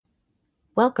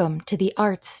Welcome to the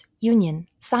Arts Union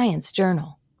Science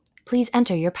Journal. Please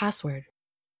enter your password.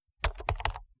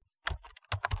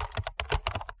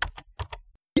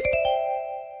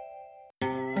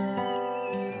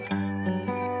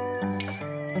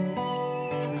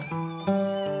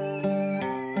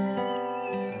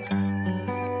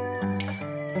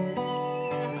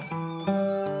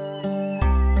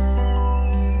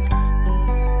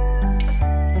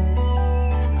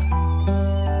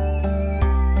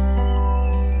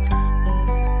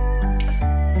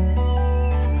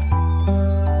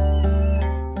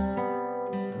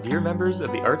 Dear members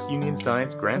of the Arts Union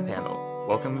Science Grant Panel,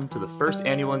 welcome to the first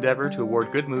annual endeavor to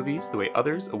award good movies the way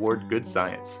others award good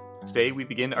science. Today we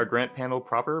begin our grant panel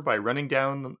proper by running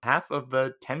down half of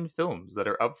the 10 films that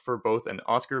are up for both an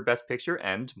Oscar Best Picture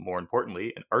and, more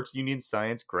importantly, an Arts Union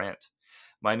Science grant.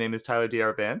 My name is Tyler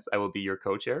D.R. Vance. I will be your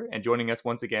co-chair, and joining us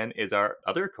once again is our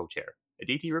other co-chair,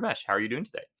 Aditi Ramesh. How are you doing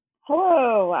today?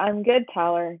 Hello, I'm good,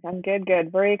 Tyler. I'm good.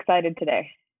 Very excited today.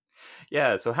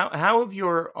 Yeah, so how have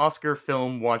your Oscar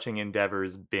film watching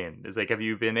endeavors been? Have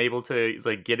you been able to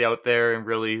get out there and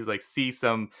really see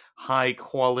some high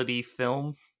quality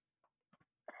film?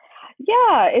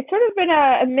 Yeah, it's sort of been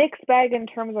a mixed bag in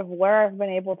terms of where I've been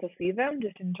able to see them,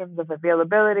 just in terms of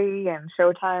availability and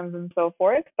show times and so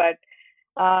forth. But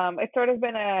it's sort of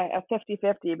been a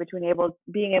 50-50 between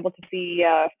being able to see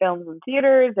films in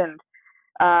theaters and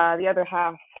the other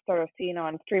half sort of seen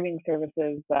on streaming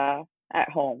services at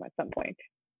home at some point.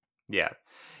 Yeah.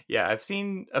 Yeah, I've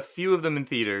seen a few of them in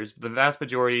theaters. The vast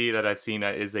majority that I've seen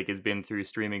has been through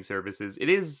streaming services. It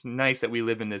is nice that we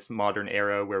live in this modern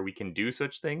era where we can do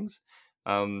such things.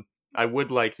 I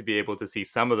would like to be able to see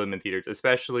some of them in theaters,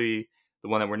 especially the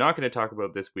one that we're not going to talk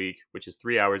about this week, which is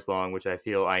 3 hours long, which I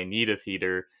feel I need a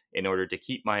theater in order to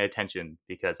keep my attention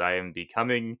because I am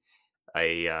becoming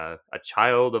a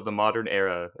child of the modern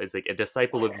era. It's like a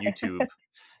disciple of YouTube,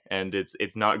 and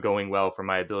it's not going well for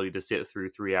my ability to sit through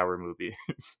 3 hour movies.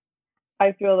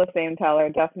 I feel the same, Tyler,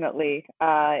 definitely.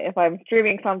 If I'm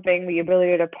streaming something, the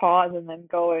ability to pause and then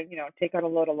go and, take out a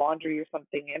load of laundry or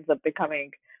something ends up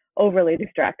becoming overly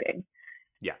distracting.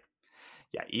 Yeah.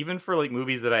 Yeah, even for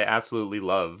movies that I absolutely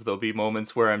love, there'll be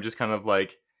moments where I'm just kind of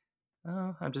like,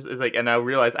 oh, and I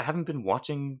realize I haven't been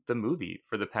watching the movie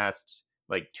for the past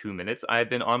 2 minutes. I've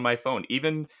been on my phone.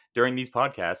 Even during these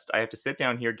podcasts, I have to sit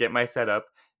down here, get my setup,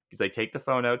 because I take the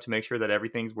phone out to make sure that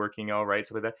everything's working all right,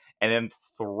 so with that, and then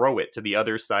throw it to the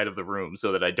other side of the room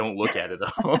so that I don't look at it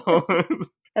at all. And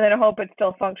then I hope it's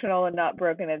still functional and not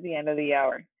broken at the end of the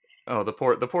hour. Oh, the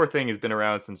poor thing has been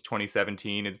around since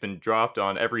 2017. It's been dropped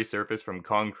on every surface from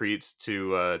concrete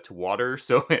to water,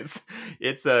 so it's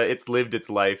lived its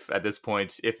life at this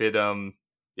point.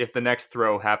 If the next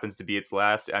throw happens to be its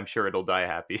last, I'm sure it'll die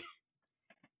happy.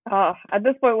 At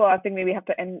this point, I think maybe have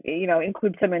to,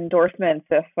 include some endorsements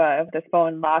if this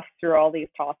phone lasts through all these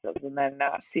tosses, and then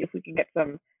see if we can get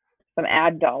some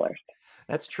ad dollars.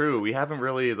 That's true. We haven't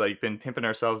really been pimping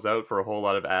ourselves out for a whole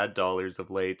lot of ad dollars of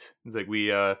late. It's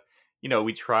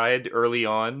we tried early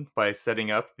on by setting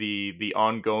up the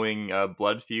ongoing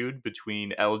blood feud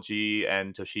between LG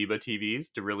and Toshiba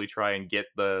TVs to really try and get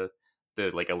the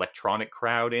electronic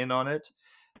crowd in on it.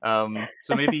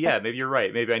 So maybe you're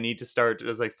right. Maybe I need to start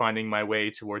as finding my way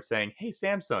towards saying, "Hey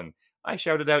Samsung, I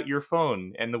shouted out your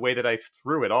phone and the way that I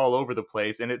threw it all over the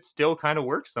place, and it still kind of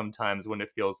works sometimes when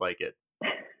it feels like it."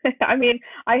 I mean,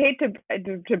 I hate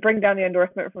to bring down the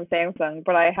endorsement from Samsung,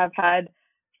 but I have had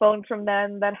phones from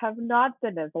them that have not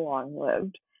been as long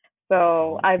lived.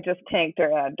 So I've just tanked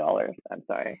their ad dollars. I'm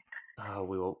sorry.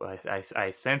 We will.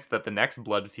 I sense that the next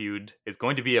blood feud is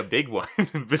going to be a big one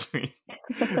between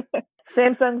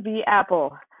Samsung v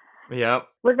Apple. Yep.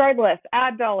 Regardless,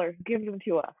 ad dollars, give them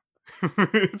to us.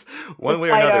 It's one way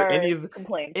or another.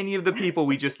 Any of the people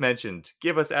we just mentioned,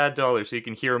 give us ad dollars so you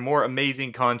can hear more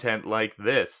amazing content like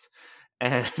this,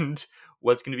 and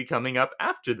what's going to be coming up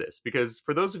after this. Because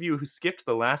for those of you who skipped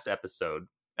the last episode,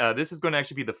 this is going to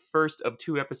actually be the first of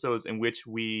 2 episodes in which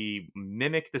we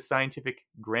mimic the scientific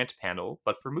grant panel,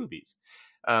 but for movies.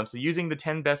 So using the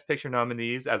 10 Best Picture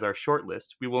nominees as our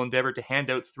shortlist, we will endeavor to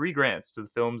hand out 3 grants to the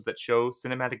films that show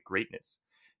cinematic greatness.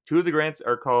 2 of the grants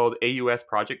are called AUS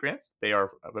Project Grants. They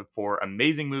are for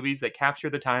amazing movies that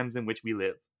capture the times in which we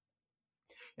live.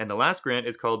 And the last grant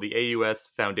is called the AUS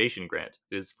Foundation Grant.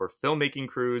 It is for filmmaking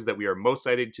crews that we are most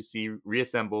excited to see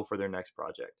reassemble for their next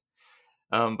project.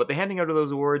 But the handing out of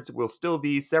those awards will still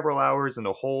be several hours and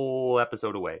a whole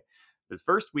episode away. Because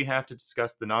first, we have to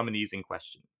discuss the nominees in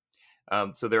question.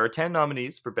 So there are 10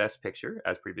 nominees for Best Picture,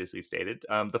 as previously stated.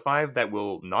 The 5 that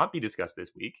will not be discussed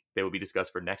this week, they will be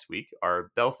discussed for next week,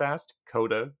 are Belfast,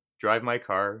 Coda, Drive My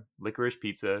Car, Licorice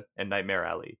Pizza, and Nightmare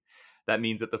Alley. That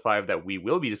means that the 5 that we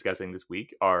will be discussing this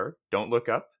week are Don't Look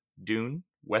Up, Dune,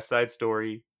 West Side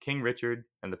Story, King Richard,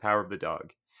 and The Power of the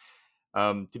Dog.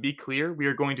 To be clear, we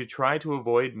are going to try to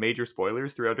avoid major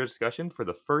spoilers throughout our discussion for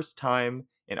the first time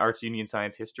in Arts Union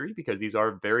Science history, because these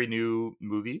are very new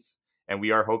movies, and we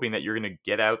are hoping that you're going to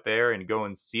get out there and go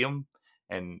and see them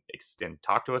and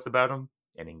talk to us about them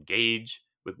and engage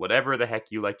with whatever the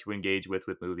heck you like to engage with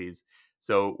movies.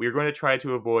 So we're going to try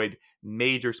to avoid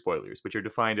major spoilers, which are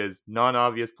defined as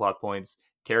non-obvious plot points,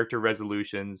 character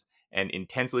resolutions, and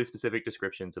intensely specific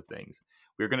descriptions of things.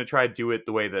 We're going to try to do it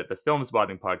the way that the Film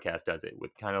Spotting podcast does it,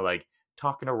 with kind of like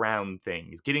talking around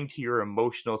things, getting to your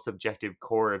emotional, subjective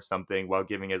core of something while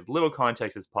giving as little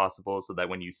context as possible, so that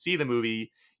when you see the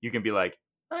movie, you can be like,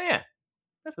 oh yeah,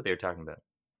 that's what they were talking about.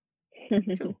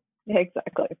 Cool.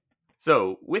 Exactly.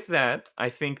 So with that, I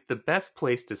think the best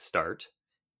place to start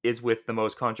is with the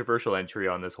most controversial entry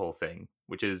on this whole thing,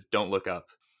 which is Don't Look Up.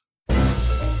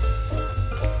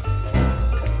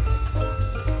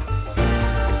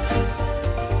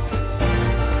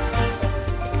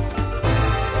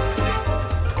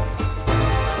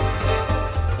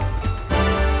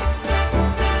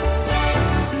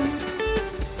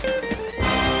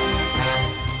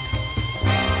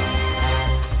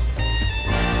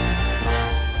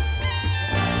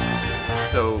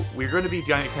 So we're going to be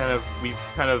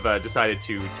we've decided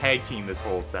to tag team this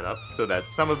whole setup so that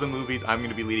some of the movies I'm going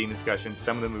to be leading the discussion,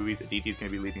 some of the movies Aditi is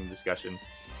going to be leading the discussion,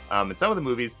 and some of the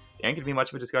movies ain't going to be much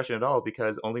of a discussion at all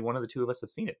because only one of the two of us have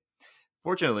seen it.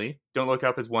 Fortunately, Don't Look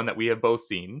Up is one that we have both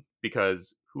seen,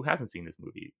 because who hasn't seen this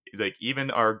movie? It's like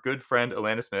even our good friend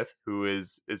Alana Smith, who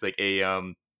is like a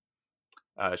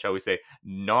shall we say,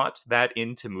 not that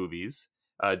into movies,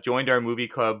 joined our movie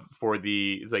club for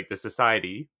the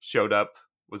society, showed up,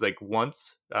 was like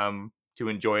once to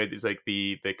enjoy it, is like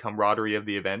the camaraderie of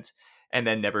the event, and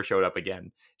then never showed up again.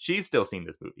 She's still seen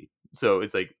this movie, so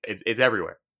it's like it's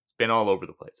everywhere. It's been all over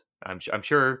the place. I'm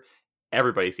sure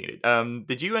everybody's seen it.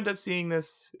 Did you end up seeing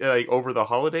this like over the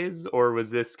holidays, or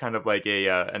was this kind of like a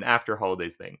an after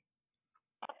holidays thing?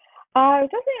 It was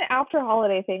definitely an after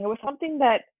holiday thing. It was something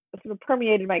that sort of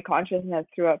permeated my consciousness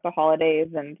throughout the holidays,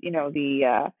 and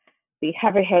the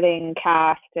heavy hitting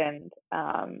cast and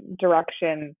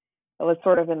direction was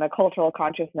sort of in the cultural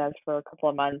consciousness for a couple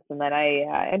of months, and then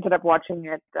I ended up watching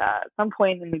it some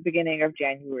point in the beginning of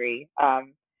January.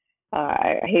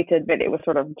 I hate to admit, it was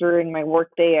sort of during my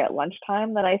work day at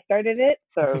lunchtime that I started it,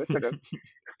 so it was sort of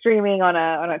streaming on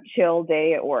a chill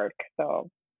day at work. So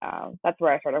that's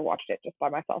where I sort of watched it just by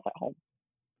myself at home.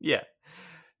 Yeah.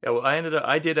 Yeah, well,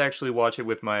 I did actually watch it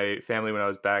with my family when I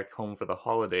was back home for the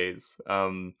holidays.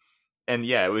 And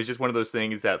yeah, it was just one of those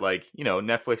things that, like,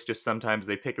 Netflix just sometimes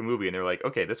they pick a movie and they're like,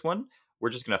 okay, this one, we're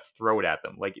just going to throw it at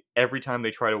them. Like, every time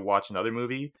they try to watch another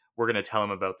movie, we're going to tell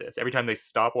them about this. Every time they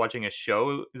stop watching a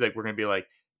show, it's like, we're going to be like,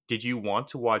 did you want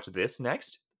to watch this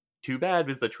next? Too bad,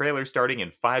 because the trailer's starting in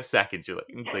 5 seconds.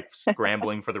 It's like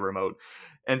scrambling for the remote.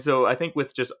 And so I think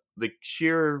with just the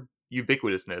sheer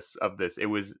ubiquitousness of this, it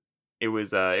was going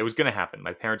to happen.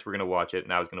 My parents were going to watch it,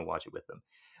 and I was going to watch it with them.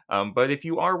 But if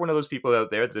you are one of those people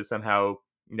out there that has somehow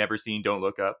never seen Don't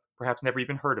Look Up, perhaps never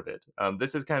even heard of it,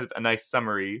 this is kind of a nice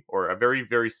summary, or a very,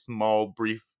 very small,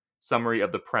 brief summary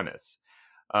of the premise,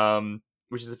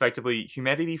 which is effectively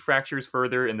humanity fractures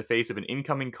further in the face of an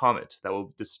incoming comet that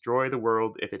will destroy the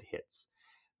world if it hits.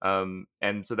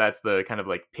 And so that's the kind of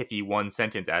like pithy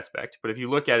one-sentence aspect. But if you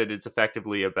look at it, it's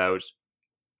effectively about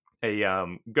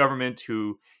a government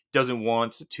who doesn't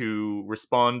want to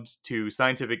respond to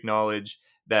scientific knowledge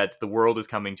that the world is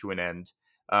coming to an end,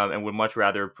 and would much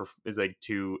rather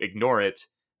to ignore it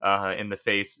in the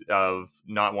face of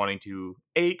not wanting to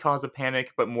cause a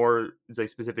panic, but more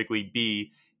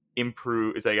specifically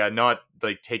improve, not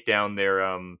like take down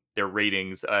their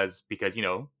ratings, as because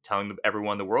telling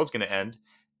everyone the world's going to end,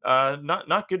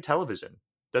 not good television.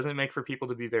 Doesn't make for people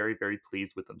to be very, very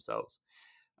pleased with themselves.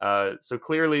 So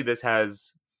clearly this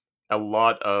has a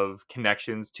lot of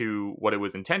connections to what it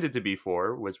was intended to be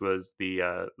for, which was the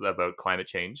about climate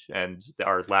change and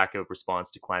our lack of response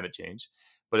to climate change.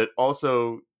 But it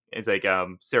also is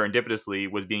serendipitously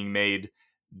was being made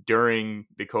during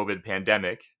the COVID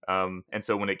pandemic. And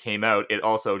so when it came out, it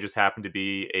also just happened to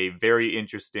be a very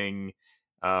interesting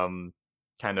kind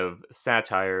of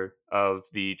satire of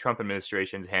the Trump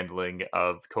administration's handling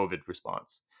of COVID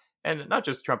response. And not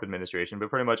just Trump administration,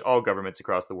 but pretty much all governments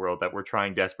across the world that were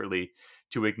trying desperately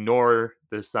to ignore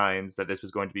the signs that this was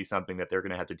going to be something that they're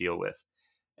going to have to deal with.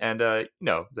 And,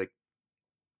 it's like,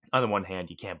 on the one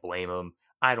hand, you can't blame them.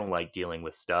 I don't like dealing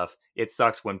with stuff. It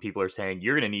sucks when people are saying,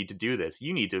 you're going to need to do this.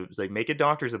 You need to, it's like, make a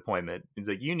doctor's appointment. It's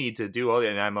like, you need to do all that.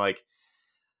 And I'm like,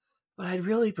 but I'd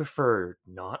really prefer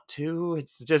not to.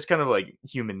 It's just kind of like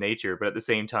human nature. But at the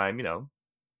same time, you know,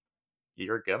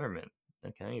 you're a government.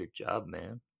 That's kind of your job,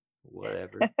 man.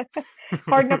 Whatever.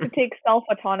 Hard enough to take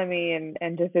self-autonomy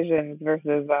and decisions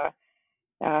versus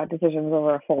decisions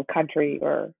over a full country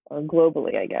or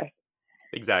globally, I guess.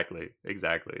 Exactly.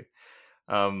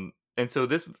 And so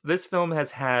this film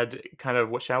has had kind of,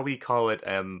 what shall we call it,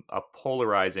 a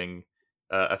polarizing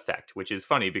effect, which is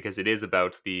funny because it is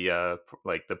about the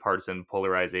like the partisan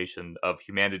polarization of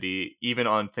humanity, even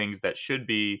on things that should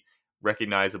be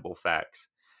recognizable facts.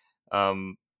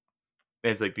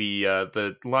 It's like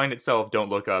the line itself, "Don't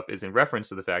look up," is in reference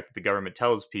to the fact that the government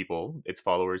tells people, its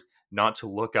followers, not to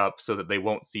look up so that they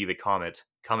won't see the comet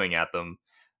coming at them.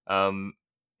 Um,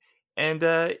 and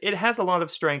it has a lot of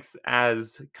strengths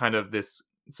as kind of this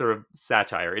sort of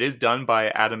satire. It is done by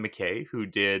Adam McKay, who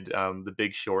did The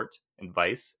Big Short and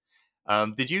Vice.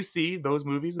 Did you see those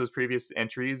movies, those previous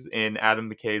entries in Adam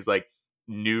McKay's like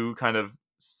new kind of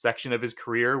section of his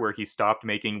career where he stopped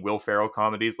making Will Ferrell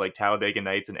comedies like Talladega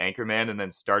Nights and Anchorman and then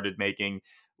started making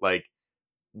like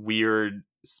weird,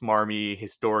 smarmy,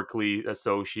 historically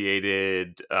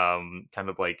associated kind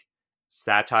of like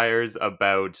satires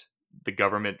about the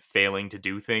government failing to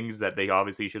do things that they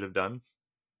obviously should have done?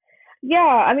 Yeah,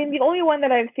 I mean, the only one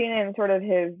that I've seen in sort of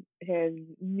his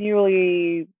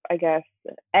newly, I guess,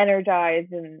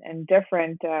 energized and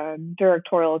different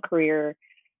directorial career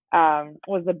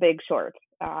was The Big Short,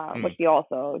 which he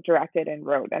also directed and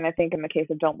wrote. And I think in the case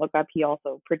of Don't Look Up, he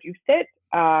also produced it.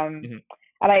 Mm-hmm.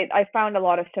 And I found a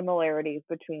lot of similarities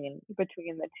between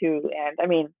the two. And I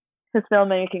mean, his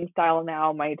filmmaking style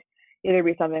now might either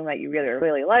be something that you really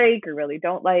really like or really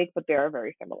don't like, but they are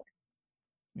very similar.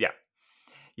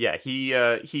 Yeah,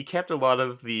 he kept a lot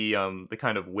of the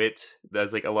kind of wit.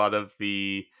 There's like a lot of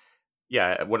the,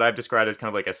 yeah, what I've described as kind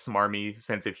of like a smarmy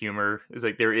sense of humor. Is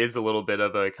like there is a little bit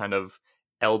of a kind of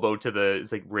elbow to the,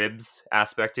 it's like ribs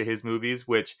aspect to his movies,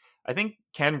 which I think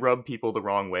can rub people the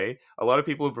wrong way. A lot of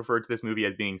people have referred to this movie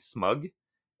as being smug,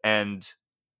 and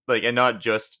like, and not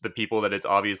just the people that it's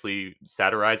obviously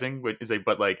satirizing, but is like,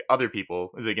 but like other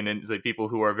people, is like, and it's like people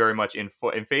who are very much in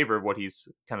favor of what he's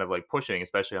kind of like pushing,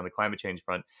 especially on the climate change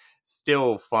front,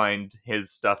 still find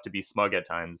his stuff to be smug at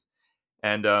times,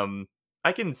 and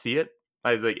I can see it.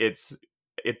 I like it's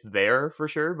there for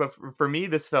sure, but for me,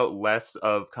 this felt less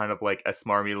of kind of like a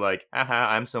smarmy like, aha,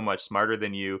 I'm so much smarter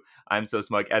than you, I'm so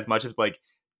smug, as much as like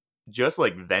just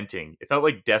like venting. It felt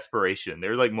like desperation. There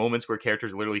were like moments where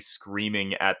characters literally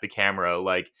screaming at the camera,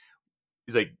 like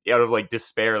it's like out of like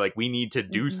despair, like we need to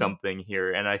do something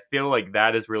here. And I feel like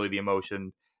that is really the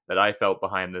emotion that I felt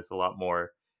behind this a lot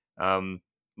more.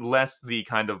 Less the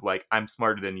kind of like I'm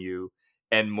smarter than you,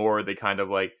 and more the kind of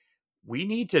like we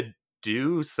need to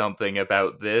do something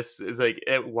about this. Is like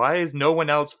why is no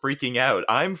one else freaking out?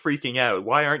 I'm freaking out.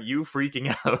 Why aren't you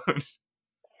freaking out?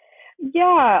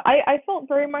 Yeah, I felt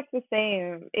very much the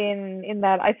same in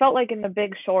that I felt like in The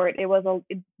Big Short,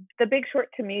 The Big Short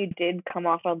to me did come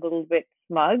off a little bit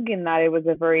smug in that it was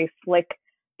a very slick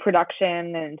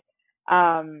production and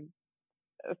um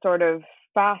sort of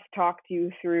fast talked you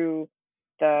through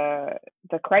the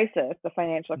crisis, the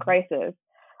financial crisis.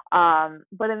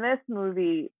 But in this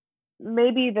movie,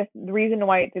 maybe the reason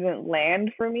why it didn't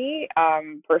land for me,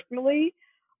 personally,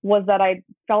 was that I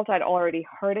felt I'd already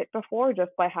heard it before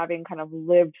just by having kind of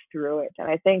lived through it. And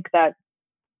I think that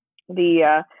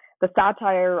the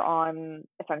satire on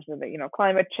essentially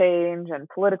climate change and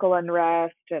political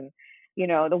unrest and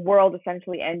the world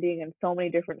essentially ending in so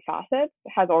many different facets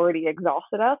has already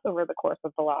exhausted us over the course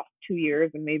of the last 2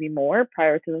 years and maybe more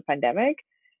prior to the pandemic.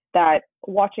 That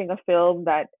watching a film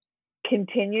that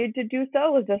continued to do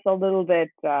so was just a little bit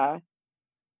on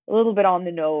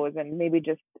the nose and maybe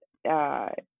just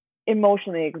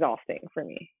emotionally exhausting for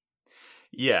me.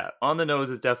 Yeah, on the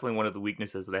nose is definitely one of the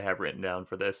weaknesses that I have written down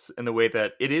for this, in the way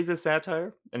that it is a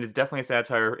satire, and it's definitely a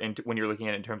satire when you're looking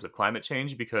at it in terms of climate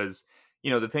change, because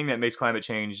the thing that makes climate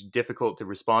change difficult to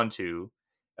respond to,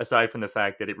 aside from the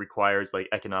fact that it requires like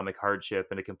economic hardship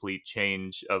and a complete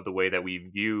change of the way that we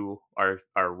view our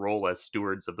role as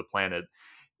stewards of the planet,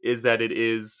 is that it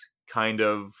is kind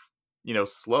of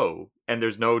slow, and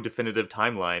there's no definitive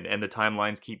timeline, and the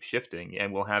timelines keep shifting,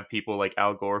 and we'll have people like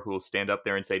Al Gore who will stand up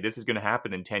there and say this is going to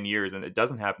happen in 10 years, and it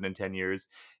doesn't happen in 10 years,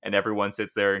 and everyone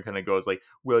sits there and kind of goes like,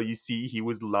 well, you see, he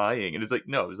was lying. And it's like,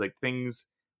 no, it's like things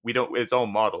we don't, it's all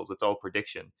models, it's all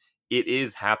prediction. it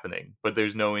is happening, but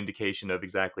there's no indication of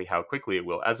exactly how quickly it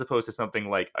will, as opposed to something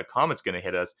like a comet's going to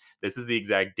hit us. This is the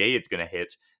exact day it's going to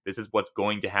hit. This is what's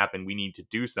going to happen. We need to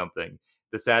do something.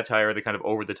 The satire, the kind of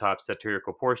over the top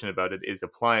satirical portion about it, is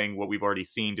applying what we've already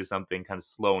seen to something kind of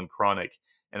slow and chronic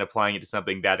and applying it to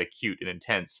something that acute and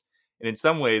intense. And in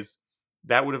some ways,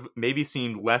 that would have maybe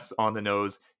seemed less on the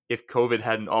nose if COVID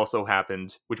hadn't also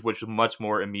happened, which was much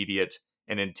more immediate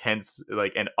and intense,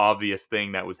 like an obvious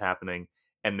thing that was happening,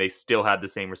 and they still had the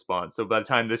same response. So by the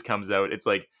time this comes out, it's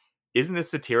like, isn't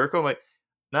this satirical? I'm like,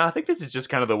 no, I think this is just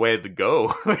kind of the way to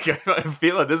go. Like, I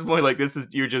feel at this point like this is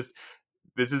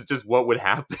just what would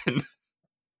happen.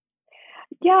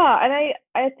 Yeah, and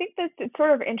I think that it's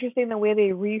sort of interesting the way they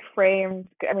reframed.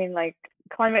 I mean, like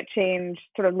climate change,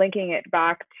 sort of linking it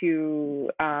back to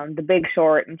The Big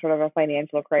Short and sort of a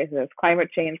financial crisis. Climate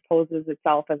change poses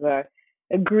itself as a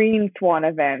green swan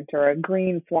event or a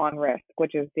green swan risk,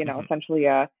 which is, you know, Mhm. essentially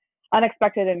a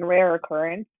unexpected and rare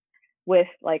occurrence with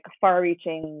like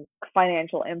far-reaching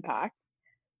financial impact.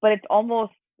 But it's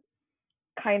almost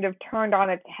kind of turned on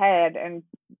its head and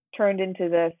turned into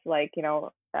this like, you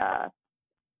know,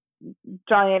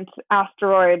 giant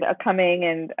asteroid coming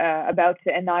and about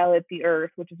to annihilate the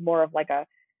Earth, which is more of like a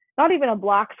not even a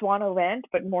black swan event,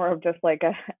 but more of just like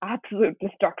a absolute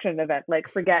destruction event. Like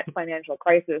forget financial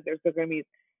crisis. There's going to be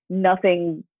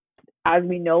nothing as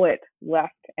we know it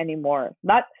left anymore.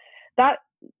 That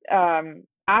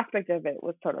aspect of it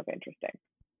was sort of interesting.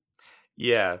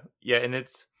 Yeah, and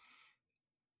it's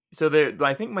so there.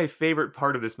 I think my favorite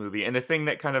part of this movie, and the thing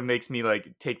that kind of makes me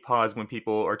like take pause when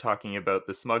people are talking about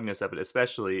the smugness of it,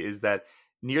 especially, is that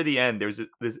near the end there's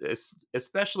this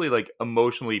especially like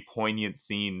emotionally poignant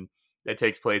scene that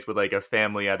takes place with like a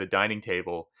family at a dining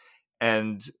table,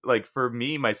 and like for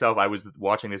me myself, I was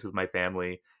watching this with my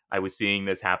family. I was seeing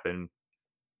this happen,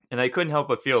 and I couldn't help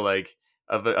but feel like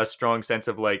a strong sense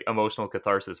of like emotional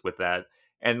catharsis with that.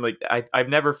 And like I've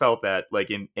never felt that like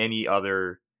in any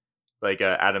other like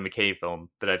Adam McKay film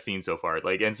that I've seen so far.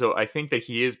 Like, and so I think that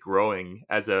he is growing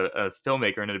as a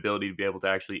filmmaker and an ability to be able to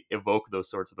actually evoke those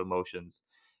sorts of emotions.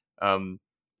 Um,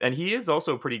 and he is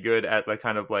also pretty good at like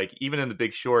kind of like even in The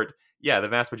Big Short. Yeah, the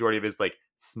vast majority of his like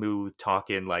smooth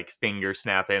talking, like finger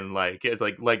snapping, like it's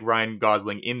like Ryan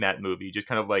Gosling in that movie, just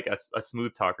kind of like a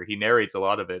smooth talker. He narrates a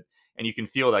lot of it, and you can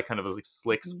feel that kind of like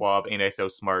slick, Mm-hmm. suave, ain't I so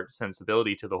smart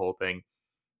sensibility to the whole thing.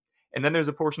 And then there's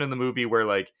a portion in the movie where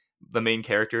like the main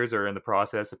characters are in the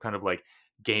process of kind of like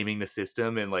gaming the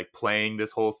system and like playing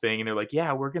this whole thing, and they're like,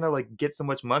 yeah, we're gonna like get so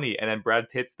much money, and then Brad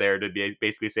Pitt's there to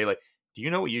basically say like, do you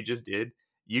know what you just did?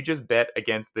 You just bet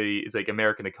against the it's like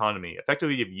American economy.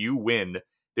 Effectively, if you win,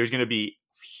 there's gonna be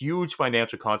huge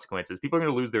financial consequences. People are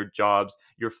gonna lose their jobs.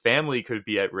 Your family could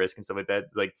be at risk and stuff like that.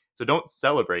 It's like, so don't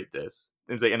celebrate this.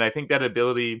 It's like, and I think that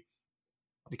ability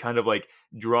to kind of like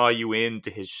draw you into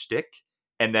his shtick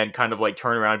and then kind of like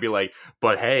turn around and be like,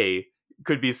 but hey,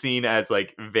 could be seen as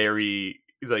like very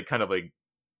like kind of like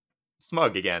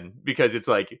smug again, because it's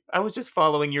like I was just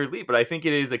following your lead. But I think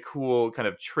it is a cool kind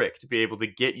of trick to be able to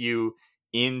get you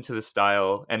into the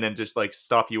style and then just like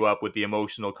stop you up with the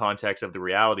emotional context of the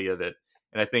reality of it.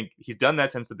 And I think he's done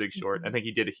that since The Big Short. I think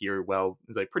he did it here well.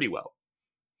 It's like pretty well.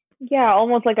 Yeah,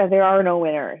 almost like a there are no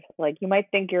winners. Like you might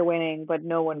think you're winning, but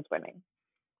no one's winning.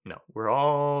 No, we're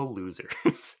all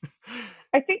losers.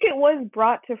 I think it was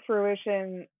brought to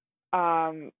fruition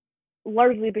um,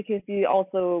 largely because he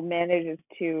also manages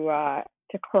to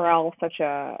corral such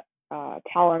a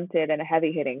talented and a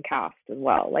heavy hitting cast as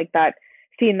well. Like that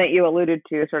scene that you alluded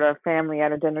to, sort of family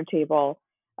at a dinner table.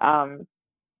 Um,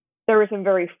 there were some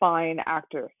very fine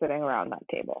actors sitting around that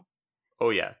table.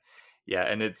 Oh yeah. Yeah,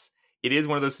 and it is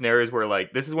one of those scenarios where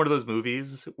like this is one of those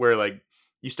movies where like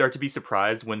you start to be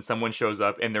surprised when someone shows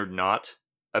up and they're not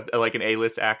like an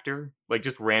A-list actor. Like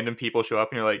just random people show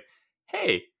up and you're like,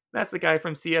 "Hey, that's the guy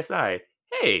from CSI.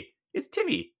 Hey, it's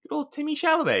Timmy. Good old Timmy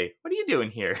Chalamet. What are you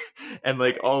doing here?" And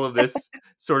like all of this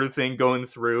sort of thing going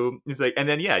through. It's like, and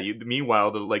then yeah, meanwhile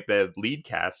the lead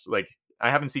cast, like I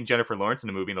haven't seen Jennifer Lawrence in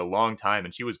a movie in a long time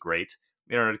and she was great.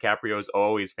 Leonardo DiCaprio is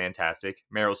always fantastic.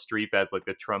 Meryl Streep as like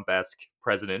the Trump-esque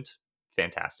president,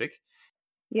 fantastic.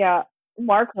 Yeah,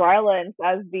 Mark Rylance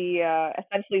as the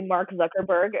essentially Mark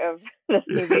Zuckerberg of this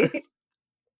movie.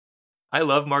 I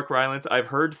love Mark Rylance. I've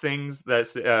heard things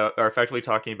that are effectively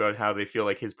talking about how they feel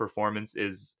like his performance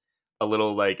is a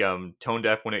little like tone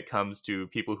deaf when it comes to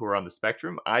people who are on the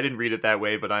spectrum. I didn't read it that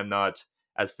way, but I'm not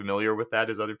as familiar with that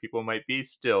as other people might be.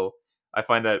 Still, I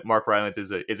find that Mark Rylance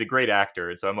is a great actor,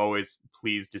 and so I'm always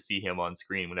pleased to see him on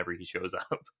screen whenever he shows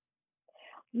up.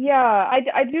 Yeah,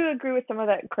 I do agree with some of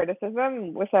that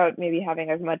criticism without maybe having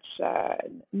as much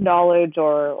knowledge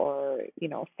or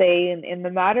say in the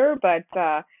matter. But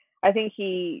I think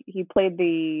he played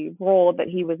the role that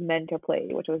he was meant to play,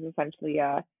 which was essentially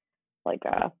a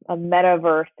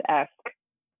metaverse-esque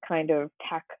kind of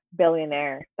tech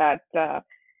billionaire that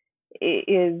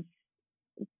is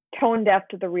tone deaf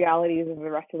to the realities of the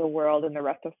rest of the world and the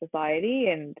rest of society,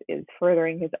 and is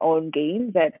furthering his own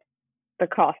gains at the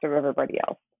cost of everybody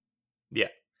else. Yeah.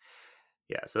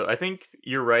 Yeah, so I think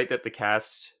you're right that the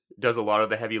cast does a lot of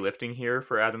the heavy lifting here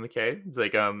for Adam McKay. It's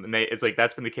like it's like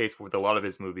that's been the case with a lot of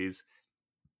his movies.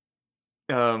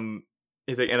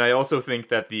 Is like, and I also think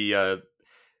that the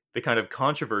kind of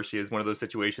controversy is one of those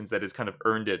situations that has kind of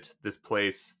earned it this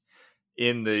place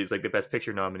in these like the Best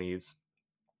Picture nominees,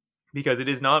 because it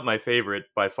is not my favorite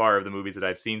by far of the movies that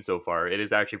I've seen so far. It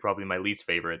is actually probably my least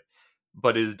favorite,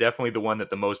 but it is definitely the one that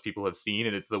the most people have seen,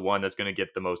 and it's the one that's going to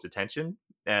get the most attention.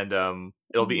 And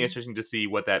it'll be Mhm. interesting to see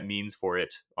what that means for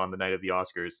it on the night of the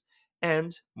Oscars,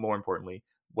 and more importantly,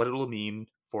 what it'll mean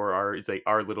for our it's like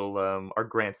our little our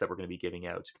grants that we're going to be giving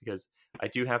out. Because I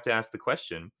do have to ask the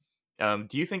question: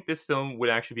 do you think this film would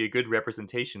actually be a good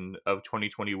representation of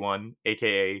 2021,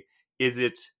 aka is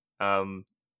it um,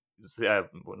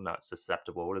 well, not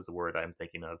susceptible? What is the word I'm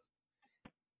thinking of?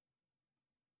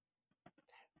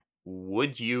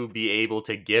 Would you be able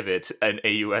to give it an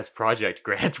AUS project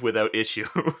grant without issue?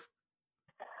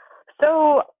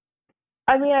 So,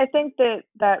 I mean, I think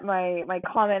that my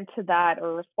comment to that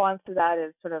or response to that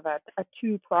is sort of a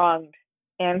two-pronged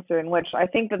answer, in which I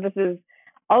think that this is,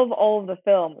 of all of the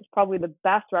films, probably the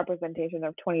best representation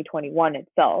of 2021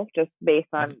 itself, just based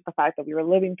on the fact that we were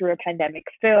living through a pandemic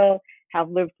still, have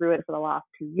lived through it for the last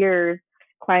 2 years.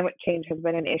 Climate change has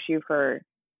been an issue for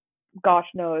gosh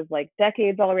knows like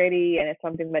decades already, and it's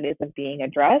something that isn't being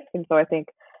addressed. And so I think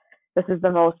this is the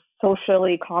most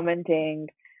socially commenting,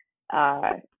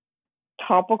 uh,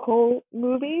 topical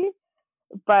movie,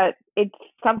 but it's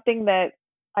something that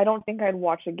I don't think I'd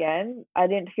watch again. I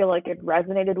didn't feel like it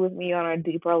resonated with me on a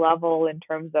deeper level in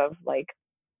terms of like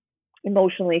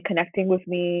emotionally connecting with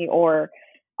me, or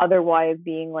otherwise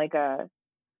being like a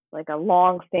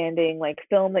long standing like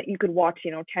film that you could watch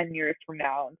 10 years from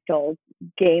now and still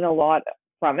gain a lot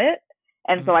from it.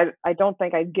 And so Mhm. I don't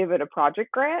think I'd give it a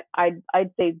project grant. I'd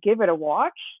say give it a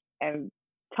watch and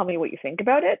tell me what you think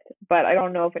about it, but I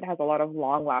don't know if it has a lot of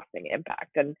long lasting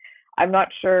impact. And I'm not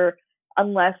sure,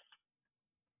 unless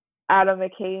Adam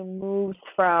McKay moves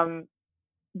from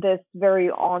this very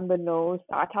on the nose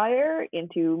satire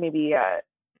into maybe a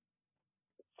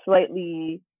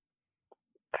slightly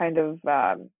kind of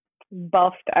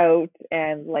buffed out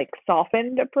and like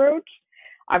softened approach,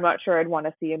 I'm not sure I'd want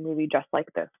to see a movie just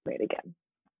like this made again.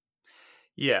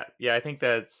 Yeah, I think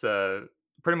that's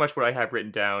pretty much what I have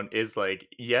written down. Is like,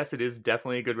 yes, it is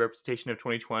definitely a good representation of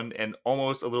 2021, and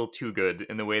almost a little too good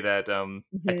in the way that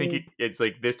I think Mm-hmm. it's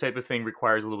like this type of thing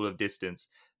requires a little bit of distance.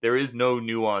 There is no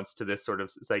nuance to this sort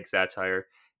of like satire,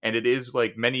 and it is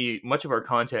like much of our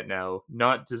content now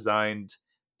not designed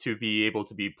to be able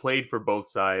to be played for both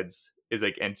sides, is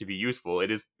like, and to be useful. It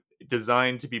is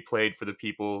designed to be played for the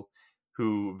people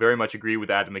who very much agree with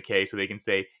Adam McKay, so they can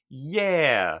say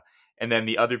yeah, and then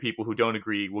the other people who don't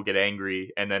agree will get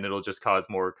angry, and then it'll just cause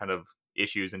more kind of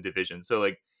issues and division. So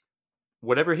like,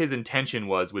 whatever his intention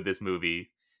was with this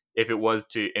movie, if it was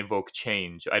to invoke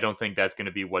change, I don't think that's going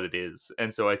to be what it is.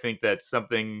 And so I think that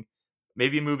something,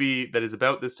 maybe a movie that is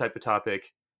about this type of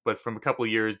topic, but from a couple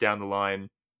of years down the line,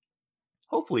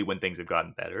 hopefully when things have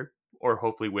gotten better, or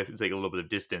hopefully with it's like a little bit of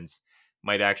distance,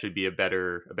 might actually be a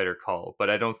better call. But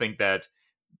I don't think that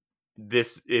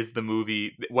this is the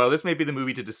movie. Well, this may be the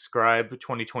movie to describe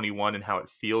 2021 and how it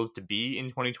feels to be in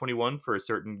 2021 for a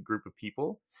certain group of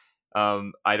people.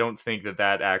 I don't think that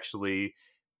that actually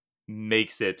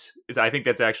makes it. I think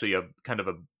that's actually a kind of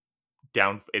a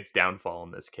its downfall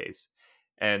in this case.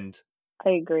 And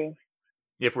I agree.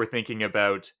 if we're thinking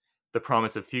about the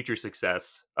promise of future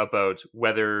success, about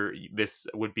whether this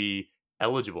would be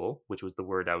eligible, which was the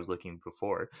word I was looking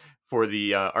before, for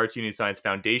the Arts Union Science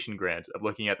Foundation grant, of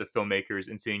looking at the filmmakers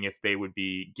and seeing if they would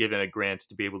be given a grant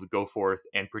to be able to go forth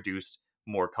and produce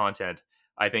more content.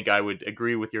 I think I would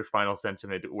agree with your final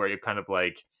sentiment, where you're kind of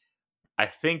like, I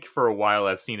think for a while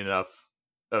I've seen enough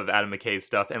of Adam McKay's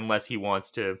stuff, unless he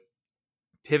wants to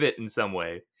pivot in some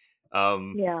way.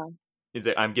 Um, Yeah, is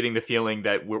that I'm getting the feeling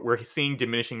that we're seeing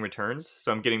diminishing returns.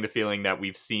 So I'm getting the feeling that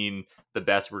we've seen the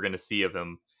best we're going to see of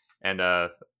him, and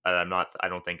I'm not. I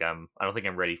don't think I'm. I don't think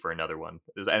I'm ready for another one.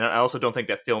 And I also don't think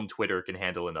that film Twitter can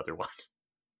handle another one.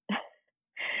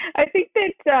 I think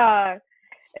that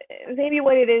maybe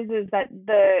what it is that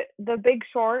the Big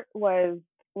Short was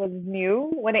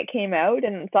new when it came out,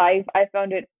 and so I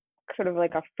found it sort of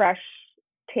like a fresh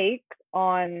take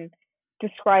on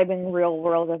describing real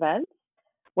world events.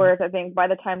 Whereas I think by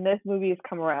the time this movie has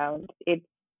come around, it's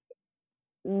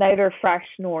neither fresh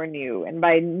nor new. And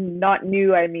by not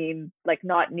new, I mean like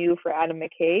not new for Adam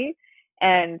McKay,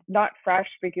 and not fresh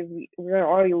because we're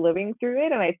already living through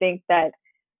it. And I think that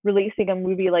releasing a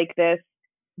movie like this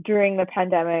during the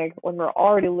pandemic, when we're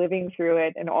already living through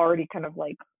it and already kind of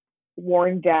like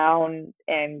worn down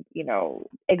and, you know,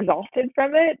 exhausted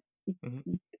from it,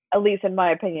 at least in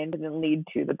my opinion, didn't lead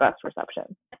to the best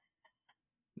reception.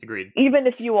 Agreed. Even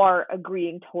if you are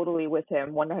agreeing totally with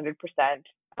him 100%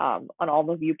 on all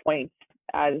the viewpoints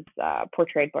as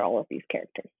portrayed by all of these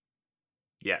characters.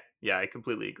 Yeah, I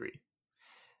completely agree.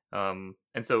 And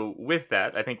so with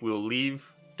that, I think we'll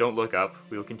leave Don't Look Up.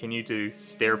 We will continue to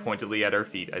stare pointedly at our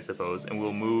feet, I suppose, and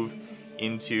we'll move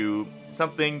into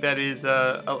something that is,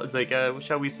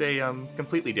 shall we say,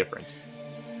 completely different.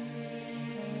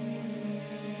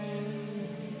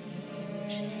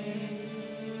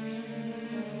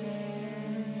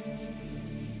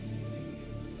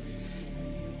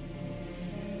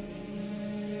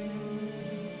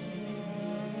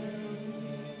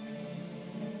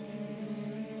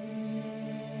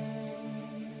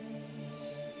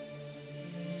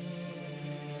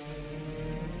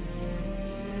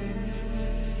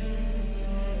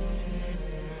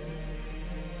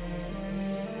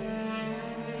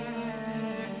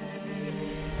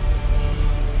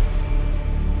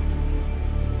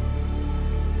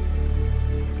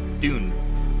 Dune,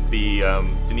 the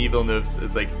Denis Villeneuve's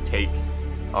take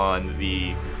on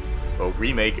the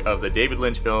remake of the David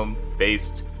Lynch film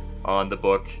based on the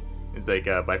book. It's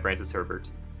by Francis Herbert.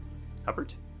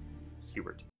 Hubert?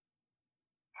 Hubert.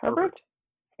 Herbert?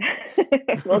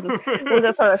 we'll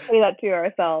just sort of say that to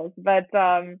ourselves. But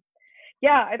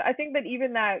yeah, I think that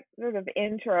even that sort of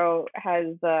intro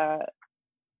has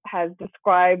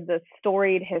described the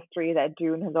storied history that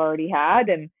Dune has already had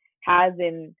and has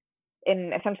in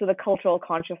essentially the cultural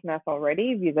consciousness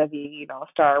already vis-a-vis, you know,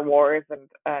 Star Wars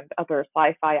and other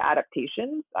sci-fi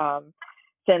adaptations.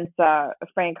 Since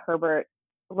Frank Herbert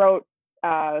wrote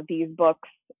these books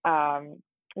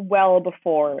well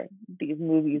before these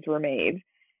movies were made.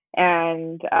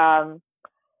 And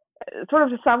sort of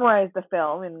to summarize the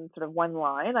film in sort of one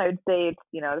line, I would say it's,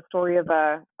 you know, the story of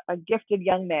a gifted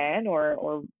young man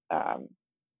or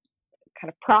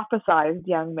kind of prophesized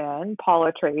young man,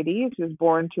 Paul Atreides, who's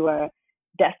born to a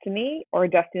destiny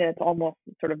that's almost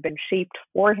sort of been shaped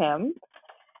for him,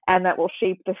 and that will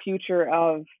shape the future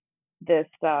of this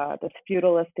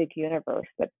feudalistic universe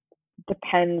that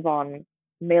depends on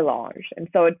melange. And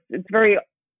so it's very,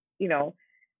 you know,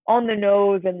 on the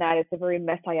nose in that it's a very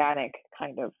messianic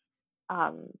kind of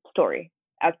story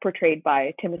as portrayed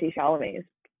by Timothée Chalamet's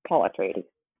Paul Atreides.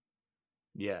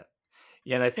 Yeah,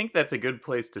 and I think that's a good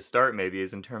place to start. Maybe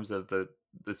is in terms of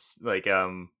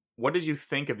what did you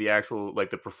think of the actual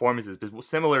the performances? Because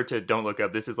similar to Don't Look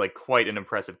Up, this is quite an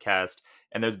impressive cast,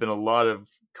 and there's been a lot of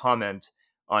comment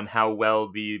on how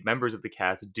well the members of the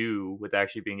cast do with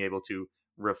actually being able to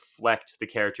reflect the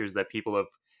characters that people have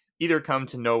either come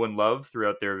to know and love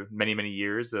throughout their many, many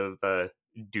years of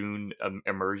Dune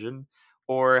immersion,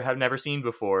 or have never seen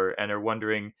before and are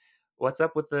wondering what's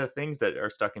up with the things that are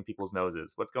stuck in people's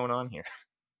noses. What's going on here?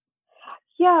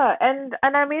 Yeah, and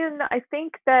I mean, I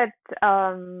think that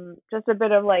just a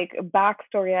bit of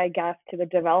backstory, I guess, to the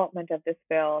development of this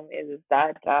film is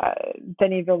that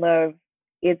Denis Villeneuve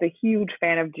is a huge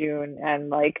fan of Dune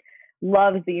and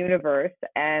loves the universe.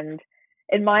 And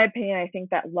in my opinion, I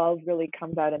think that love really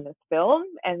comes out in this film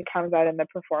and comes out in the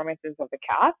performances of the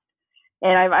cast.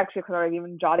 And I've actually kind of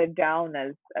even jotted down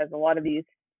as a lot of these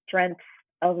strengths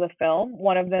of the film.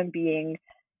 One of them being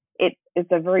it's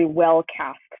a very well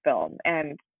cast film.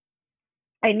 And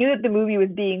I knew that the movie was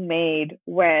being made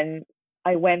when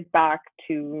I went back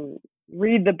to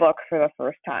read the book for the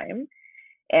first time.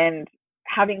 And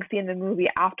having seen the movie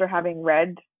after having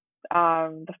read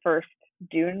the first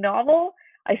Dune novel,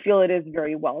 I feel it is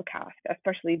very well cast,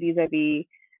 especially vis-a-vis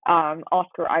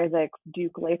Oscar Isaac's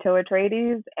Duke Leto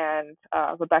Atreides and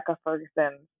Rebecca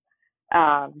Ferguson's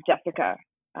Jessica,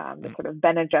 the sort of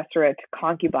Bene Gesserit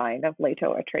concubine of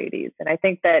Leto Atreides. And I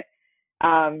think that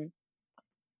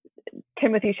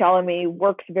Timothée Chalamet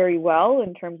works very well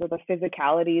in terms of the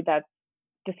physicality that's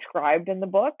described in the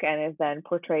book and is then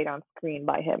portrayed on screen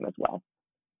by him as well.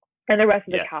 And the rest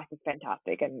of the cast is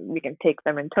fantastic, and we can take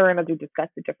them in turn as we discuss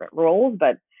the different roles,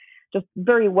 but just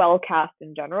very well cast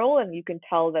in general. And you can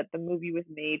tell that the movie was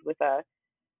made with a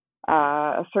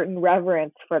a certain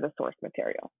reverence for the source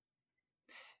material.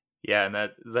 Yeah, and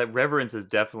that reverence is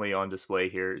definitely on display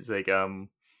here. It's like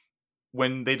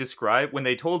when they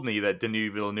told me that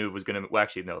Denis Villeneuve was gonna, well,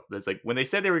 actually no, that's like when they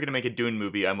said they were gonna make a Dune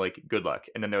movie, I'm like, good luck.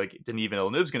 And then they're like, Denis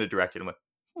Villeneuve's gonna direct it. I'm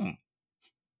like,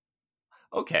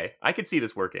 okay, I could see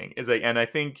this working. Is like, and I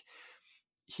think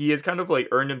he has kind of like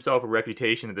earned himself a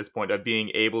reputation at this point of being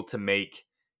able to make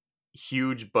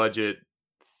huge budget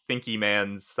thinky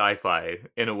man's sci-fi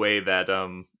in a way that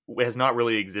has not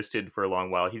really existed for a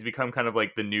long while. He's become kind of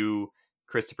like the new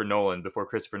Christopher Nolan before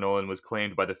Christopher Nolan was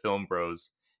claimed by the film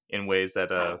bros in ways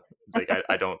that it's like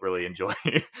I don't really enjoy.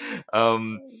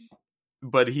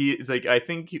 But he is like, I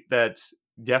think that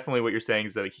definitely what you're saying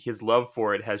is that like, his love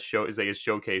for it is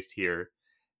showcased here.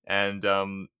 And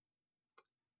I'm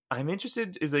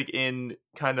interested is like in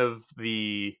kind of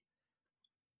the,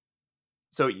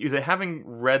 so is like having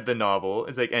read the novel,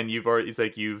 it's like, and you've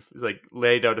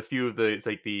laid out a few of the, it's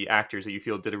like the actors that you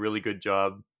feel did a really good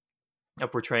job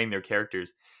of portraying their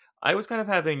characters. I was kind of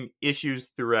having issues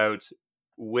throughout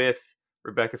with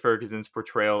Rebecca Ferguson's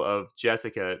portrayal of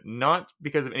Jessica, not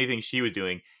because of anything she was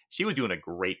doing. She was doing a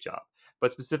great job,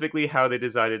 but specifically how they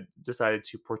decided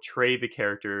to portray the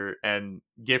character and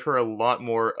give her a lot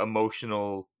more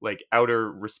emotional, like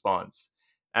outer response,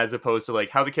 as opposed to like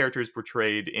how the character is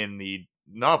portrayed in the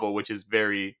novel, which is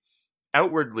very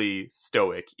outwardly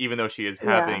stoic, even though she is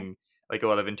having like a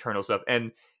lot of internal stuff.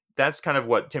 And that's kind of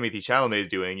what Timothy Chalamet is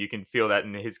doing. You can feel that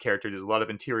in his character. There's a lot of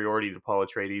interiority to Paul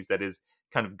Atreides that is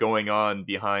kind of going on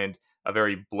behind a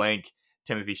very blank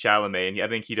Timothy Chalamet, and I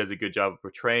think he does a good job of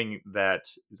portraying that.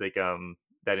 It's like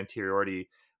that interiority.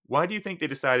 Why do you think they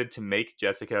decided to make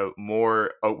Jessica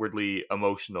more outwardly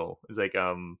emotional? Is like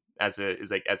as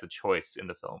a choice in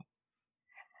the film?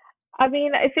 I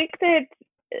mean, I think that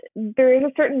there is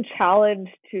a certain challenge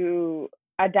to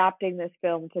adapting this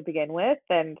film to begin with,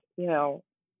 and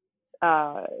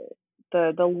uh,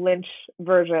 the Lynch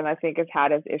version I think has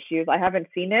had its issues. I haven't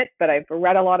seen it, but I've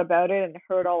read a lot about it and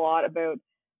heard a lot about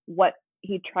what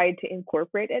he tried to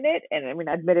incorporate in it. And I mean,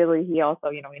 admittedly, he also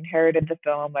inherited the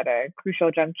film at a crucial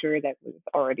juncture that was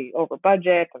already over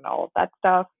budget and all of that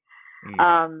stuff.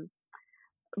 Mm.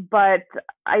 But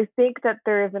I think that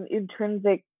there is an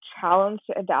intrinsic challenge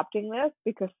to adapting this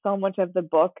because so much of the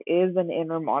book is an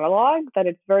inner monologue that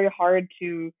it's very hard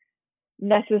to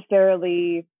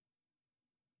necessarily,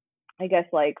 I guess,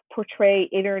 like portray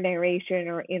inner narration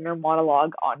or inner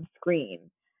monologue on screen.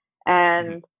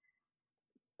 And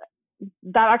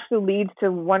that actually leads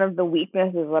to one of the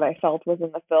weaknesses that I felt was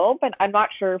in the film. And I'm not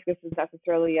sure if this is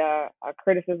necessarily a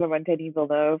criticism on Denis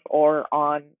Villeneuve or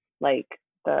on like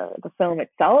the film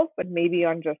itself, but maybe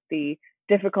on just the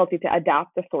difficulty to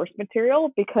adapt the source material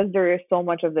because there is so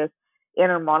much of this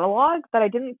inner monologue that I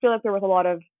didn't feel like there was a lot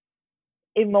of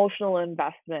emotional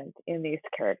investment in these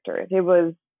characters. It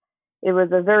was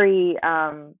a very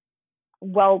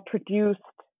well produced,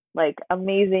 like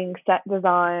amazing set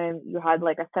design. You had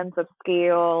like a sense of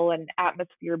scale and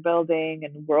atmosphere building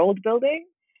and world building.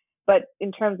 But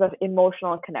in terms of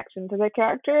emotional connection to the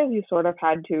characters, you sort of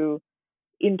had to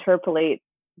interpolate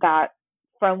that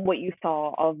from what you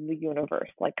saw of the universe,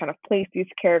 like kind of place these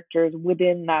characters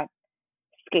within that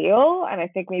scale. And I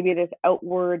think maybe this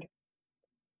outward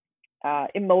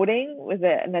emoting was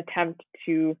an attempt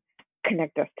to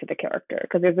connect us to the character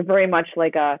because there's a very much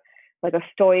like a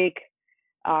stoic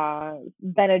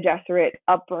Bene Gesserit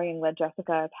upbringing that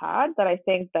Jessica has had that I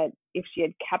think that if she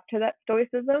had kept to that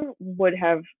stoicism would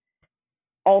have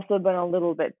also been a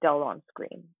little bit dull on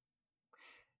screen.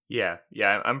 Yeah,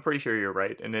 I'm pretty sure you're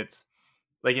right. And it's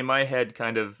like in my head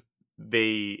kind of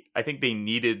I think they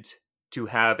needed to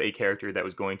have a character that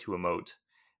was going to emote.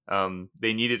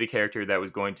 They needed a character that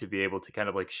was going to be able to kind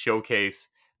of like showcase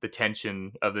the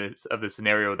tension of the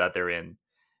scenario that they're in.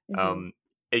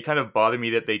 It kind of bothered me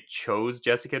that they chose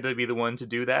Jessica to be the one to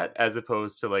do that as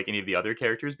opposed to like any of the other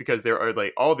characters, because there are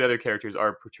like all the other characters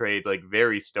are portrayed like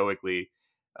very stoically,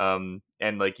 and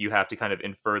like you have to kind of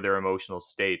infer their emotional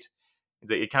state.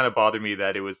 It kind of bothered me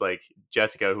that it was like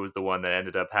Jessica who was the one that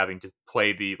ended up having to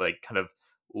play the like kind of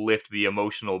lift the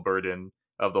emotional burden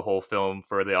of the whole film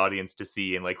for the audience to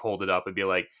see and like hold it up and be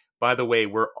like, by the way,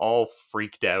 we're all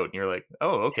freaked out. And you're like,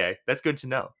 oh, okay, that's good to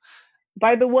know.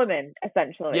 By the woman,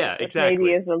 essentially. Yeah, exactly.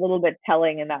 Maybe is a little bit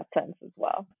telling in that sense as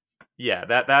well. Yeah,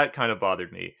 that kind of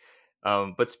bothered me.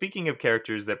 But speaking of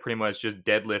characters that pretty much just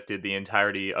deadlifted the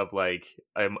entirety of like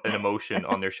an emotion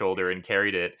on their shoulder and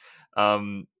carried it,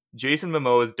 Jason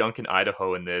Momoa's Duncan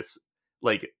Idaho in this,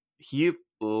 like he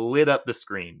lit up the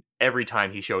screen every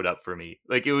time he showed up for me.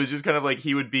 Like it was just kind of like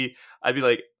I'd be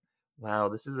like, wow,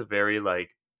 this is a very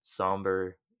like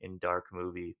somber and dark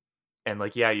movie. And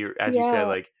like, yeah, as you said,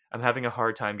 like, I'm having a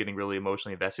hard time getting really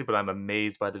emotionally invested, but I'm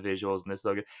amazed by the visuals and this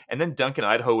logo. And then Duncan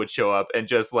Idaho would show up and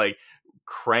just like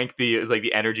crank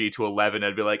the energy to 11.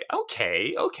 I'd be like,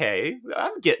 okay,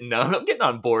 I'm getting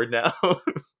on board now.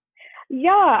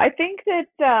 Yeah, I think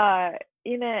that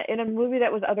in a movie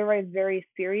that was otherwise very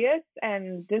serious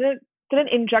and didn't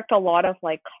inject a lot of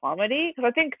like comedy, because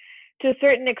I think to a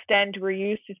certain extent we're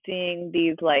used to seeing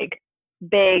these like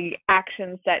big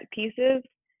action set pieces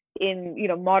in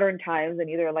modern times in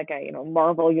either like a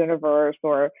Marvel universe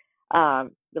or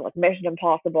like Mission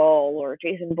Impossible or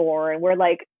Jason Bourne, where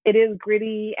like it is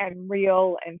gritty and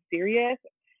real and serious,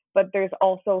 but there's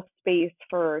also space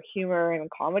for humor and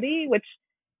comedy, which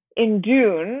in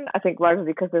Dune, I think largely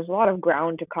because there's a lot of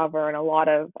ground to cover and a lot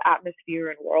of atmosphere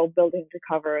and world building to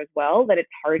cover as well, that it's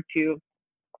hard to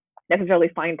necessarily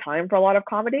find time for a lot of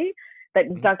comedy.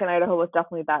 That Duncan Idaho was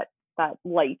definitely that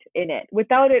light in it,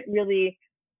 without it really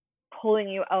pulling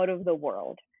you out of the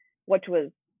world, which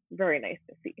was very nice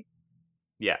to see.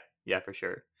 Yeah, for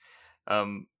sure.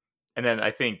 And then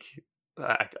I think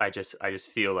I just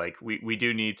feel like we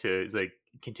do need to like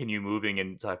continue moving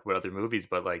and talk about other movies,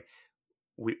 but like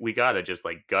we gotta just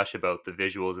like gush about the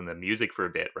visuals and the music for a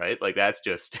bit, right? Like that's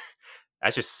just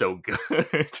so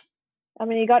good. I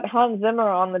mean, you got Hans Zimmer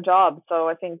on the job, so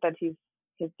I think that he's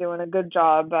doing a good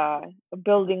job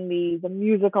building the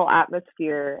musical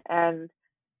atmosphere. And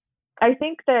I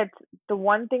think that the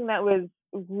one thing that was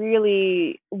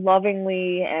really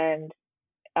lovingly and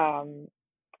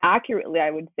accurately, I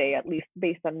would say, at least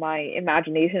based on my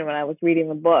imagination when I was reading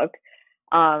the book,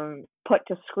 put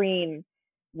to screen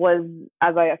was,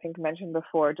 as I think mentioned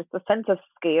before, just a sense of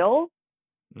scale.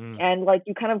 And like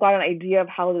you kind of got an idea of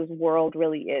how this world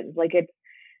really is. Like it's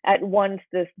at once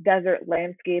this desert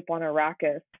landscape on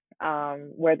Arrakis,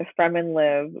 where the Fremen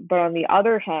live, but on the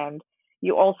other hand,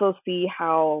 you also see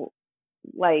how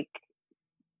like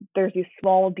there's these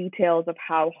small details of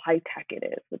how high tech it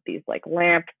is, with these like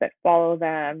lamps that follow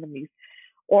them and these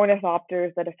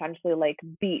ornithopters that essentially like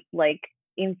beat like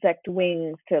insect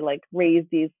wings to like raise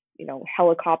these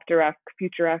helicopter-esque,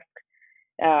 future-esque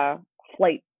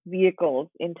flight vehicles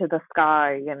into the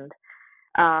sky. And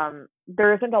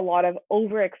there isn't a lot of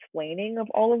over explaining of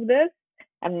all of this,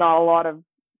 and not a lot of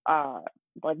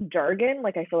like jargon.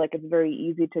 Like I feel like it's very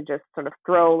easy to just sort of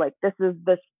throw like, this is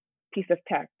this piece of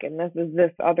tech and this is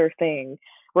this other thing,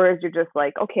 whereas you're just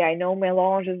like, okay, I know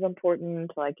melange is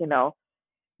important, like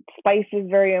spice is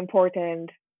very important,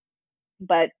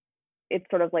 but it's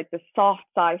sort of like the soft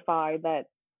sci-fi that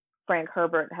Frank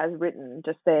Herbert has written,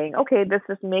 just saying, okay, this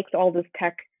just makes all this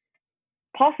tech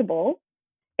possible.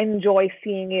 Enjoy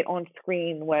seeing it on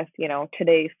screen with,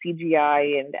 today's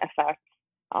CGI and FX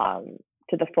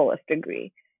to the fullest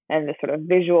degree. And the sort of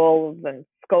visuals and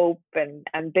scope and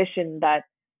ambition that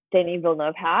Denis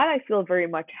Villeneuve had, I feel very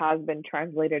much has been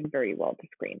translated very well to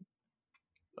screen.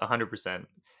 100%.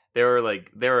 There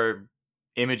are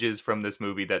images from this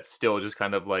movie that still just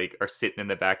kind of like are sitting in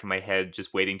the back of my head,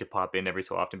 just waiting to pop in every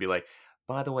so often. Be like,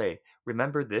 by the way,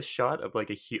 remember this shot of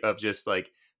like of just like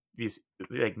these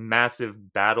like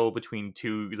massive battle between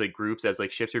two like groups as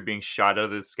like ships are being shot out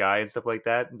of the sky and stuff like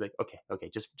that. It's like, okay,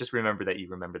 just remember that you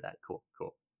remember that. Cool.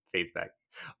 Fades back.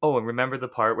 Oh, and remember the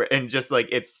part where, and just like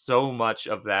it's so much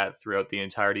of that throughout the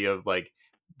entirety of like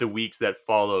the weeks that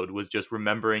followed, was just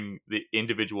remembering the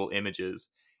individual images.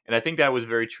 And I think that was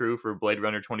very true for Blade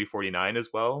Runner 2049 as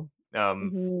well. A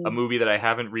movie that I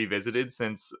haven't revisited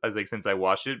since I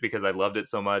watched it, because I loved it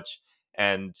so much,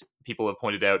 and people have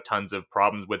pointed out tons of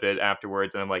problems with it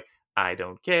afterwards, and I'm like, I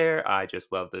don't care. I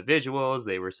just love the visuals.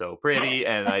 They were so pretty,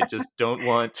 and I just don't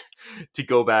want to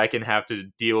go back and have to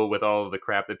deal with all of the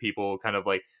crap that people kind of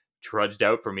like trudged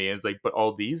out for me. And it's like, but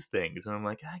all these things, and I'm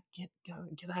like, get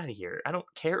out of here. I don't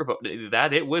care about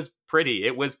that. It was pretty.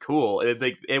 It was cool.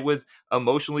 It was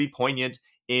emotionally poignant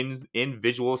in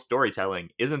visual storytelling.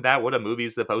 Isn't that what a movie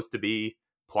is supposed to be?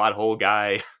 Plot hole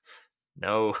guy.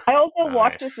 No. I also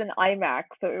watched this in IMAX,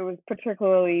 so it was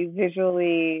particularly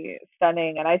visually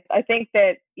stunning. And I think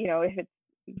that, if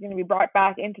it's going to be brought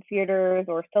back into theaters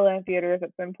or still in theaters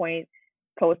at some point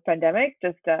post-pandemic,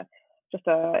 just a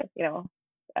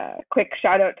quick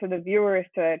shout out to the viewers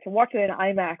to watch it in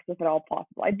IMAX if at all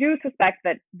possible. I do suspect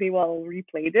that they will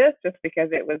replay this just because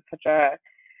it was such a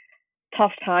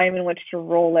tough time in which to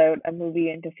roll out a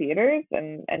movie into theaters,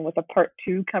 and with a part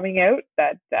 2 coming out,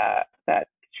 that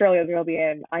surely there'll be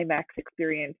an IMAX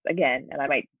experience again, and I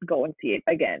might go and see it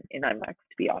again in IMAX,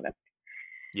 to be honest.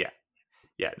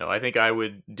 Yeah, no, I think I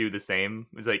would do the same.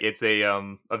 It's like, it's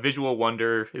a visual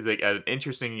wonder. It's like an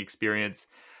interesting experience,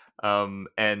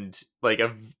 and like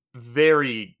a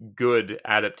very good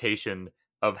adaptation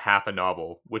of half a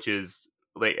novel, which is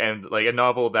like, and like a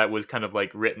novel that was kind of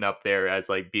like written up there as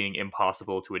like being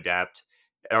impossible to adapt.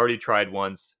 I already tried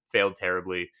once, failed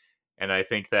terribly, and I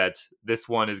think that this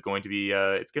one is going to be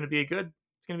it's going to be a good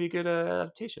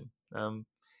adaptation. And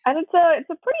it's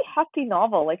a pretty hefty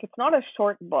novel. Like, it's not a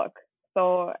short book,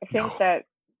 so I think No. that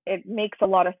it makes a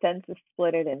lot of sense to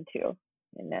split it into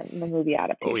in the movie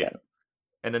adaptation. Oh yeah,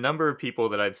 and the number of people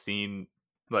that I've seen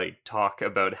like talk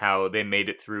about how they made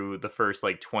it through the first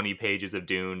like 20 pages of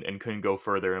Dune and couldn't go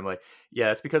further. I'm like,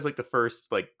 yeah, it's because like the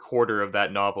first like quarter of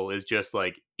that novel is just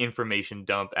like information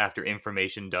dump after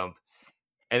information dump.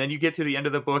 And then you get to the end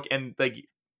of the book and like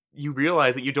you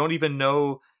realize that you don't even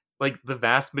know like the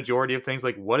vast majority of things.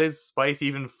 Like, what is spice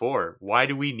even for? Why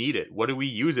do we need it? What do we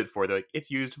use it for? They're like, it's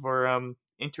used for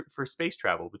for space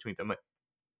travel between them. Like,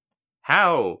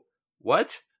 how?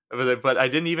 What? But I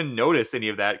didn't even notice any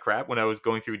of that crap when I was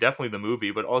going through definitely the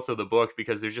movie, but also the book,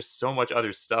 because there's just so much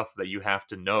other stuff that you have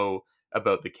to know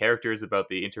about the characters, about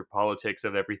the interpolitics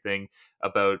of everything,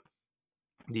 about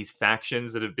these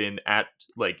factions that have been at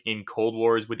like in cold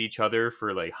wars with each other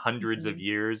for like hundreds of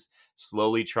years,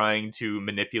 slowly trying to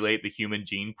manipulate the human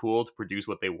gene pool to produce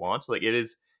what they want. Like, it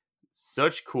is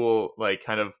such cool, like,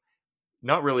 kind of,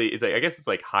 not really, is like, I guess it's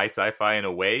like high sci-fi in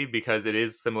a way, because it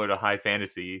is similar to high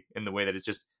fantasy in the way that it's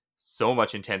just so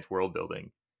much intense world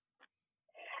building.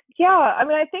 Yeah, I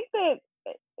mean, I think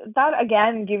that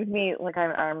again gives me, like,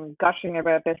 I'm gushing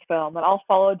about this film, and I'll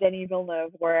follow Denis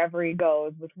Villeneuve wherever he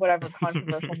goes with whatever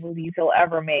controversial movies he'll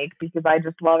ever make, because I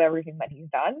just love everything that he's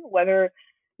done. Whether,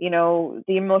 the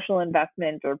emotional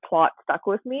investment or plot stuck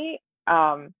with me,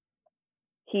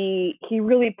 he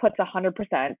really puts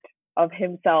 100% of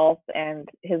himself and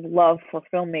his love for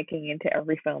filmmaking into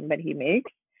every film that he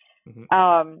makes.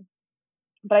 Mm-hmm.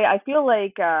 But I feel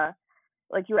like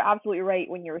you're absolutely right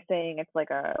when you were saying it's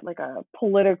like a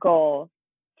political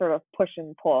sort of push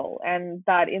and pull, and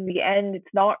that in the end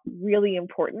it's not really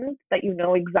important that you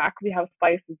know exactly how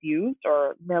spice is used,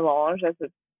 or melange as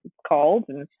it's called,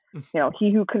 and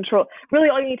he who controls, really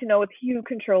all you need to know is he who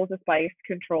controls the spice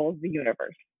controls the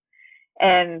universe.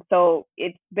 And so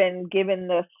it's been given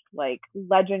this like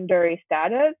legendary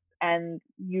status, and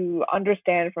you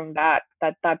understand from that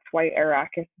that's why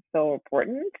Arrakis is so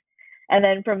important. And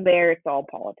then from there, it's all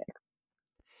politics.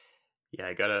 Yeah,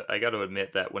 I gotta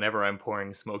admit that whenever I'm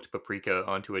pouring smoked paprika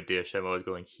onto a dish, I'm always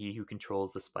going, he who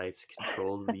controls the spice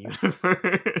controls the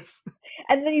universe.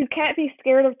 And then you can't be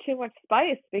scared of too much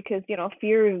spice, because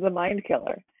fear is the mind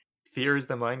killer. Fear is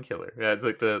the mind killer. Yeah, it's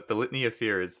like the litany of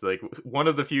fear is like one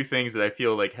of the few things that I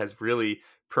feel like has really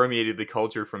permeated the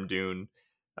culture from Dune.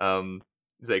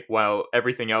 It's like, while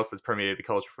everything else that's permeated the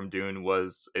culture from Dune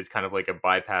is kind of like a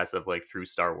bypass of like through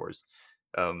Star Wars.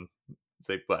 It's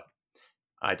like, but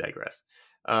I digress.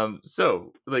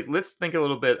 So like, let's think a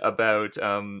little bit about,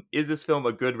 is this film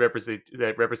a good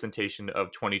representation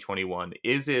of 2021?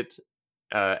 Is it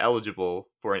eligible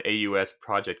for an AUS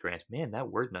project grant? Man,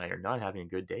 that word and I are not having a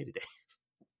good day today.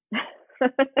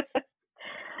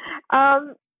 I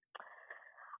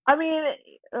mean,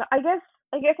 I guess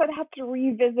I'd have to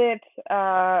revisit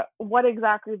what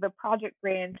exactly the project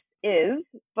grant is,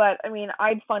 but I mean,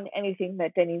 I'd fund anything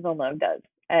that Denis Villeneuve does,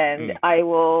 and I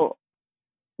will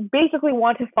basically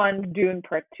want to fund Dune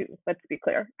Part 2. Let's be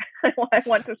clear. I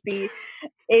want to see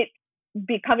it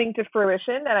be coming to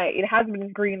fruition, and it has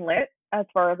been greenlit as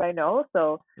far as I know,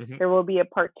 so there will be a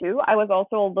Part 2. I was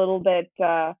also a little bit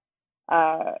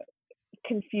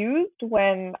confused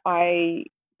when I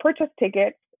purchased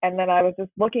tickets, and then I was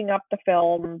just looking up the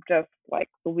film just like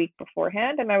the week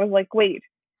beforehand, and I was like, wait,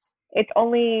 it's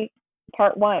only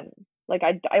Part 1. Like,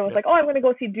 I was like, oh, I'm going to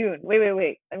go see Dune.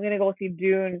 Wait. I'm going to go see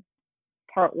Dune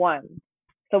Part 1.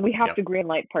 So we have to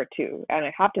greenlight Part 2, and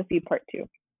I have to see Part 2.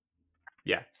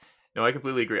 Yeah. No, I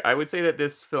completely agree. I would say that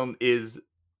this film as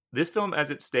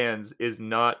it stands is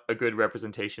not a good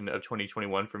representation of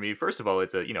 2021 for me. First of all,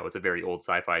 it's a very old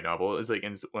sci-fi novel. It's like,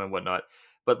 and whatnot.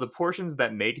 But the portions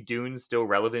that make Dune still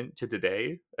relevant to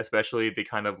today, especially the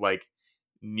kind of like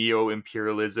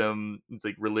neo-imperialism, it's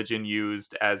like religion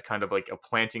used as kind of like a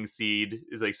planting seed,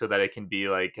 is like so that it can be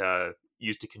like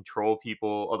used to control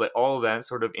people, all of that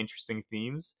sort of interesting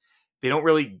themes. They don't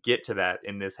really get to that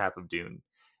in this half of Dune.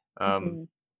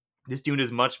 This Dune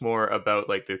is much more about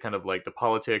like the kind of like the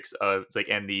politics of, it's like,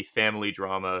 and the family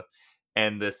drama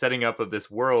and the setting up of this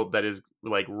world that is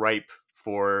like ripe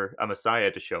for a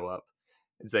messiah to show up.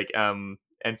 It's like, and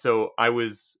so I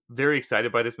was very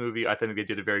excited by this movie. I think they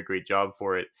did a very great job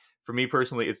for it. For me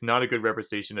personally, it's not a good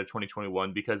representation of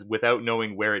 2021, because without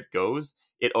knowing where it goes,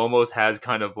 it almost has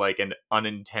kind of like an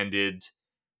unintended,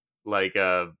 like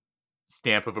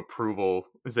stamp of approval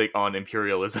is like on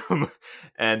imperialism.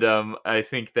 And I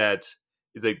think that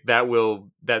is like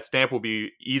that stamp will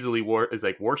be easily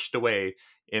washed away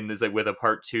in this, like, with a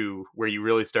part 2 where you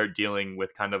really start dealing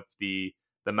with kind of the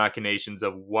machinations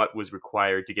of what was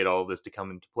required to get all of this to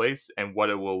come into place and what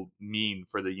it will mean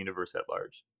for the universe at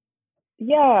large.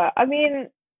 Yeah, I mean,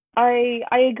 I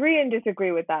agree and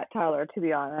disagree with that, Tyler, to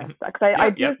be honest. Because I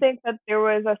do think that there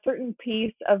was a certain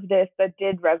piece of this that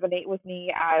did resonate with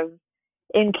me as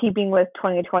in keeping with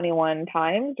 2021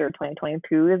 times, or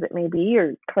 2022 as it may be,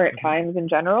 or current times in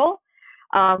general.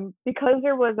 Because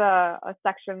there was a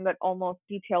section that almost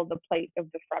detailed the plight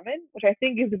of the Fremen, which I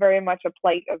think is very much a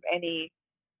plight of any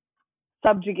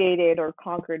subjugated or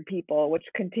conquered people, which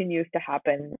continues to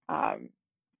happen,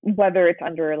 whether it's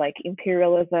under like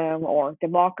imperialism or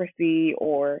democracy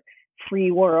or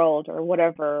free world or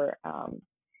whatever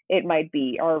it might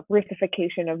be, or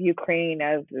Russification of Ukraine,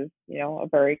 as is, a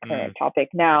very current topic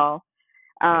now.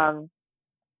 And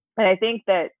I think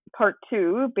that part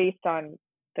 2, based on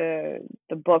the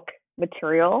book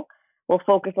material, will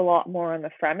focus a lot more on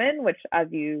the Fremen, which, as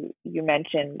you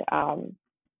mentioned,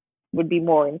 would be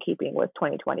more in keeping with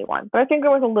 2021. But I think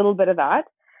there was a little bit of that.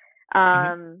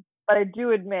 But I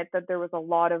do admit that there was a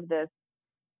lot of this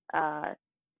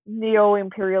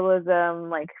neo-imperialism,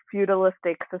 like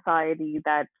feudalistic society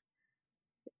that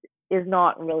is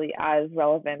not really as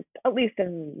relevant, at least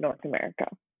in North America.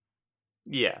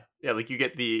 Yeah, like you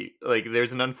get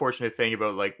there's an unfortunate thing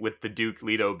about, like, with the Duke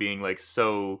Leto being like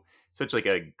such like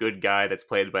a good guy that's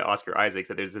played by Oscar Isaacs,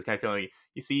 that there's this kind of feeling,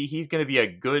 you see, he's going to be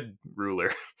a good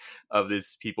ruler of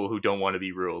these people who don't want to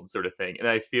be ruled, sort of thing. And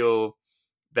I feel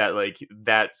that, like,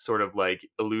 that sort of like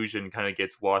illusion kind of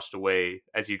gets washed away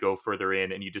as you go further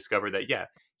in, and you discover that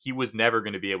he was never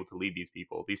going to be able to lead these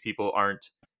people. These people aren't.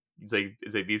 It's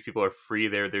like these people are free.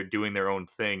 They're doing their own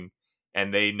thing,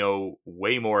 and they know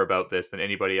way more about this than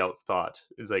anybody else thought.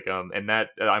 It's like and that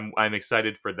I'm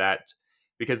excited for that,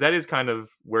 because that is kind of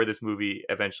where this movie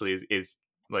eventually is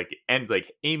like ends,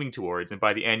 like aiming towards, and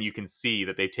by the end you can see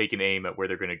that they've taken aim at where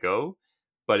they're going to go.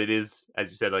 But it is, as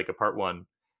you said, like a part 1.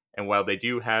 And while they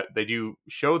do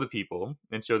show the people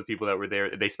that were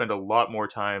there, they spend a lot more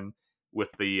time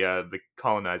with the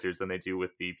colonizers than they do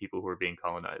with the people who are being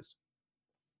colonized.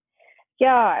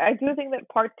 Yeah, I do think that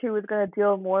part 2 is going to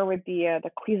deal more with the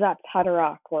Kwisatz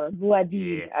Haderach, or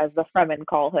Muad'Dib, as the Fremen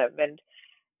call him, and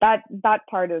that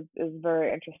part is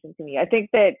very interesting to me. I think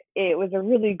that it was a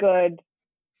really good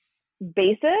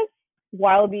basis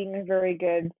while being a very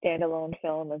good standalone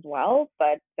film as well,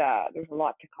 but there's a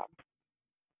lot to come.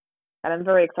 And I'm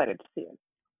very excited to see it.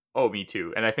 Oh, me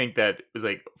too. And I think that was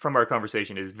like, from our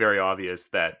conversation, it is very obvious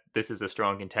that this is a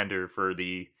strong contender for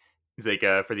the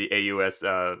for the AUS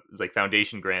like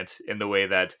foundation grant, in the way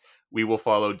that we will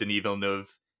follow Denis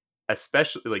Villeneuve,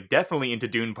 especially like definitely into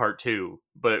Dune Part 2.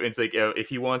 But it's like, if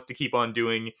he wants to keep on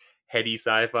doing heady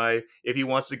sci-fi, if he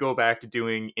wants to go back to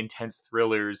doing intense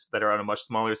thrillers that are on a much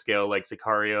smaller scale, like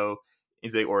Sicario,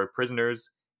 or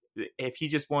Prisoners, if he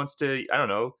just wants to, I don't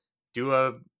know, do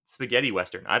a spaghetti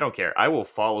western, I don't care. I will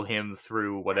follow him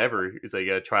through whatever is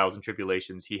like trials and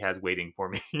tribulations he has waiting for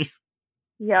me.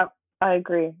 Yep, I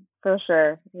agree, for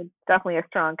sure. It's definitely a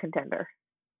strong contender.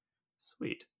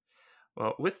 Sweet.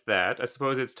 Well, with that, I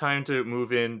suppose it's time to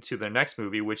move into the next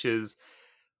movie, which is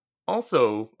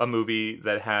also a movie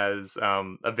that has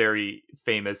a very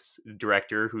famous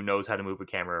director who knows how to move a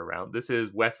camera around. This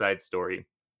is West Side Story.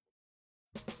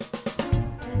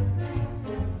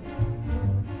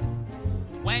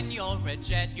 When you're a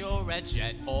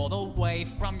jet all the way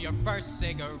from your first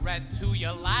cigarette to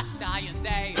your last dying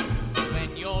day.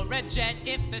 When you're a jet,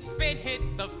 if the spit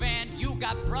hits the fan, you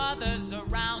got brothers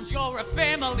around, you're a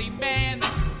family man.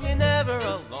 You're never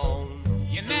alone,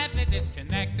 you're never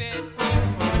disconnected,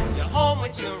 you're home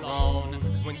with your own.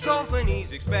 When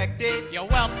company's expected, you're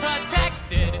well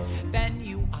protected, then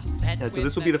you are set. Yeah, so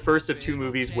this will be the first of 2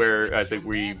 movies where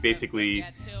we basically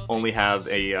only have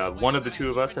a one of the 2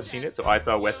 of us have seen it. So I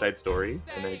saw West Side Story,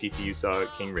 and then DTU saw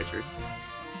King Richard.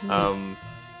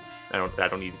 I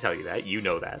don't need to tell you that. You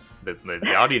know that.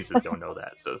 The audiences don't know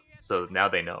that. So now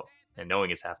they know, and knowing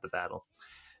is half the battle.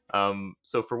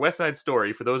 So for West Side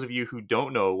Story, for those of you who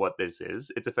don't know what this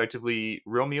is, it's effectively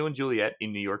Romeo and Juliet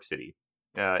in New York City.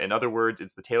 In other words,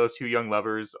 it's the tale of 2 young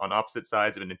lovers on opposite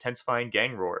sides of an intensifying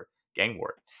gang war,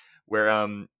 where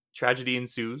tragedy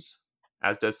ensues,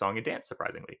 as does song and dance,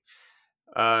 surprisingly.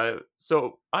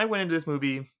 So I went into this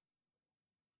movie,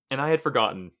 and I had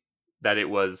forgotten that it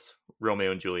was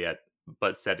Romeo and Juliet,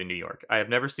 but set in New York. I have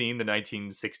never seen the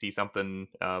 1960-something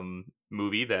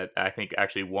movie that I think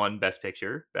actually won Best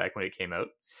Picture back when it came out.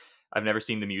 I've never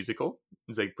seen the musical.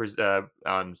 It's like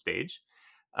on stage,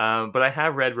 but I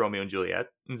have read Romeo and Juliet.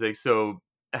 It's like so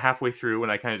halfway through when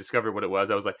I kind of discovered what it was,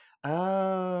 I was like,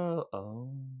 oh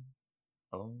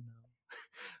no.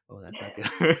 Oh, that's not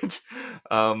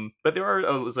good. But there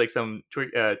are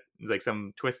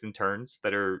some twists and turns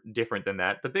that are different than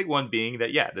that. The big one being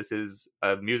that this is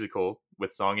a musical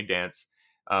with song and dance.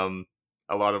 A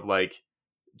lot of like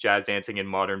jazz dancing and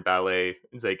modern ballet.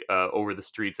 It's like over the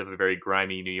streets of a very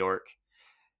grimy New York.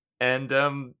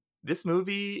 And this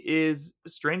movie is,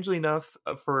 strangely enough,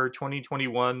 for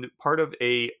 2021, part of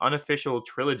a unofficial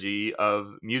trilogy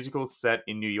of musicals set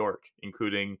in New York,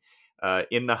 including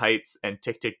In the Heights and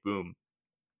Tick, Tick, Boom.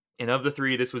 And of the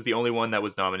three, this was the only one that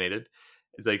was nominated.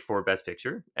 It's like for Best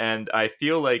Picture. And I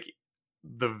feel like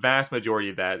the vast majority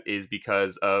of that is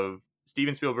because of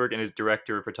Steven Spielberg and his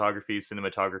director of photography,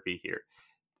 cinematography here.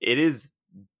 It is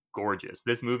gorgeous.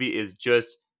 This movie is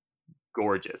just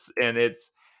gorgeous. And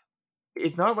it's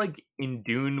not like in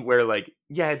Dune where like,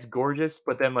 it's gorgeous,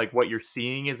 but then like what you're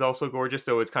seeing is also gorgeous.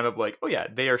 So it's kind of like,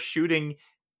 they are shooting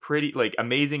pretty like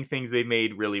amazing things they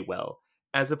made really well.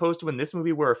 As opposed to in this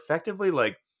movie where effectively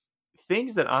like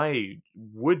things that I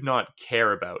would not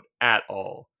care about at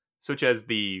all, such as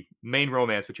the main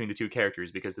romance between the two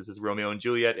characters, because this is Romeo and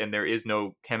Juliet and there is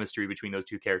no chemistry between those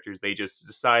two characters. They just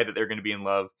decide that they're going to be in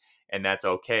love and that's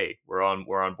okay. We're on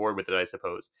board with it, I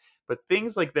suppose. But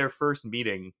things like their first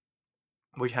meeting,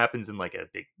 which happens in like a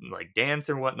big like dance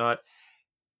or whatnot,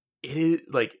 it is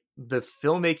like the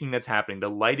filmmaking that's happening, the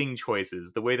lighting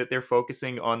choices, the way that they're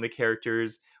focusing on the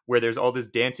characters, where there's all this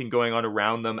dancing going on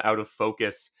around them out of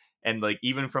focus, and like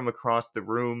even from across the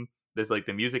room, there's like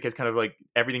the music is kind of like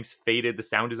everything's faded, the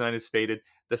sound design is faded.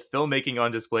 The filmmaking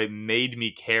on display made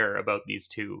me care about these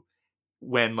two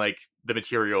when like the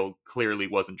material clearly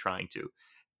wasn't trying to.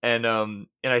 And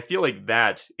I feel like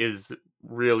that is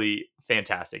really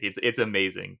fantastic. It's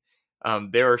amazing.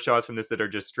 There are shots from this that are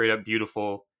just straight up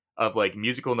beautiful, of like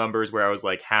musical numbers where I was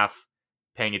like half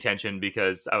paying attention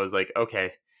because I was like,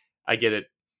 okay, I get it.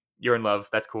 You're in love.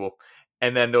 That's cool.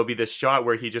 And then there'll be this shot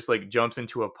where he just like jumps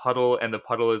into a puddle, and the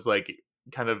puddle is like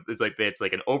it's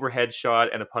like an overhead shot,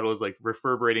 and the puddle is like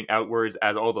reverberating outwards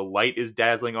as all the light is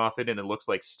dazzling off it, and it looks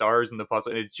like stars in the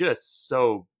puddle, and it's just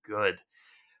so good.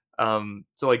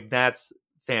 So like that's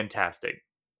fantastic.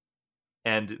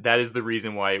 And that is the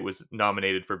reason why it was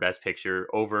nominated for Best Picture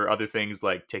over other things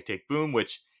like Tick, Tick, Boom,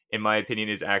 which in my opinion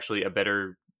is actually a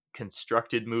better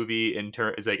constructed movie in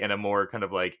terms like, and a more kind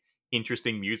of like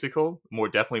interesting musical,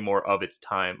 definitely more of its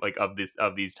time, like of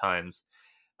these times.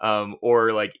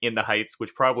 Or like In the Heights,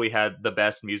 which probably had the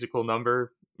best musical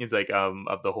number is like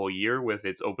of the whole year with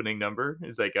its opening number.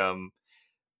 Is like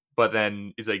but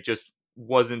then is like just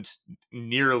wasn't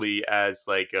nearly as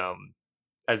like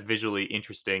as visually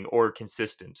interesting or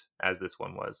consistent as this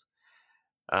one was.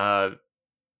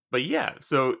 But yeah,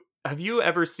 so have you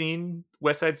ever seen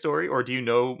West Side Story, or do you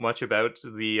know much about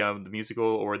the musical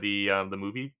or the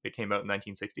movie that came out in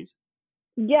 1960s?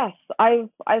 Yes, I've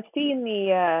seen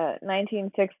the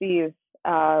 1960s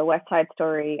West Side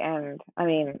Story, and I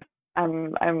mean,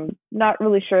 I'm not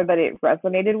really sure that it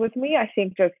resonated with me. I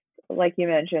think just like you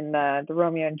mentioned, the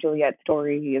Romeo and Juliet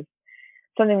story is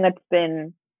something that's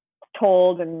been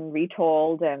told and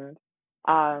retold, and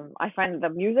I find that the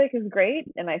music is great,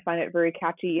 and I find it very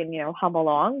catchy and hum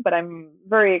along. But I'm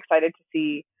very excited to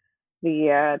see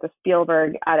the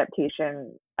Spielberg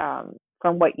adaptation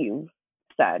from what you've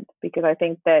said, because I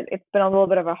think that it's been a little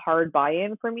bit of a hard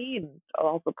buy-in for me, and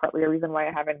also partly a reason why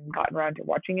I haven't gotten around to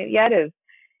watching it yet is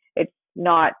it's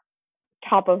not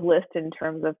top of list in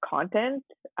terms of content,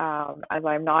 as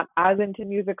I'm not as into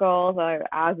musicals,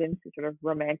 as into sort of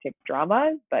romantic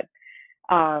dramas. But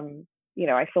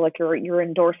I feel like your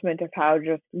endorsement of how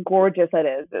just gorgeous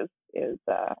it is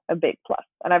a big plus.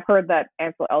 And I've heard that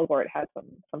Ansel Elgort had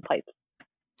some pipes.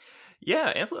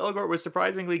 Yeah, Ansel Elgort was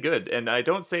surprisingly good, and I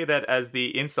don't say that as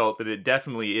the insult that it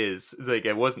definitely is. It's like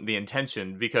it wasn't the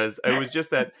intention, because it was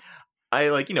just that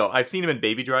I've seen him in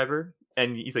Baby Driver,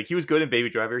 and he was good in Baby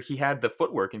Driver. He had the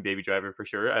footwork in Baby Driver for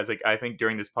sure. I think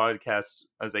during this podcast,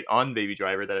 I was like on Baby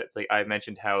Driver that it's like I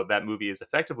mentioned how that movie is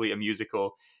effectively a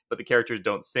musical, but the characters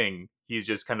don't sing. He's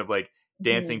just kind of like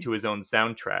dancing to his own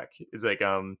soundtrack. It's like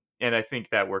and I think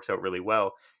that works out really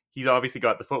well. He's obviously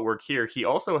got the footwork here. He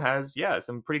also has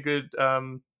some pretty good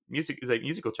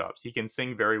musical chops. He can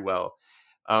sing very well.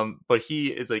 But he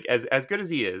is like as good as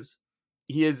he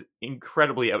is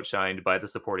incredibly outshined by the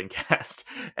supporting cast,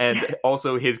 and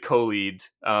also his co-lead,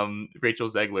 Rachel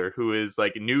Zegler, who is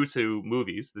like new to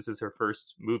movies. This is her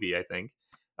first movie, I think.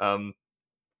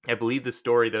 I believe the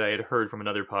story that I had heard from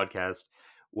another podcast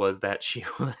was that she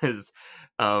was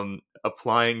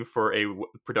applying for a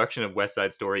production of West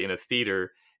Side Story in a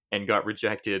theater and got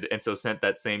rejected, and so sent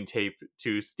that same tape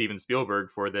to Steven Spielberg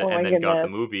for the, and then got the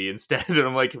movie instead. And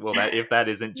I'm like, well, that if that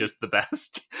isn't just the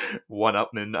best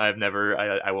one-upman,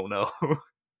 I won't know.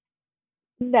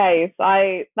 Nice.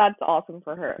 That's awesome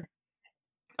for her.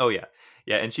 Oh yeah,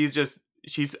 and she's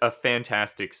a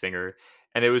fantastic singer,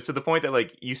 and it was to the point that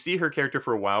like you see her character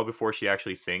for a while before she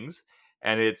actually sings,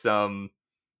 and it's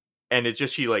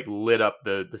just she like lit up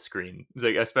the screen. It's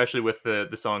like, especially with the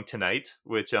song Tonight,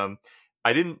 which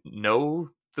I didn't know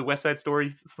the West Side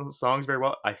Story songs very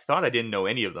well. I thought I didn't know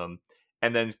any of them,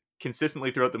 and then consistently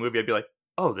throughout the movie, I'd be like,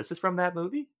 "Oh, this is from that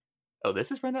movie. Oh,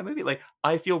 this is from that movie." Like,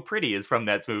 I Feel Pretty is from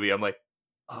that movie. I'm like,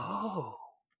 oh,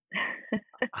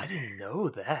 I didn't know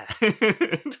that.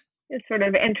 It sort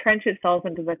of entrench itself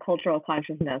into the cultural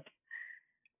consciousness.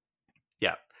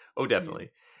 Yeah. Oh, definitely.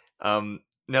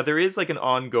 Now there is like an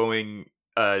ongoing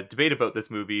debate about this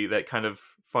movie that kind of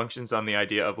functions on the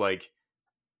idea of like,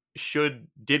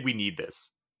 did we need this?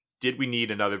 Did we need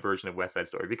another version of West Side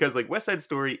Story? Because like West Side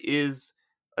Story is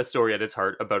a story at its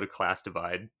heart about a class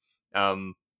divide.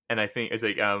 And I think it's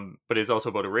like, but it's also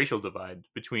about a racial divide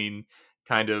between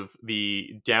kind of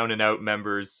the down and out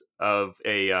members of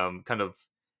a kind of,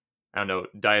 I don't know,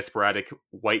 diasporic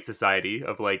white society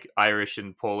of like Irish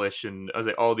and Polish and I was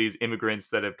like all these immigrants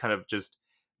that have kind of just,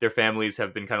 their families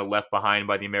have been kind of left behind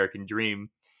by the American dream.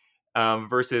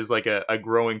 Versus like a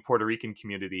growing Puerto Rican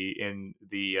community in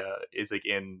the it's like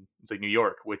New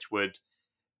York, which would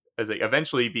as like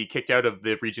eventually be kicked out of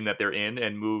the region that they're in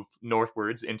and move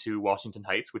northwards into Washington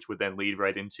Heights, which would then lead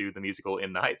right into the musical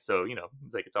In the Heights. So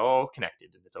it's like it's all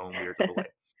connected in its own weird little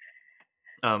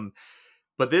way.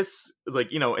 But this is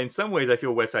like in some ways I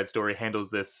feel West Side Story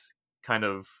handles this kind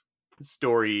of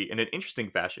story in an interesting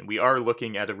fashion. We are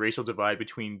looking at a racial divide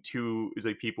between two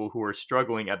like people who are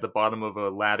struggling at the bottom of a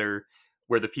ladder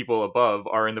where the people above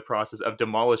are in the process of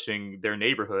demolishing their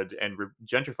neighborhood and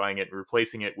gentrifying it and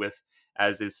replacing it with,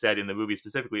 as is said in the movie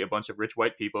specifically, a bunch of rich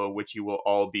white people, which you will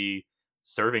all be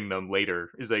serving them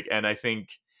later. Is like, and I think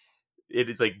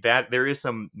it is like that there is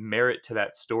some merit to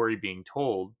that story being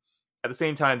told. At the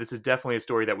same time, this is definitely a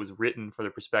story that was written for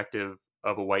the perspective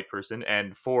of a white person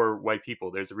and for white people.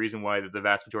 There's a reason why the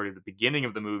vast majority of the beginning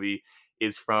of the movie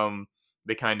is from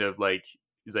the kind of like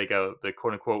is like the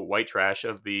quote unquote white trash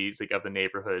of the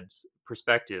neighborhood's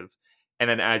perspective. And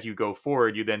then as you go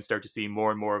forward, you then start to see more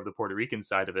and more of the Puerto Rican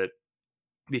side of it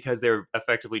because they're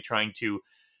effectively trying to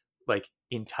like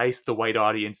entice the white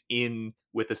audience in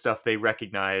with the stuff they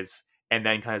recognize and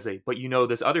then kind of say, but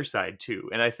this other side too.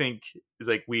 And I think it's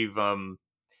like we've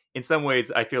in some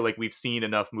ways, I feel like we've seen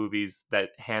enough movies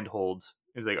that handhold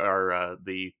is like our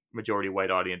the majority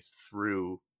white audience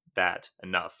through that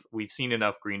enough. We've seen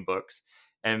enough Green Books,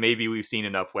 and maybe we've seen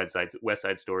enough West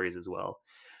Side Stories as well.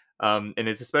 And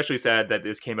it's especially sad that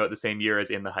this came out the same year as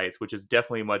In the Heights, which is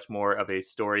definitely much more of a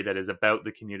story that is about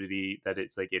the community. That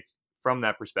it's like it's from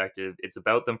that perspective. It's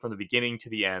about them from the beginning to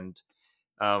the end.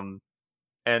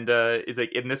 And it's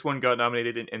like, and this one got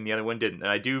nominated and the other one didn't.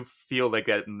 And I do feel like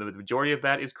that the majority of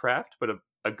that is craft, but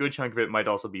a good chunk of it might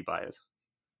also be bias.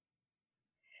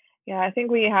 Yeah, I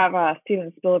think we have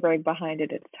Steven Spielberg behind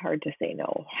it. It's hard to say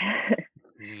no.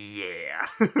 Yeah.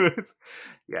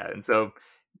 Yeah. And so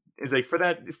it's like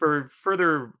for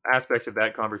further aspects of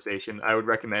that conversation, I would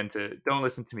recommend don't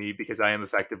listen to me because I am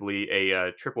effectively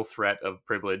a triple threat of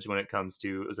privilege when it comes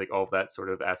to it's like all of that sort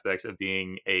of aspects of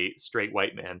being a straight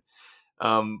white man.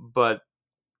 But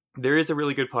there is a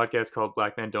really good podcast called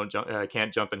Black Men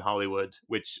Can't Jump in Hollywood,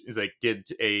 which is like did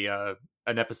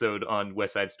an episode on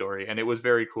West Side Story, and it was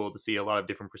very cool to see a lot of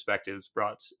different perspectives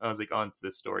brought onto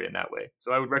this story in that way.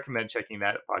 So I would recommend checking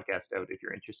that podcast out if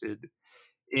you're interested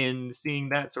in seeing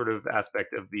that sort of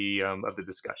aspect of the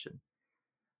discussion.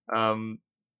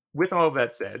 With all of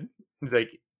that said, like,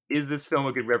 is this film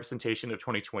a good representation of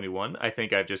 2021? I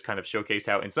think I've just kind of showcased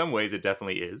how in some ways it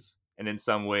definitely is, and in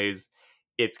some ways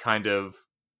it's kind of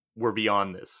we're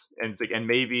beyond this, and it's like, and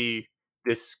maybe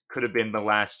this could have been the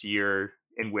last year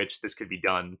in which this could be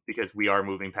done because we are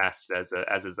moving past it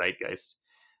as a zeitgeist.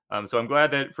 So I'm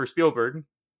glad that for Spielberg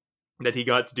that he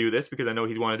got to do this because I know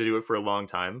he's wanted to do it for a long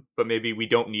time, but maybe we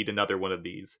don't need another one of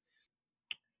these.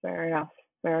 Fair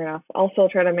enough. Also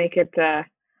try to make it a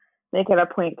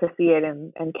point to see it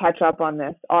and catch up on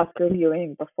this Oscar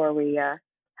viewing before we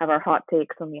have our hot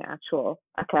takes on the actual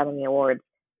Academy Awards.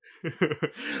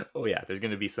 Oh yeah, there's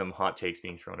going to be some hot takes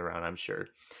being thrown around, I'm sure.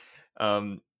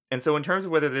 And so in terms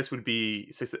of whether this would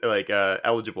be like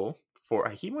eligible for,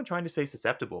 I keep on trying to say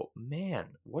susceptible. Man,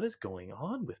 what is going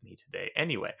on with me today?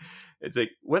 Anyway, it's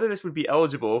like whether this would be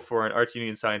eligible for an Arts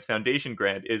Union Science Foundation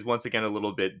grant is once again a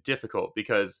little bit difficult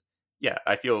because, yeah,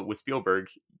 I feel with Spielberg,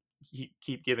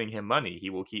 keep giving him money, he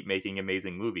will keep making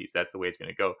amazing movies. That's the way it's going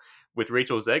to go. With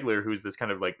Rachel Zegler, who's this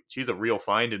kind of like, she's a real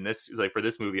find in this, like for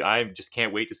this movie, I just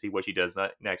can't wait to see what she does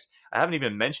next. I haven't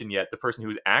even mentioned yet the person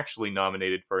who's actually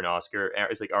nominated for an Oscar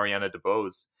is like Ariana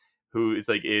DeBose, who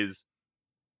is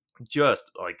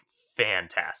just like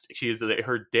fantastic. She is,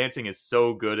 her dancing is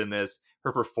so good in this.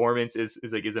 Her performance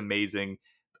is amazing.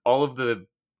 All of the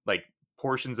like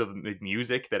portions of the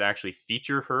music that actually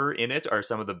feature her in it are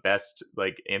some of the best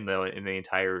like in the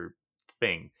entire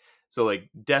thing. So like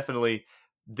definitely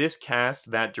this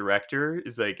cast, that director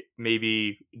is like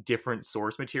maybe different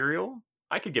source material.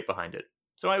 I could get behind it.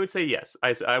 So I would say yes.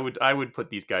 I would put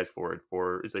these guys forward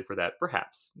for that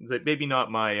perhaps. Is it maybe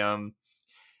not my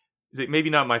maybe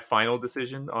not my final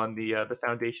decision on the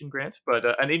foundation grant, but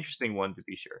an interesting one to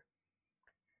be sure.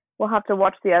 We'll have to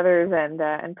watch the others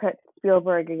and put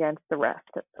Spielberg against the rest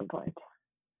at some point.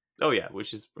 Oh yeah,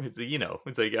 which is, you know,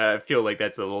 it's like I feel like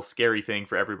that's a little scary thing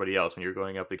for everybody else when you're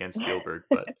going up against Spielberg,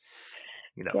 but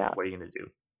you know, What are you gonna do?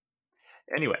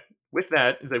 Anyway, with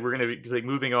that, like we're gonna be like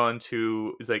moving on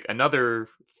to like another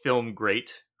film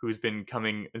great who's been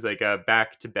coming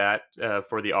back to bat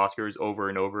for the Oscars over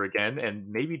and over again, and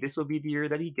maybe this will be the year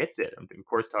that he gets it. I'm of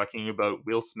course talking about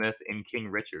Will Smith in King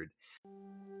Richard.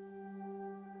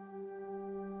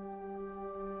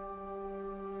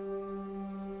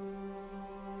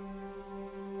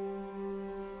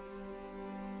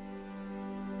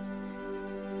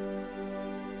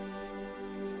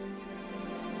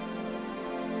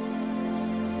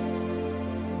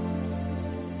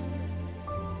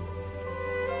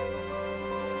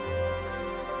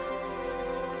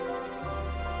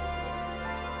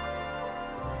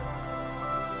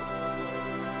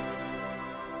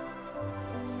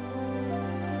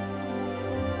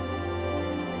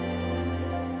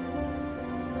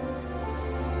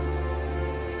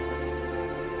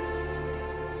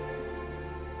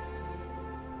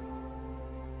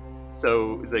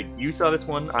 So it's like you saw this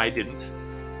one, I didn't.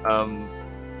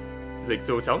 It's like,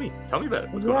 so tell me about it.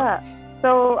 What's going on?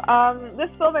 So this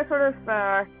film I sort of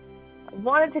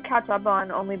wanted to catch up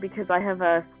on only because I have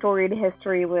a storied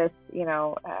history with,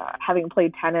 having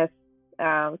played tennis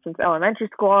since elementary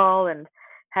school and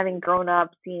having grown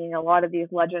up seeing a lot of these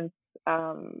legends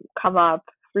come up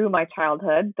through my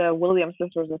childhood. The Williams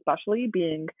sisters, especially,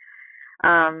 being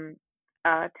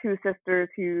two sisters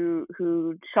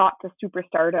who shot to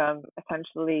superstardom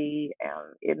essentially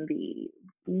in the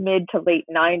mid to late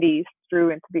 90s through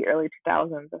into the early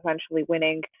 2000s, essentially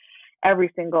winning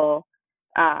every single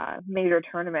major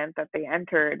tournament that they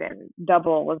entered and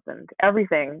doubles and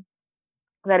everything,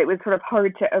 that it was sort of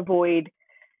hard to avoid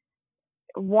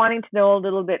wanting to know a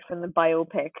little bit from the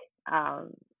biopic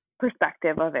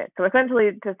perspective of it. So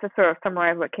essentially, to sort of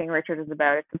summarize what King Richard is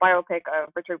about, it's a biopic of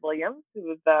Richard Williams, who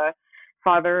was the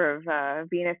father of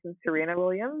Venus and Serena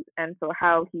Williams, and so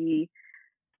how he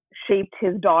shaped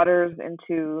his daughters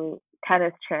into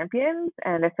tennis champions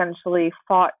and essentially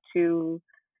fought to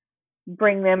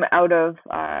bring them out of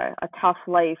a tough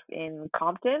life in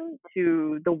Compton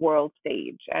to the world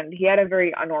stage. And he had a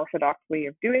very unorthodox way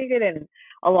of doing it, and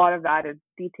a lot of that is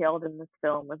detailed in this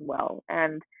film as well.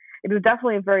 And it was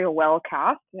definitely very well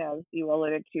cast, as you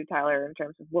alluded to, Tyler, in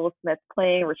terms of Will Smith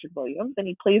playing Richard Williams, and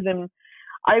he plays him,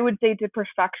 I would say, to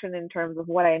perfection in terms of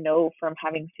what I know from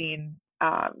having seen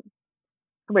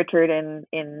Richard in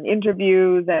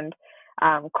interviews and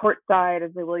courtside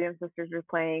as the Williams sisters were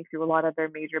playing through a lot of their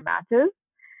major matches.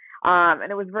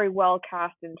 And it was very well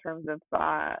cast in terms of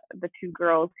the two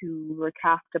girls who were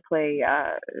cast to play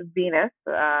Venus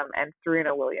and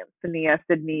Serena Williams, Sania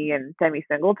Sidney and Demi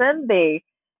Singleton. They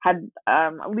had,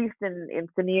 at least in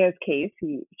Sania's case,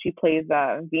 she plays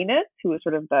Venus, who is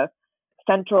sort of the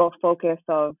central focus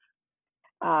of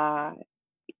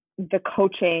the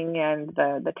coaching and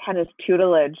the tennis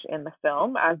tutelage in the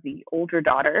film as the older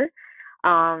daughter.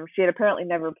 She had apparently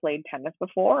never played tennis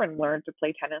before and learned to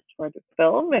play tennis for this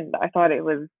film, and I thought it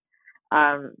was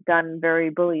done very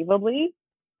believably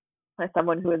as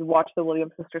someone who has watched the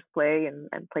Williams sisters play and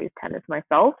plays tennis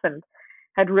myself, and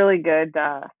had really good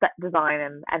set design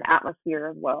and atmosphere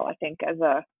as well. I think as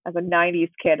a 90s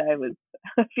kid, I was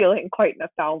feeling quite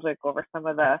nostalgic over some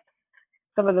of the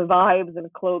vibes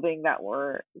and clothing that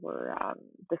were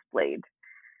displayed.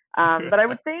 But I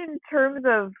would say in terms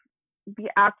of the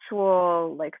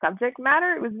actual subject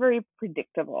matter, it was very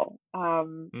predictable.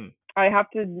 I have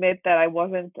to admit that I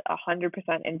wasn't 100%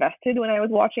 invested when I was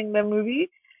watching the movie.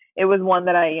 it was one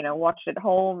that I, watched at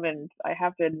home, and I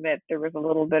have to admit there was a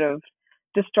little bit of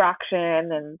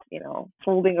distraction and,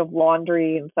 folding of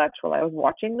laundry and such while I was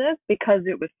watching this because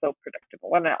it was so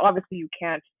predictable. And obviously you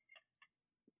can't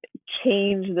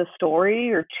change the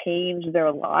story or change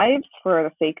their lives for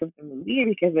the sake of the movie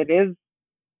because it is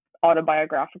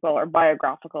autobiographical or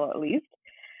biographical at least.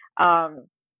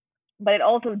 But it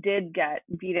also did get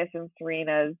Venus and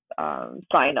Serena's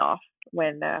sign off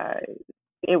when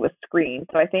it was screened.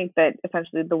 So I think that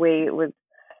essentially the way it was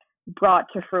brought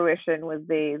to fruition was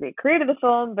they created the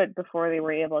film, but before they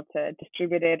were able to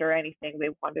distribute it or anything, they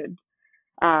wanted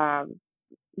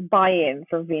buy-in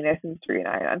from Venus and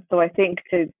Serena. And so I think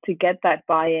to get that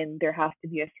buy-in, there has to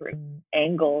be a certain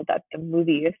angle that the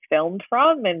movie is filmed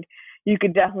from, and you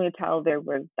could definitely tell there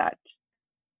was that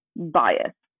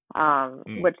bias,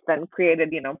 which then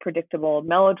created, predictable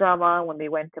melodrama when they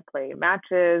went to play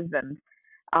matches, and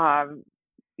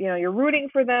you're rooting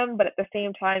for them, but at the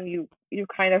same time, you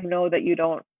kind of know that you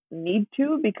don't need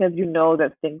to because you know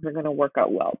that things are going to work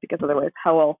out well, because otherwise,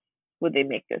 how else would they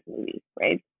make this movie,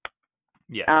 right?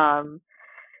 Yeah.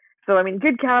 So, I mean,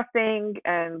 good casting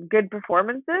and good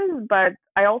performances, but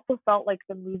I also felt like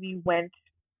the movie went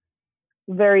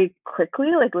very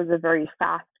quickly, like it was a very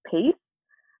fast pace.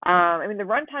 I mean, the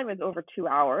runtime is over 2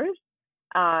 hours.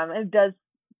 It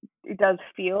does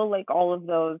feel like all of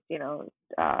those,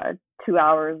 2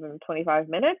 hours and 25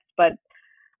 minutes, but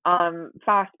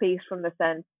fast paced from the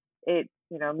sense it,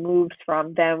 moved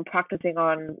from them practicing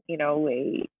on,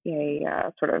 a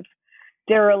sort of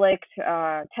derelict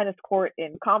tennis court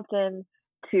in Compton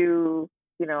to,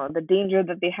 the danger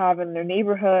that they have in their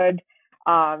neighborhood,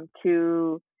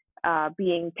 to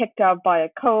being picked up by a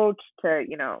coach, to,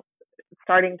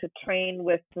 starting to train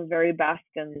with the very best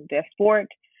in their sport.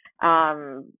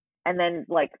 And then,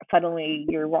 like, suddenly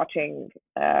you're watching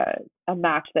a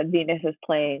match that Venus is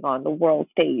playing on the world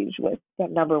stage with the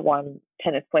number one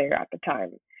tennis player at the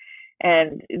time.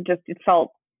 And it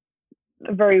felt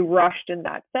very rushed in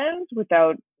that sense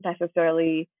without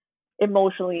necessarily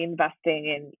emotionally investing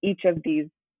in each of these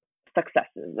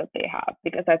successes that they have.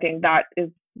 Because I think that is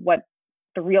what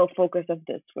the real focus of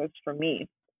this was for me,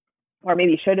 or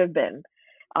maybe should have been,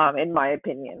 in my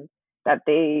opinion, that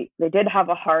they did have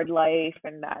a hard life,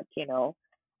 and that,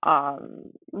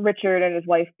 Richard and his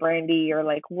wife Brandy are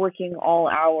like working all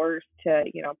hours to,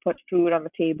 put food on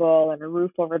the table and a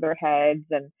roof over their heads.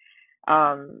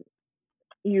 And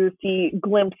you see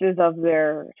glimpses of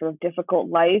their sort of difficult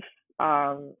life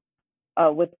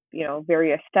with,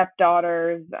 various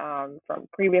stepdaughters from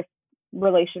previous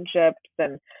relationships,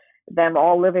 and them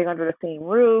all living under the same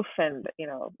roof and,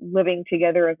 living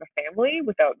together as a family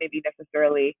without maybe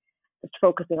necessarily just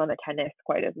focusing on the tennis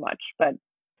quite as much. But,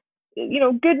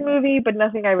 good movie, but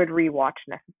nothing I would rewatch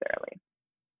necessarily.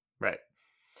 Right.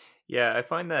 Yeah, I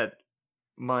find that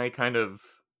my kind of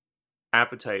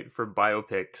appetite for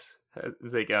biopics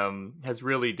has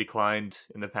really declined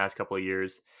in the past couple of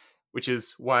years, which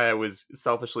is why I was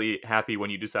selfishly happy when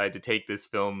you decided to take this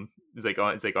film. It's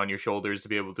on your shoulders to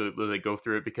be able to like go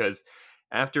through it, because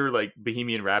after like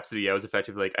Bohemian Rhapsody, I was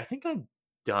effectively like, I think I'm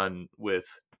done with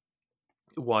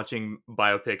watching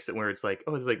biopics where it's like,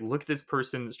 oh, it's like, look at this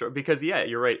person's story, because yeah,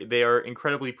 you're right, they are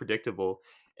incredibly predictable.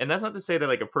 And that's not to say that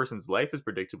like a person's life is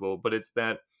predictable, but it's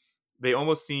that they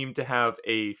almost seem to have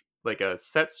a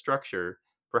set structure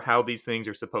for how these things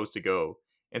are supposed to go.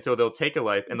 And so they'll take a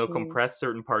life and they'll compress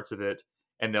certain parts of it,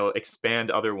 and they'll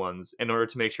expand other ones in order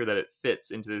to make sure that it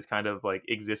fits into this kind of like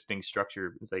existing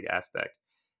structure like aspect.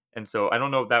 And so I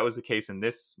don't know if that was the case in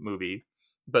this movie,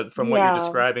 but from what you're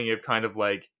describing, you've kind of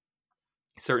like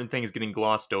certain things getting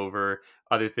glossed over,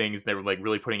 other things that were like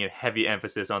really putting a heavy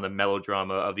emphasis on the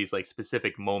melodrama of these like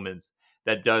specific moments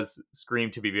that does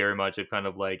scream to be very much of kind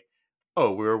of like,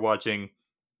 oh, we were watching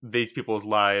these people's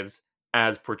lives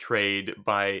as portrayed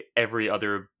by every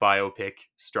other biopic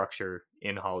structure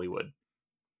in Hollywood.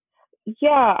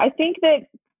 Yeah, I think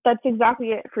that's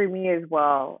exactly it for me as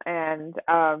well. And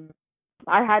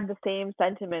I had the same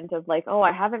sentiment of like, oh,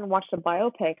 I haven't watched a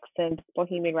biopic since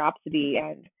Bohemian Rhapsody,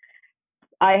 and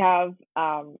I have,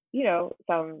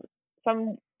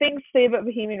 some things to say about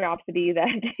Bohemian Rhapsody that,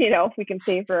 we can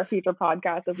save for a future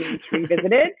podcast if we need to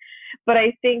revisit it. But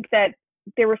I think that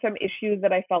there were some issues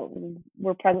that I felt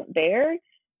were present there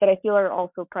that I feel are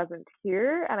also present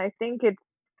here. And I think it's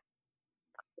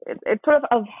sort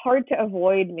of hard to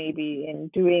avoid maybe in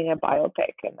doing a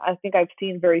biopic. And I think I've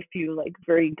seen very few like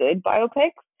very good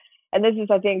biopics. And this is,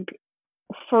 I think,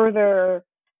 further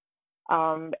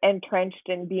entrenched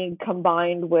in being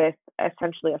combined with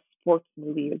essentially a sports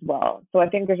movie as well. So I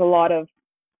think there's a lot of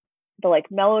the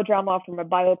like melodrama from a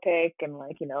biopic and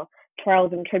like,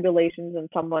 trials and tribulations in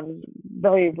someone's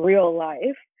very real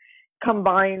life,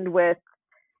 combined with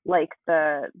like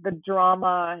the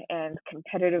drama and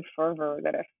competitive fervor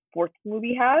that a sports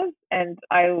movie has. And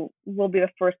I will be the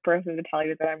first person to tell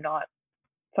you that I'm not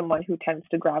someone who tends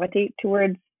to gravitate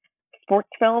towards sports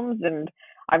films, and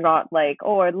I'm not like,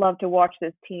 oh, I'd love to watch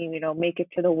this team, make it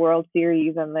to the World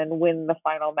Series and then win the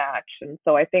final match. And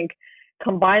so I think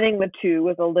combining the two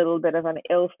was a little bit of an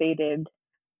ill-fated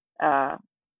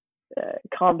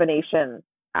combination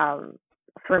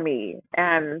for me.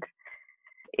 And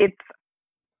it's,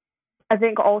 I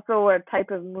think, also a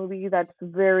type of movie that's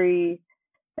very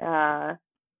Oscars,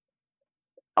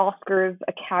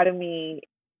 Academy,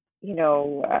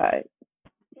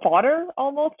 fodder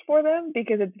almost for them,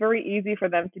 because it's very easy for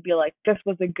them to be like, this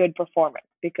was a good performance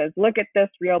because look at this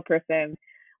real person,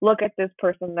 look at this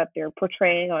person that they're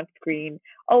portraying on screen.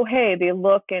 Oh, hey, they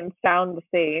look and sound the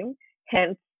same,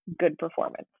 hence good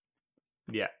performance.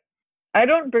 Yeah. I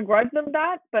don't begrudge them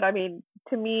that, but I mean,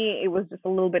 to me, it was just a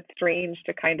little bit strange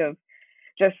to kind of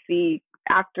just see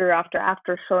actor after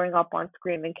actor showing up on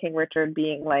screen and King Richard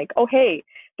being like, oh, hey,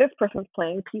 this person's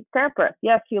playing Pete Sampras.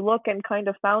 Yes, you look and kind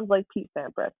of sound like Pete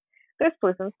Sampras. This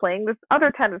person's playing this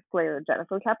other tennis player,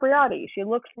 Jennifer Capriati. She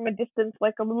looks from a distance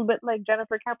like a little bit like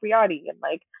Jennifer Capriati, and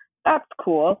like, that's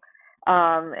cool.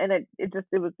 And it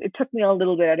took me a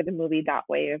little bit out of the movie that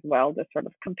way as well, the sort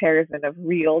of comparison of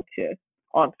real to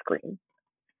on screen.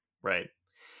 Right.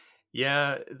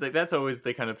 Yeah, it's like that's always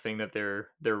the kind of thing that they're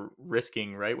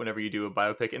risking, right? Whenever you do a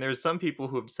biopic, and there's some people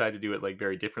who have decided to do it like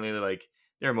very differently. They're like,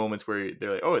 there are moments where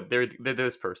they're like, oh, they're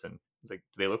this person. It's like,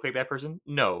 do they look like that person?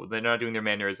 No, they're not doing their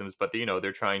mannerisms, but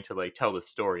they're trying to like tell the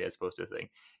story as opposed to a thing.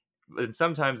 And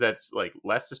sometimes that's like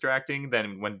less distracting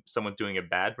than when someone's doing a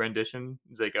bad rendition,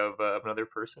 like of another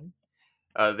person.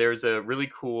 There's a really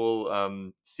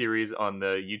cool series on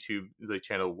the YouTube like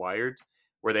channel Wired,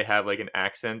 where they have like an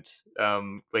accent,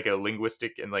 like a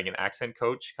linguistic and like an accent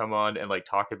coach come on and like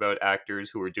talk about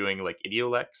actors who are doing like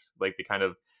idiolects, like the kind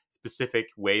of specific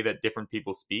way that different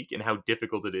people speak and how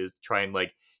difficult it is to try and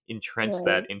like entrench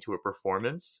that into a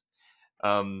performance.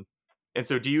 And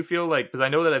so do you feel like, because I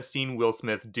know that I've seen Will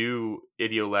Smith do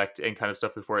idiolect and kind of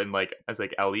stuff before, in like as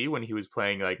like Ali when he was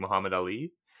playing like Muhammad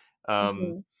Ali.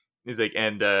 Is like,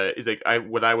 and is like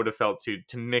what I would have felt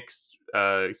to mixed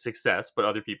success, but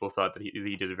other people thought that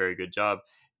he did a very good job.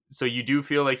 So you do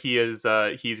feel like he's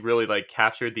really like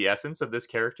captured the essence of this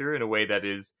character in a way that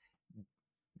is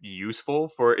useful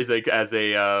for is like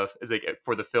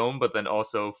for the film, but then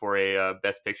also for a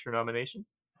Best Picture nomination.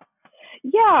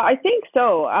 Yeah, I think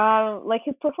so. Like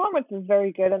his performance is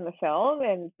very good in the film,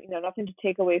 and nothing to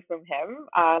take away from him.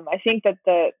 I think that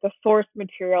the source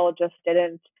material just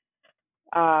didn't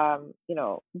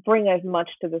bring as much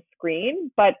to the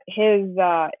screen, but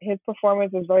his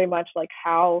performance is very much like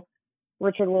how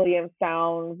Richard Williams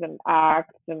sounds and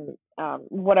acts, and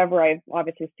whatever I've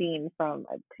obviously seen from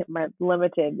my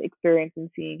limited experience in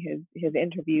seeing his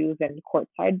interviews and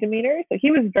courtside demeanor. So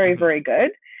he was very, very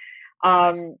good.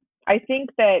 I think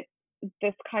that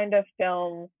this kind of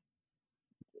film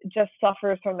just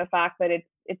suffers from the fact that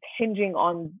it's hinging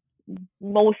on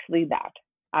mostly that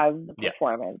as the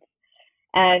performance.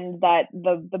 And that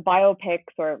the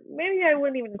biopics, or maybe I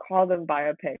wouldn't even call them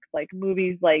biopics, like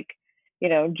movies like,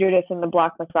 Judas and the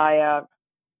Black Messiah,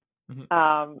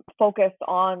 focus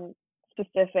on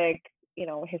specific,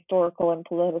 historical and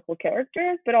political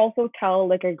characters, but also tell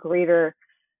like a greater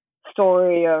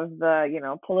story of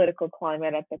the, political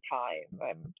climate at the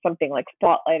time. Something like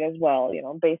Spotlight as well,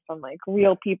 based on like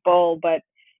real people, but,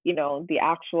 the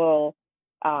actual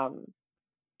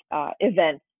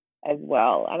events as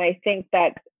well. And I think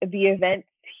that the events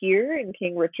here in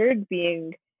King Richard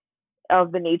being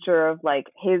of the nature of like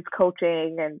his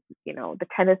coaching and the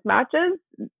tennis matches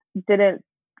didn't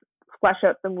flesh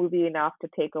out the movie enough to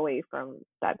take away from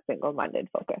that single-minded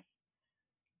focus.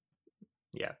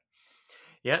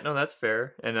 Yeah, no, that's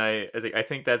fair. And I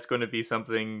think that's going to be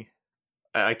something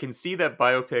I can see, that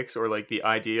biopics, or like the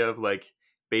idea of like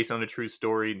based on a true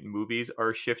story movies,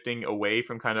 are shifting away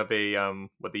from kind of a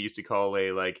what they used to call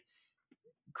a like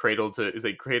cradle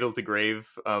to grave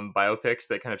biopics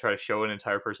that kind of try to show an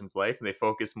entire person's life, and they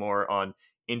focus more on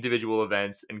individual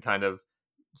events and kind of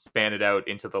span it out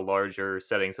into the larger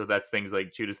setting. So that's things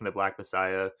like Judas and the Black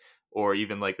Messiah, or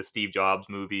even like the Steve Jobs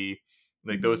movie,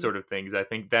 like those sort of things. I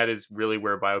think that is really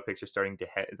where biopics are starting to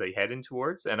head in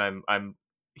towards, and I'm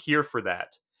here for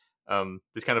that.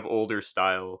 This kind of older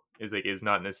style is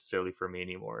not necessarily for me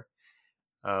anymore.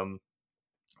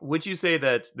 Would you say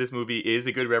that this movie is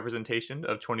a good representation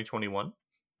of 2021?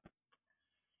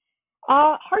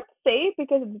 Hard to say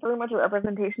because it's very much a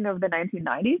representation of the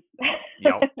 1990s,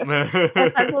 Yep.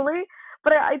 essentially.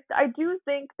 But I do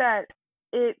think that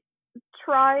it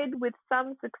tried with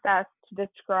some success to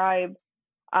describe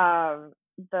um,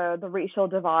 the racial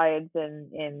divides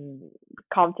in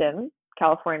Compton,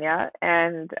 California,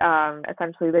 and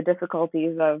essentially the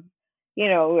difficulties of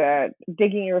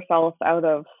digging yourself out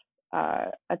of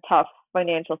a tough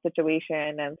financial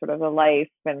situation and sort of a life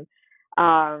and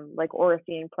like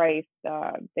Oracene Price,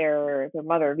 their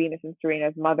mother, Venus and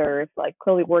Serena's mother, is like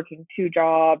clearly working two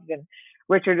jobs, and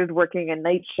Richard is working a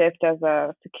night shift as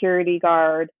a security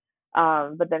guard,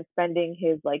 but then spending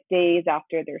his like days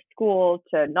after their school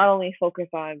to not only focus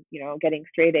on getting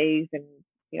straight A's and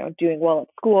doing well at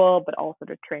school, but also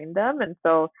to train them. And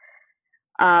so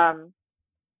um,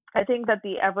 I think that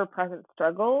the ever-present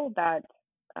struggle that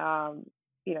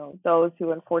those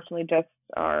who unfortunately just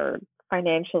are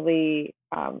financially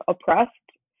oppressed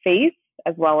face,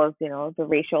 as well as the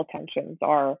racial tensions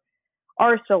are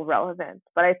still relevant.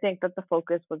 But I think that the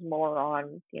focus was more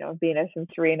on Venus and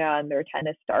Serena and their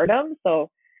tennis stardom. So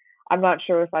I'm not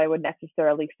sure if I would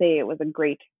necessarily say it was a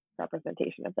great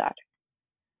representation of that.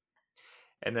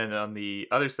 And then on the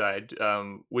other side,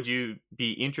 would you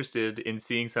be interested in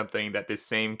seeing something that this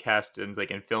same cast and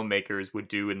filmmakers would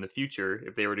do in the future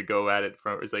if they were to go at it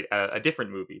from as like a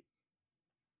different movie?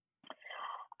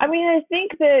 I mean, I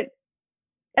think that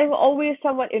I'm always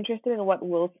somewhat interested in what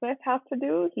Will Smith has to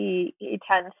do. He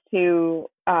tends to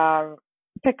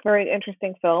pick very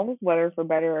interesting films, whether for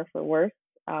better or for worse.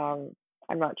 I'm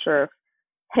not sure if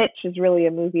Hitch is really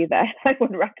a movie that I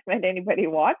would recommend anybody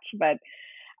watch, but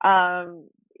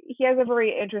he has a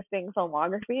very interesting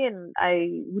filmography, and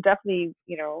I would definitely,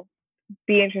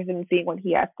 be interested in seeing what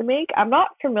he has to make. I'm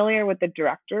not familiar with the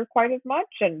director quite as much,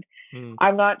 and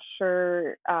I'm not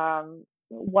sure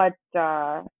what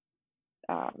I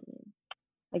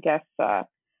guess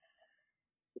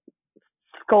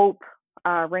scope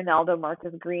Reynaldo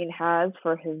Marcus Green has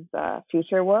for his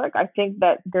future work. I think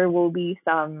that there will be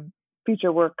some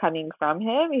future work coming from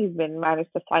him. He's been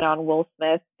managed to sign on Will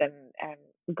Smith and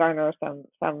garner some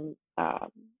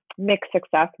mixed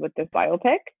success with this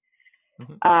biopic.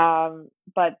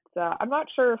 But I'm not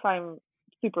sure if I'm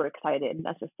super excited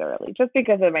necessarily, just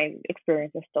because of my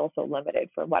experience is still so limited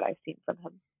from what I've seen from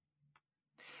him.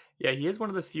 Yeah, he is one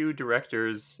of the few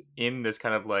directors in this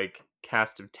kind of like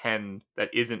cast of 10 that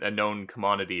isn't a known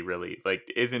commodity, really. Like,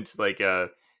 isn't like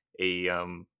a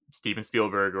Steven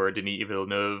Spielberg or a Denis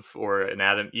Villeneuve or an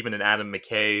Adam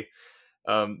McKay.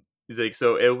 He's like,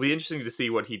 so it'll be interesting to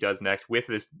see what he does next with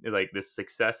this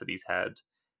success that he's had.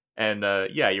 And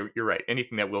yeah, you're right.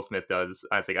 Anything that Will Smith does,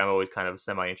 I'm always kind of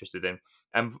semi-interested in.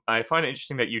 I find it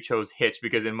interesting that you chose Hitch,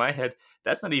 because in my head,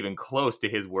 that's not even close to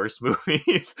his worst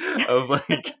movies. Of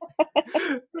like,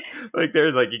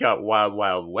 there's you got Wild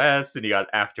Wild West, and you got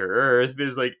After Earth.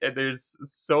 There's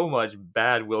so much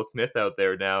bad Will Smith out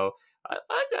there now. I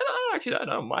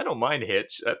don't mind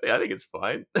Hitch. I think it's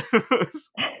fine.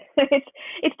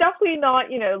 It's definitely not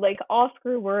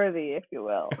Oscar worthy, if you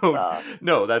will. So.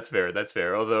 No, that's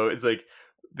fair. Although it's like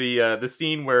the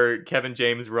scene where Kevin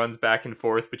James runs back and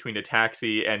forth between a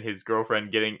taxi and his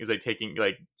girlfriend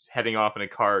heading off in a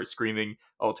car, screaming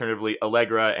alternatively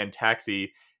Allegra and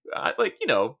Taxi.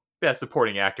 Best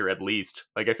supporting actor at least.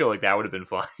 I feel like that would have been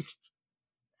fine.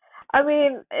 I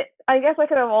mean, I guess I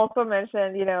could have also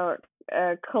mentioned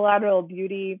Collateral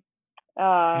Beauty.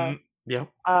 Yeah.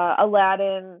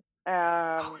 Aladdin.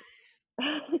 I'm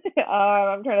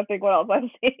trying to think what else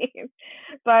I've seen,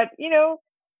 but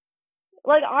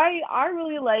I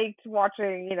really liked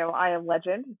watching I Am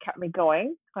Legend. It kept me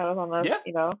going. I was on the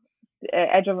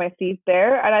edge of my seat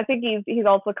there, and I think he's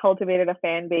also cultivated a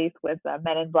fan base with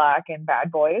Men in Black and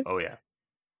Bad Boys. Oh yeah.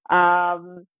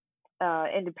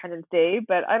 Independence Day,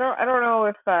 but I don't know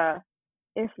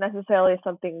if necessarily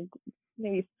something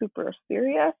maybe super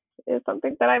serious is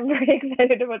something that I'm very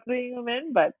excited about seeing him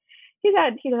in, but he's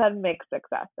had mixed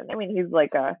success, and I mean he's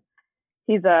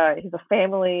a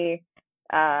family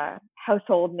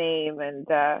household name, and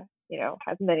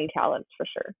has many talents for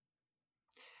sure.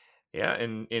 Yeah,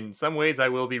 and in some ways I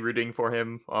will be rooting for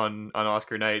him on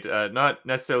Oscar night, not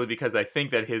necessarily because I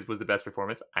think that his was the best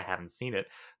performance. I haven't seen it,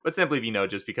 but simply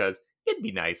just because it'd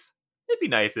be nice. It'd be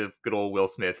nice if good old Will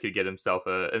Smith could get himself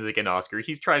an Oscar.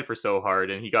 He's tried for so hard,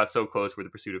 and he got so close with The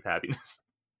Pursuit of Happiness.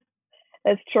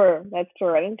 That's true. And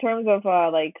in terms of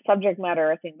subject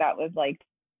matter, I think that was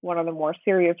one of the more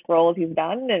serious roles he's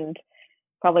done, and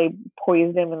probably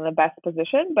poised him in the best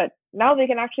position. But now they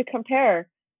can actually compare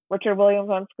Richard Williams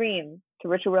on screen to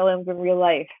Richard Williams in real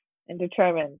life and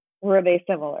determine, were they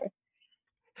similar?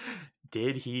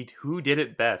 Who did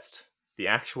it best? the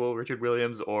actual Richard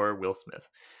Williams or Will Smith.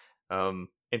 And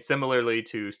similarly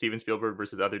to Steven Spielberg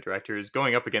versus other directors,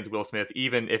 going up against Will Smith,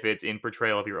 even if it's in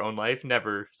portrayal of your own life,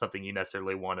 never something you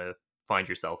necessarily want to find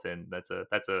yourself in. That's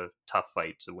a tough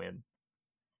fight to win.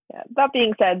 Yeah. That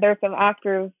being said, there's some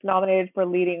actors nominated for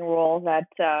leading role that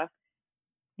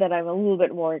I'm a little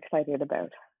bit more excited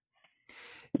about.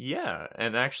 Yeah,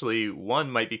 and actually one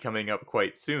might be coming up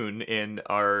quite soon in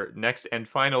our next and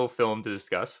final film to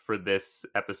discuss for this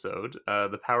episode,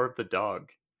 The Power of the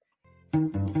Dog.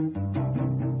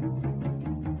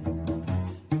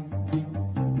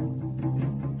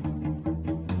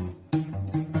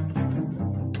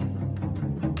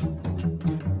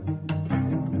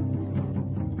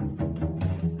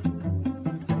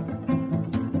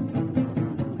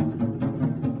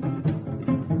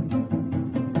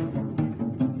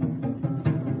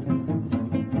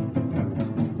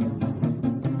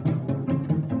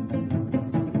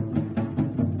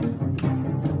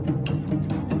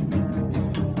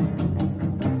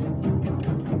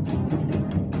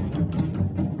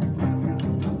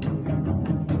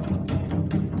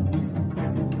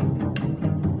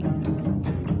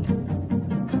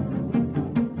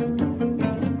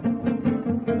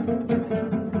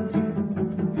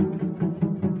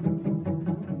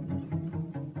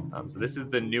 This is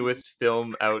the newest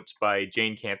film out by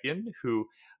Jane Campion, who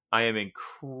I am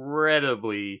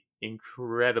incredibly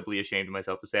ashamed of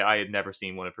myself to say I had never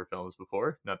seen one of her films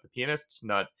before. Not The Pianist,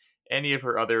 not any of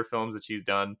her other films that she's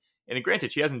done. And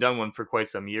granted, she hasn't done one for quite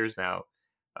some years now.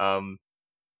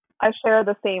 I share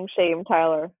the same shame,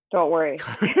 Tyler. Don't worry.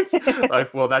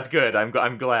 Well, that's good.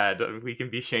 I'm glad we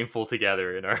can be shameful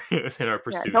together in our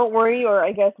pursuits. Yeah, don't worry, or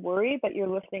I guess worry that you're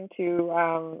listening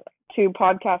to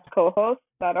podcast co-hosts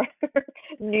that are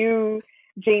new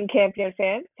Jane Campion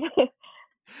fans.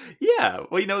 Yeah,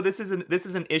 well, this is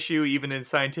an issue even in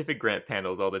scientific grant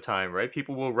panels all the time, right?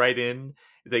 People will write in,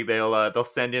 it's like they'll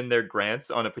send in their grants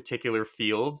on a particular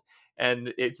field.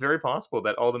 And it's very possible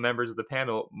that all the members of the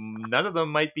panel, none of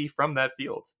them might be from that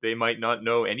field. They might not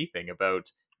know anything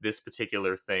about this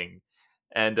particular thing.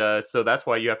 And so that's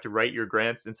why you have to write your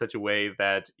grants in such a way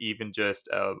that even just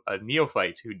a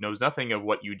neophyte who knows nothing of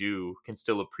what you do can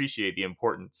still appreciate the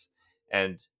importance.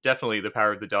 And definitely The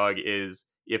Power of the Dog is,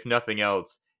 if nothing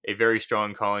else, a very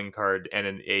strong calling card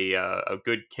and a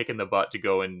good kick in the butt to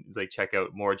go and check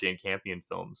out more Jane Campion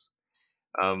films.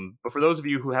 But for those of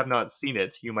you who have not seen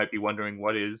it, you might be wondering,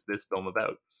 what is this film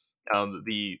about?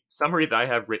 The summary that I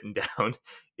have written down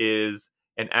is: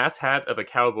 an asshat of a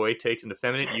cowboy takes an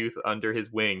effeminate youth under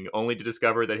his wing, only to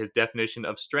discover that his definition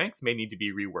of strength may need to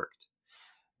be reworked.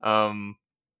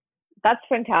 That's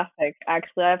fantastic,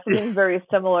 actually. I have something very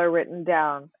similar written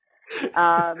down.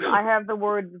 I have the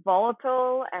words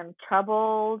volatile and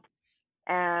troubled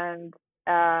and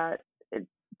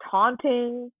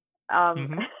taunting.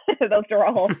 Those are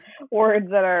all words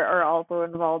that are also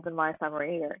involved in my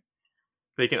summary here.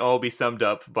 They can all be summed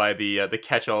up by the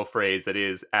catch-all phrase that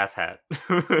is asshat.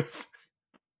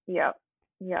 Yep.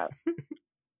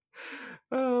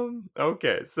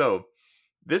 Okay, so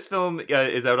this film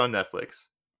is out on Netflix.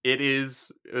 It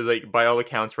is, by all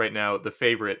accounts right now, the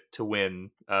favorite to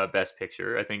win Best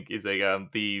Picture. I think is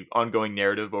the ongoing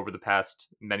narrative over the past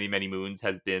many, many moons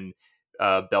has been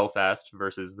Belfast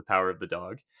versus The Power of the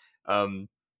Dog.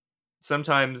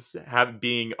 Sometimes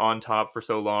being on top for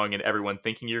so long and everyone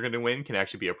thinking you're going to win can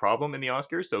actually be a problem in the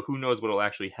Oscars. So who knows what will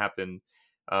actually happen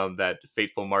that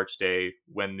fateful March day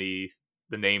when the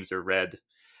names are read.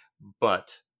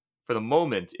 But for the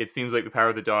moment, it seems like The Power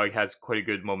of the Dog has quite a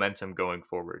good momentum going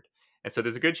forward. And so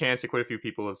there's a good chance that quite a few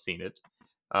people have seen it.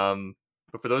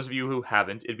 But for those of you who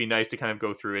haven't, it'd be nice to kind of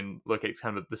go through and look at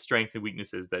kind of the strengths and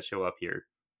weaknesses that show up here.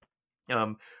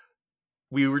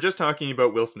 We were just talking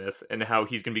about Will Smith and how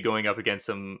he's going to be going up against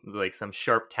some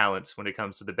sharp talent when it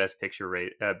comes to the Best Picture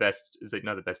race. Not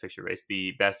the Best Picture race,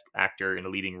 the Best Actor in a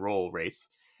Leading Role race.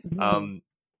 Mm-hmm.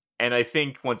 And I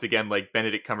think once again,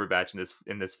 Benedict Cumberbatch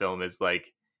in this film is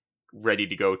ready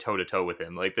to go toe to toe with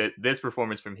him. This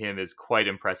performance from him is quite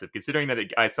impressive, considering that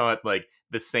I saw it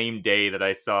the same day that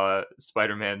I saw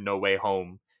Spider-Man: No Way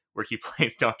Home, where he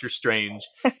plays Doctor Strange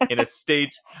in a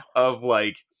state of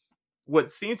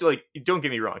what seems to don't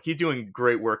get me wrong, he's doing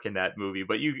great work in that movie,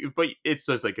 but it's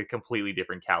just a completely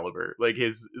different caliber.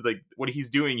 What he's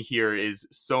doing here is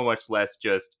so much less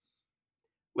just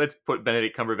let's put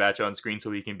Benedict Cumberbatch on screen so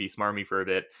he can be smarmy for a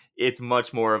bit. It's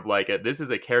much more of this is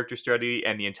a character study,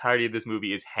 and the entirety of this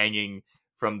movie is hanging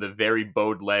from the very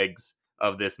bowed legs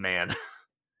of this man.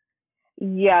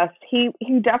 Yes, he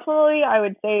definitely, I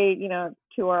would say,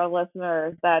 to our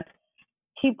listeners, that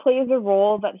he plays a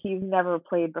role that he's never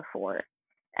played before.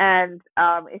 And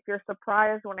if you're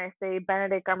surprised when I say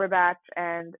Benedict Cumberbatch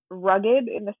and rugged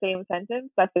in the same sentence,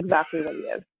 that's exactly what he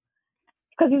is.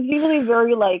 Because he's usually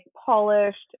very like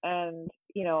polished and,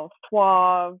 you know,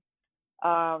 suave.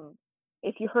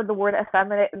 If you heard the word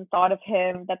effeminate and thought of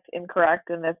him, that's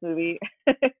incorrect in this movie.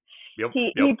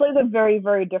 He plays a very,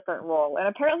 very different role. And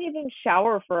apparently he didn't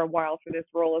shower for a while for this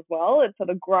role as well. And so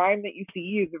the grime that you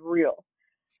see is real.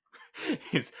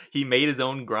 He made his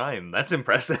own grime. That's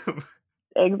impressive.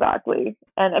 Exactly.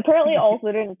 And apparently also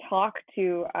didn't talk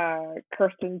to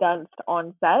Kirsten Dunst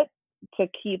on set to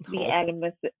keep the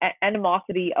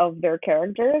animosity of their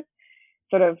characters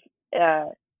sort of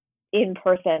in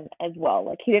person as well.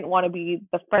 Like, he didn't want to be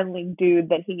the friendly dude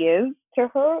that he is to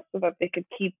her, so that they could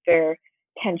keep their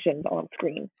tensions on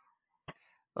screen.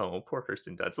 Oh, poor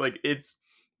Kirsten Dunst. Like,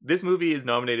 this movie is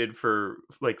nominated for,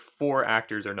 like, 4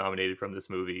 actors are nominated from this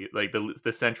movie. Like,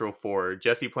 the central 4,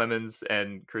 Jesse Plemons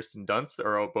and Kirsten Dunst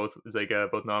are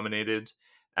both nominated.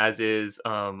 As is,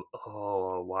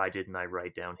 why didn't I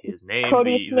write down his name?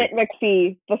 Cody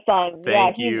Smith-McPhee, the son.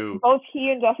 Thank you. Both he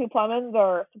and Jesse Plemons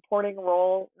are supporting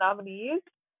role nominees.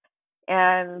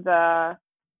 And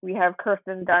we have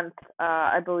Kirsten Dunst,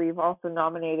 I believe, also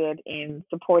nominated in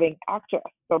supporting actress.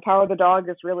 So Power of the Dog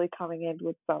is really coming in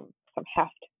with some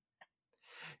heft.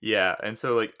 Yeah, and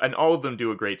so, like, and all of them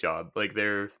do a great job. Like,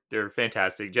 they're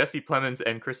fantastic. Jesse Plemons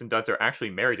and Kirsten Dunst are actually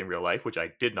married in real life, which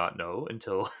I did not know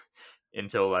until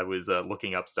I was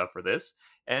looking up stuff for this.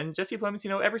 And Jesse Plemons, you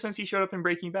know, ever since he showed up in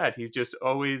Breaking Bad, he's just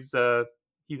always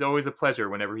he's always a pleasure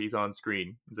whenever he's on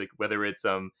screen. He's like, whether it's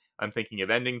I'm Thinking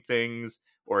of Ending Things,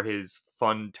 or his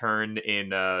fun turn in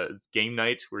Game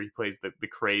Night, where he plays the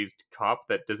crazed cop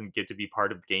that doesn't get to be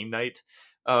part of Game Night.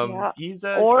 He's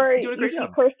doing a great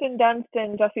job. Kirsten Dunst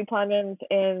and Jesse Plemons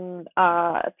in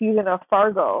a season of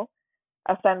Fargo,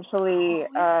 essentially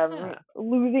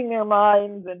losing their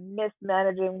minds and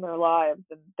mismanaging their lives,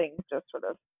 and things just sort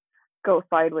of go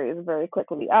sideways very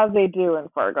quickly, as they do in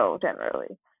Fargo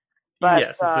generally. But,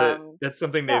 yes, that's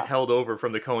something they've held over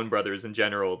from the Coen brothers in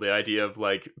general, the idea of,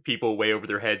 like, people way over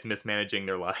their heads mismanaging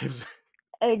their lives.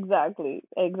 Exactly.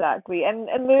 And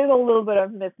there's a little bit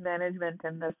of mismanagement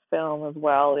in this film as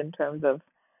well, in terms of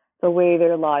the way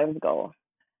their lives go.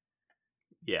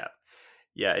 Yeah,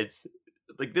 it's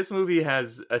like, this movie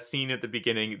has a scene at the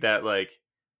beginning that, like,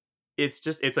 it's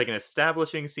like an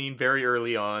establishing scene very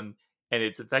early on, and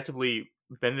it's effectively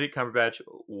Benedict Cumberbatch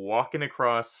walking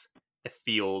across a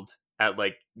field at,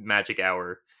 like, magic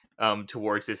hour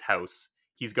towards his house.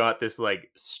 He's got this, like,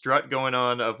 strut going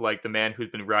on of, like, the man who's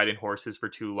been riding horses for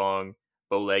too long.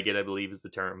 Bow-legged, I believe, is the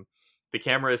term. The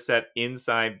camera is set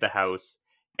inside the house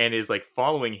and is, like,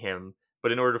 following him,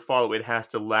 but in order to follow, it has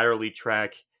to laterally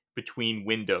track between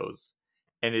windows.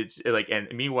 And it's like, and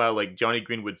meanwhile, like, Johnny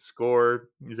Greenwood's score,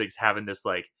 he's like having this,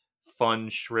 like, fun,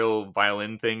 shrill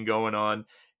violin thing going on.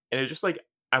 And it's just like,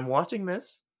 I'm watching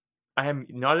this. I am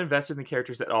not invested in the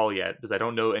characters at all yet, because I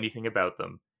don't know anything about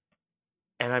them.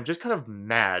 And I'm just kind of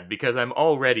mad because I'm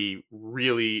already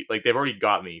really, like, they've already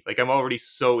got me. Like, I'm already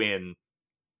so in.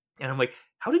 And I'm like,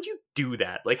 how did you do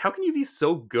that? Like, how can you be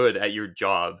so good at your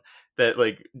job that,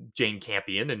 like, Jane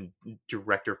Campion and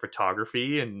director of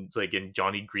photography and, like, and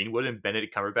Johnny Greenwood and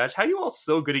Benedict Cumberbatch, how are you all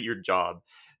so good at your job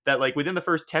that, like, within the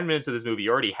first 10 minutes of this movie,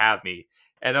 you already have me?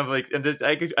 And I'm like, and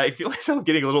I feel myself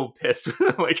getting a little pissed.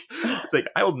 Like, it's like,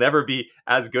 I will never be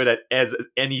as good at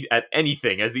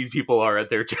anything as these people are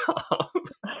at their job.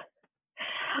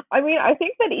 I mean, I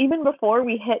think that even before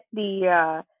we hit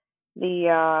the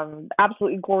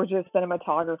absolutely gorgeous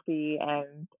cinematography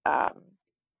and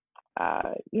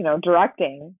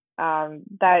directing,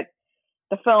 that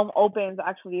the film opens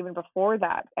actually even before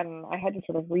that, and I had to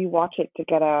sort of rewatch it to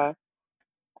get a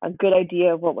good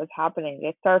idea of what was happening.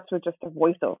 It starts with just a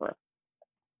voiceover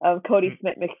of Cody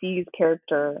Smith-McPhee's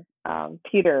character,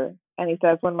 Peter, and he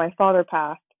says, "When my father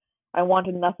passed, I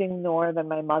wanted nothing more than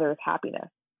my mother's happiness."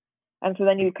 And so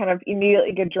then you kind of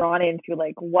immediately get drawn into,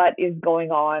 like, what is going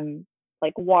on?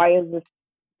 Like, why is this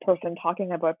person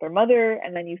talking about their mother?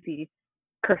 And then you see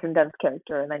Kirsten Dunst's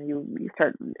character, and then you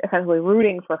start essentially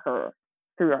rooting for her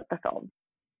throughout the film.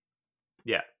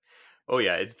 Yeah. Oh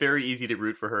yeah, it's very easy to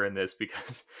root for her in this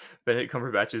because Benedict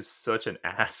Cumberbatch is such an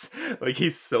ass. Like,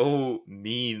 he's so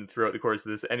mean throughout the course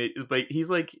of this, and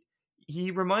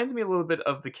he reminds me a little bit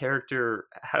of the character,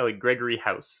 like, Gregory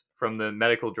House from the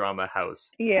medical drama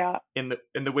House. Yeah. In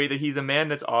the way that he's a man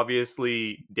that's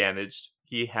obviously damaged.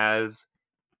 He has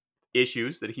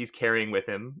issues that he's carrying with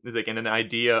him. There's, like, an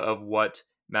idea of what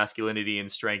masculinity and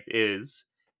strength is.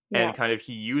 Yeah. And kind of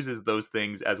he uses those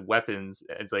things as weapons,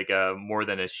 as, like, more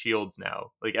than as shields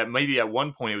now. Like, maybe at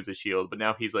one point it was a shield, but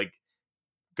now he's, like,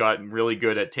 got really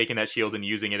good at taking that shield and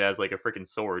using it as like a freaking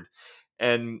sword,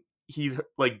 and he's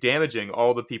like damaging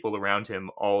all the people around him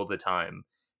all the time.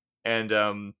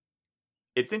 And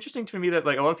it's interesting to me that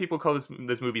like a lot of people call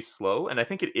this movie slow, and I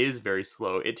think it is very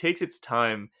slow. It takes its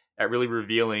time at really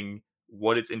revealing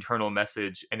what its internal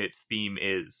message and its theme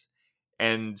is.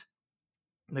 And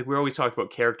like we always talk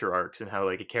about character arcs and how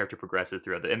like a character progresses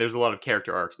throughout and there's a lot of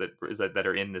character arcs that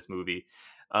are in this movie.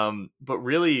 But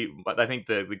really, I think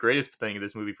the greatest thing in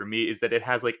this movie for me is that it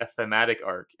has like a thematic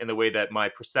arc in the way that my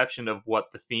perception of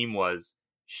what the theme was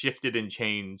shifted and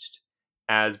changed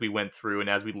as we went through and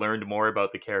as we learned more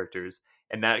about the characters.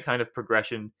 And that kind of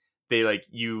progression, they like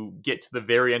you get to the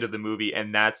very end of the movie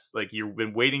and that's like you've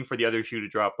been waiting for the other shoe to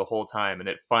drop the whole time, and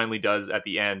it finally does at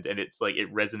the end, and it's like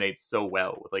it resonates so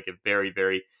well with like a very,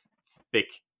 very thick,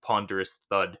 ponderous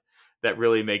thud that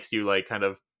really makes you like kind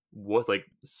of like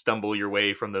stumble your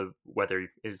way from the, whether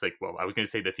it's like, well, I was going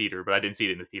to say the theater, but I didn't see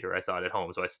it in the theater, I saw it at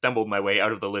home, so I stumbled my way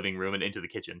out of the living room and into the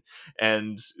kitchen,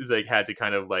 and like had to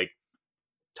kind of like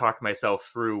talk myself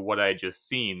through what I had just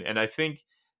seen. And I think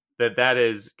that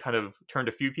has kind of turned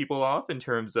a few people off in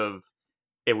terms of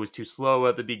it was too slow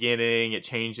at the beginning, it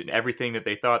changed in everything that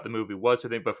they thought the movie was.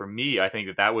 But for me, I think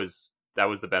that was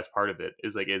the best part of it,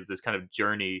 is this kind of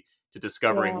journey to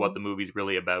discovering what the movie's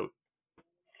really about.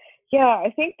 Yeah,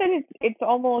 I think that it's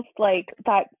almost like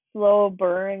that slow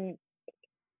burn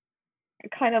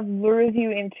kind of lures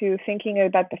you into thinking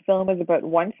that the film is about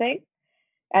one thing,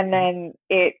 and then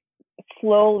it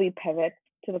slowly pivots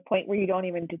to the point where you don't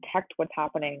even detect what's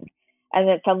happening, and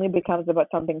it suddenly becomes about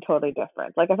something totally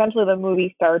different. Like essentially the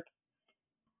movie starts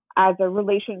as a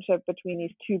relationship between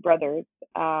these two brothers,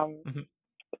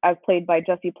 as played by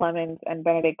Jesse Plemons and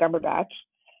Benedict Cumberbatch.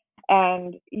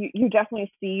 And you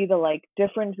definitely see the like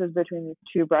differences between these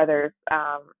two brothers.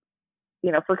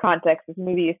 For context, this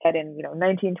movie is set in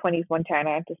 1920s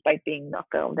Montana, despite being not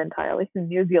filmed entirely in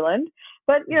New Zealand.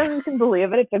 But you can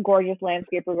believe it; it's a gorgeous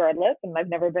landscape regardless. And I've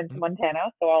never been to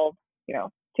Montana, so I'll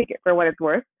take it for what it's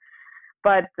worth.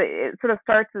 But it sort of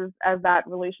starts as that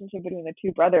relationship between the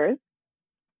two brothers,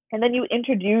 and then you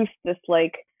introduce this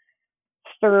like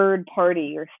third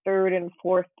party or third and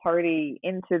fourth party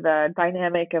into the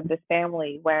dynamic of this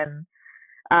family when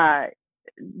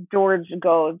George is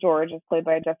played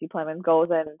by Jesse Plemons, goes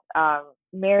and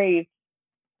marries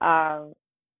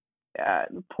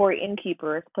poor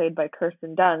innkeeper, is played by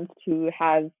Kirsten Dunst, who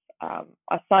has a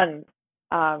son,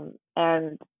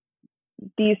 and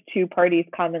these two parties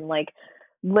come and like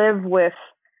live with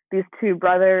these two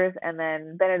brothers, and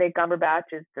then Benedict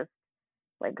Cumberbatch is just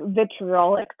like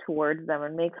vitriolic towards them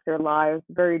and makes their lives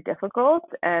very difficult.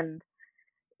 And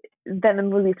then the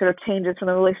movie sort of changes from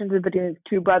the relationship between these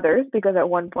two brothers, because at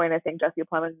one point I think Jesse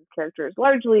Plemons' character is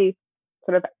largely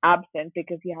sort of absent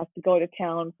because he has to go to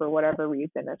town for whatever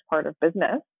reason as part of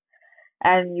business,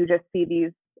 and you just see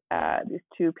these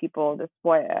two people, this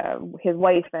boy, his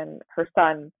wife and her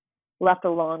son, left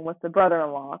alone with the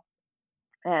brother-in-law,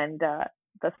 and the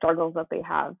struggles that they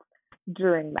have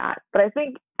during that. But I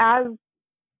think as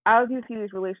you see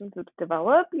these relationships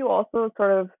develop, you also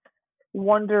sort of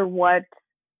wonder what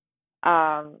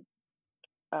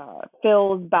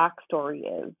Phil's backstory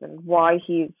is and why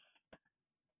he's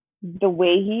the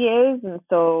way he is, and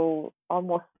so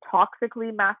almost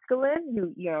toxically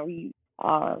masculine.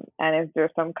 And is there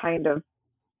some kind of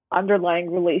underlying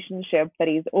relationship that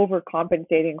he's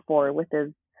overcompensating for with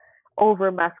his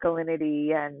over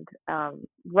masculinity and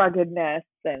ruggedness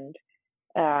and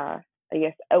I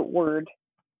guess outward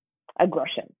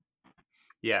aggression.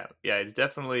 Yeah, it's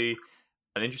definitely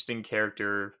an interesting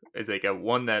character. Is like a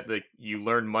one that like you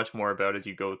learn much more about as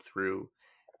you go through,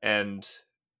 and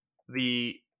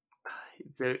we're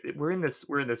in this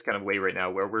kind of way right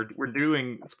now where we're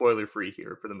doing spoiler free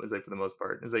here for the most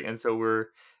part. It's like, and so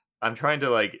I'm trying to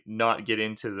like not get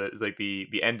into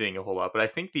the ending a whole lot, but I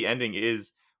think the ending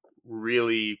is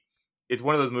really, it's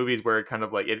one of those movies where it kind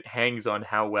of like it hangs on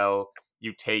how well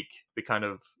you take the kind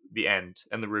of the end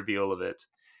and the reveal of it.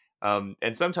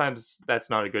 And sometimes that's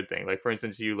not a good thing. Like for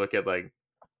instance, you look at like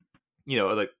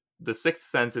The Sixth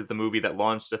Sense is the movie that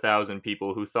launched 1,000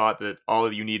 people who thought that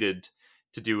all you needed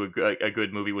to do a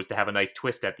good movie was to have a nice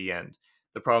twist at the end.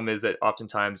 The problem is that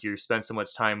oftentimes you spend so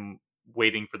much time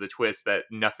waiting for the twist that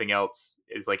nothing else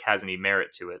has any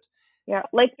merit to it. Yeah,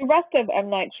 like the rest of M.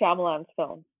 Night Shyamalan's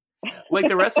films. Like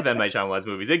the rest of M. Night Shyamalan's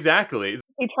movies, exactly.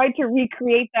 They tried to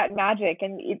recreate that magic,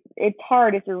 and it's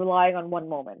hard if you're relying on one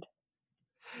moment.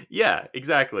 Yeah,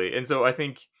 exactly. And so I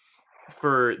think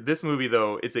for this movie,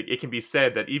 though, it can be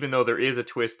said that even though there is a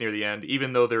twist near the end,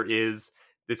 even though there is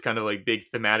this kind of like big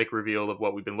thematic reveal of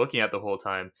what we've been looking at the whole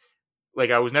time,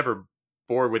 like I was never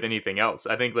bored with anything else.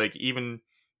 I think like even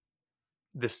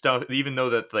the stuff, even though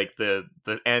that like the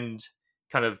end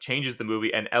kind of changes the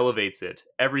movie and elevates it,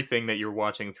 everything that you're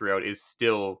watching throughout is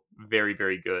still very,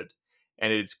 very good.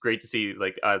 And it's great to see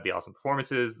like the awesome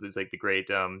performances. There's like the great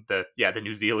the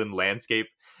New Zealand landscape,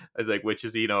 as like, which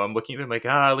is, I'm looking at them like,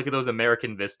 look at those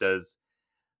American vistas.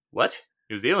 What?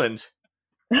 New Zealand?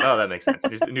 Oh, that makes sense.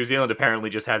 New Zealand apparently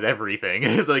just has everything.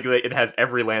 It's like it has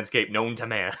every landscape known to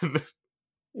man.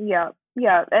 Yeah,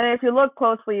 yeah. And if you look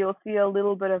closely, you'll see a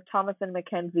little bit of Thomasin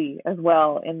McKenzie as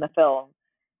well in the film.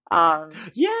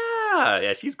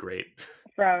 Yeah, she's great.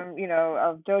 From,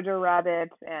 of Jojo Rabbit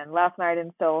and Last Night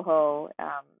in Soho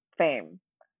fame.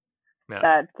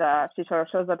 Yeah. That she sort of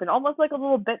shows up in almost like a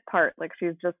little bit part, like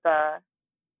she's just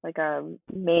like a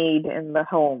maid in the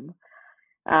home.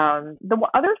 The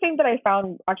other thing that I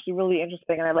found actually really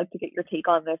interesting, and I'd like to get your take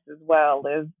on this as well,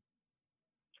 is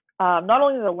not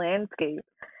only the landscape,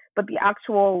 but the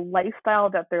actual lifestyle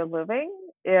that they're living.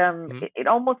 It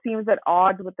almost seems at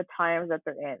odds with the times that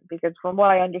they're in, because from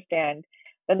what I understand,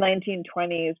 the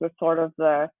 1920s was sort of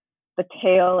the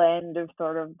tail end of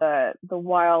sort of the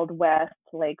Wild West,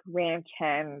 like ranch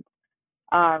hand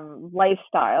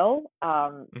lifestyle,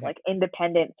 like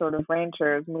independent sort of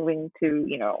ranchers moving to,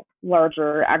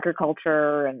 larger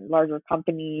agriculture and larger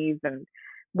companies and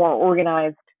more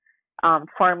organized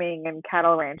farming and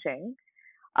cattle ranching.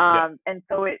 And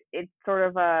so it's sort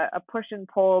of a push and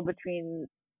pull between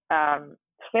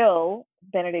Phil,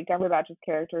 Benedict Cumberbatch's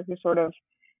character, who's sort of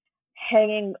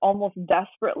hanging almost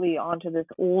desperately onto this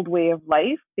old way of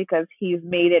life because he's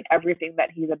made it everything that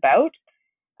he's about.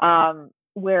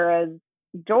 Whereas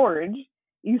George,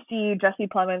 you see Jesse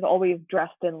Plemons always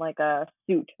dressed in like a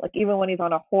suit. Like even when he's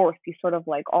on a horse, he's sort of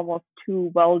like almost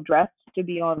too well dressed to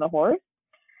be on the horse.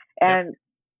 And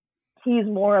he's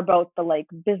more about the like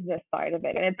business side of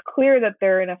it. And it's clear that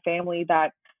they're in a family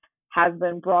that has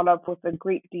been brought up with a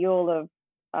great deal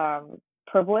of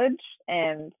privilege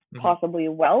and possibly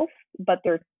wealth, but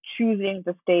they're choosing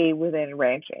to stay within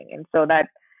ranching. And so that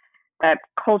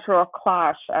cultural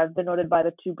clash, as denoted by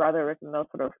the two brothers in those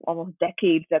sort of almost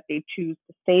decades that they choose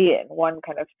to stay in, one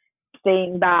kind of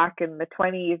staying back in the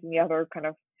 20s and the other kind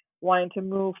of wanting to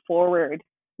move forward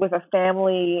with a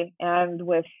family and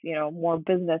with, more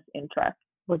business interests,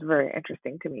 was very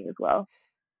interesting to me as well.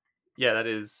 Yeah, that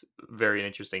is very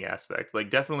interesting aspect.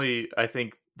 Like, definitely, I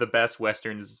think the best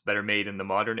Westerns that are made in the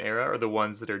modern era are the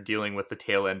ones that are dealing with the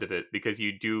tail end of it, because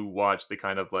you do watch the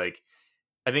kind of like,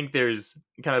 I think there's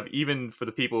kind of, even for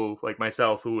the people like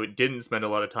myself who didn't spend a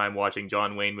lot of time watching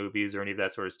John Wayne movies or any of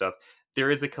that sort of stuff, there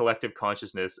is a collective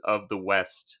consciousness of the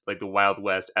West, like the Wild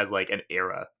West, as like an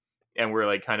era. And we're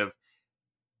like kind of,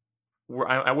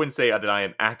 I wouldn't say that I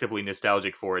am actively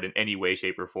nostalgic for it in any way,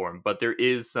 shape, or form, but there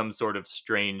is some sort of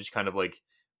strange kind of like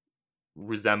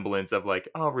resemblance of like,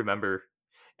 oh, remember.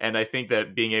 And I think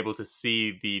that being able to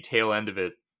see the tail end of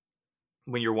it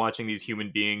when you're watching these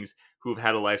human beings who've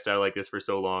had a lifestyle like this for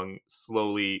so long,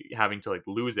 slowly having to like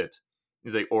lose it,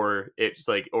 is like, or it's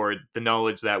like, or the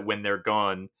knowledge that when they're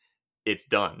gone, it's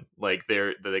done. Like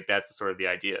they're like, that's sort of the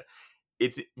idea.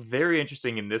 It's very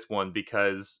interesting in this one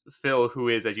because Phil, who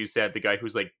is, as you said, the guy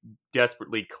who's like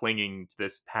desperately clinging to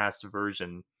this past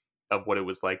version of what it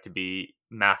was like to be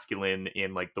masculine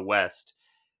in like the West,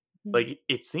 like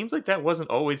it seems like that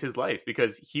wasn't always his life,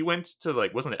 because he went to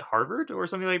like, wasn't it Harvard or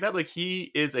something like that? Like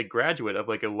he is a graduate of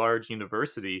like a large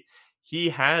university. He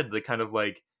had the kind of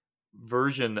like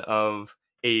version of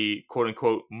a quote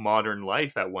unquote modern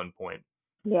life at one point.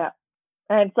 Yeah.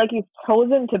 And it's like he's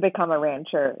chosen to become a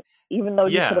rancher, even though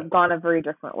he could have gone a very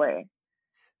different way.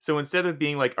 So instead of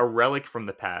being like a relic from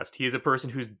the past, he is a person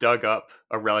who's dug up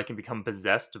a relic and become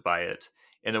possessed by it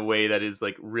in a way that is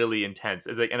like really intense.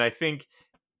 It's like, and I think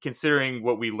considering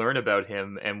what we learn about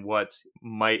him and what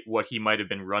he might have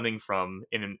been running from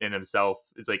in himself,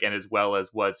 is like, and as well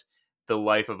as what the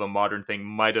life of a modern thing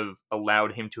might have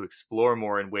allowed him to explore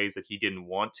more in ways that he didn't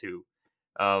want to.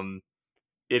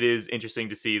 It is interesting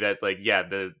to see that, like, yeah,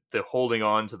 the holding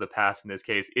on to the past in this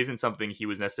case isn't something he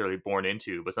was necessarily born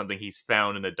into, but something he's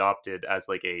found and adopted as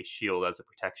like a shield, as a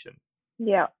protection.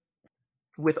 Yeah.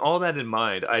 With all that in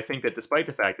mind, I think that despite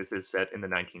the fact this is set in the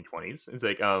 1920s, it's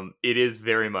like it is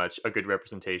very much a good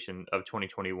representation of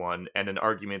 2021 and an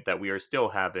argument that we are still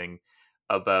having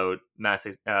about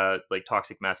like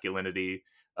toxic masculinity,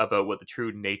 about what the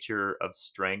true nature of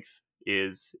strength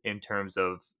is in terms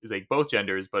of, is like both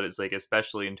genders, but it's like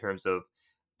especially in terms of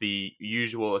the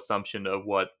usual assumption of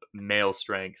what male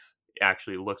strength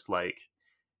actually looks like.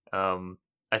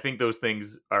 I think those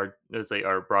things are, as they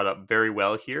are, brought up very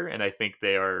well here, and I think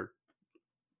they are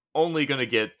only going to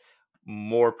get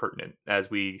more pertinent as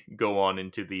we go on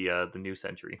into the new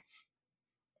century.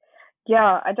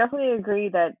 Yeah, I definitely agree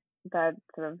that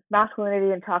sort of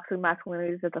masculinity and toxic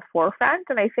masculinity is at the forefront,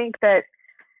 and I think that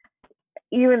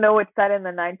even though it's set in the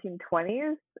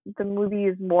 1920s, the movie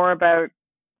is more about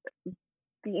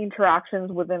the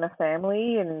interactions within a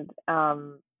family, and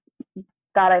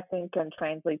that I think can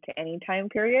translate to any time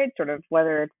period, sort of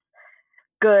whether it's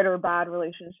good or bad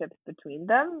relationships between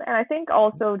them. And I think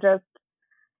also, just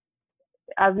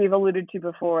as we've alluded to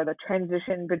before, the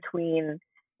transition between,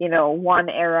 you know, one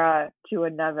era to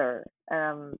another.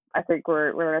 I think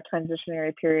we're in a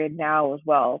transitionary period now as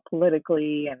well,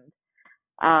 politically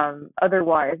and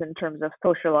otherwise, in terms of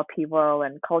social upheaval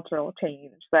and cultural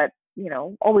change that, you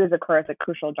know, always occurs at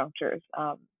crucial junctures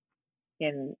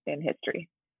in history.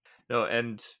 No,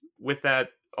 and with that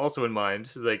also in mind,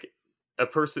 is like a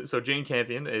person. So Jane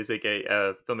Campion is like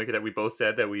a filmmaker that we both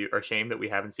said that we are ashamed that we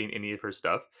haven't seen any of her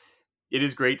stuff. It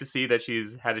is great to see that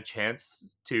she's had a chance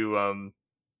to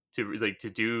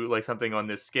do like something on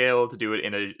this scale, to do it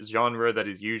in a genre that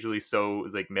is usually so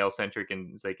is like male centric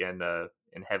and is like and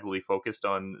heavily focused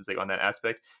on is like on that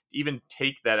aspect. To even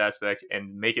take that aspect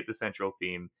and make it the central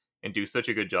theme and do such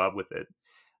a good job with it.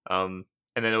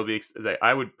 And then it'll be,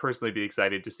 I would personally be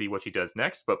excited to see what she does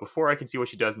next. But before I can see what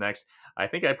she does next, I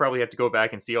think I probably have to go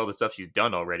back and see all the stuff she's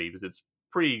done already, because it's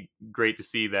pretty great to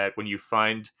see that when you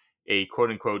find a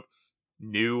quote unquote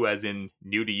new, as in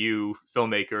new to you,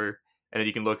 filmmaker, and then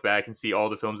you can look back and see all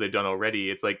the films they've done already.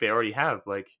 It's like they already have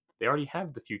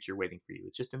the future waiting for you.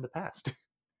 It's just in the past.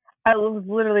 I was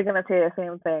literally going to say the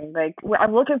same thing. Like,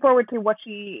 I'm looking forward to what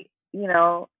she, you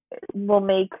know, will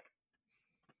make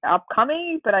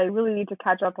upcoming, but I really need to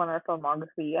catch up on her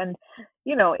filmography. And,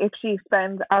 you know, if she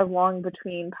spends as long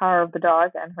between Power of the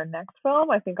Dog and her next film,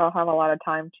 I think I'll have a lot of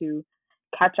time to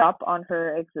catch up on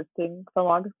her existing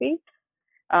filmography,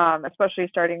 especially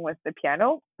starting with The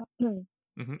Piano,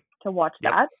 mm-hmm. to watch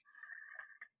that.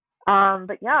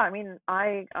 But yeah, I mean,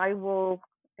 I will,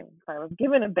 if I was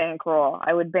given a bankroll,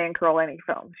 I would bankroll any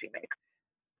film she makes.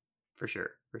 For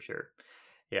sure.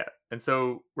 Yeah, and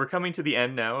so we're coming to the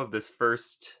end now of this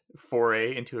first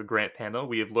foray into a grant panel.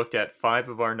 We have looked at 5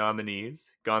 of our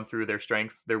nominees, gone through their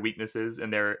strengths, their weaknesses,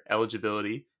 and their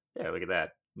eligibility. Yeah, look at that.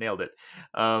 Nailed it.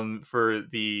 For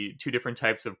the 2 different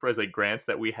types of like grants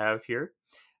that we have here.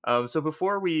 So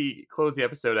before we close the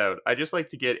episode out, I'd just like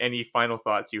to get any final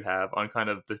thoughts you have on kind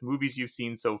of the movies you've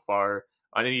seen so far,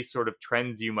 on any sort of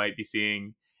trends you might be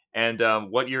seeing, and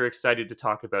what you're excited to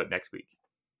talk about next week.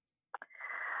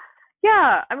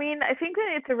 Yeah, I mean, I think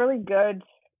that it's a really good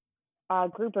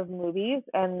group of movies,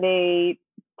 and they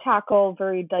tackle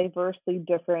very diversely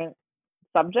different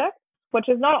subjects, which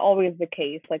is not always the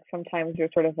case. Like, sometimes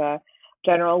there's sort of a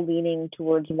general leaning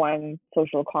towards one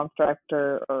social construct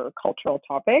or cultural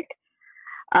topic.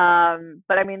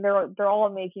 But I mean, they're all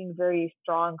making very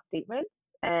strong statements,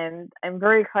 and I'm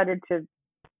very excited to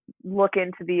look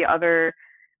into the other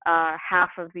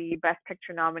half of the Best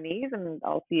Picture nominees, and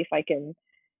I'll see if I can,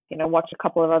 you know, watch a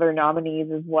couple of other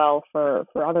nominees as well for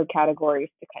other categories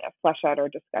to kind of flesh out our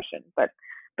discussion. But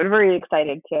very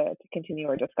excited to continue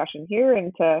our discussion here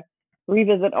and to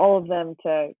revisit all of them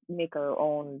to make our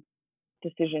own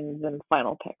decisions and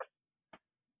final picks.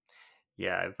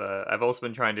 Yeah, I've also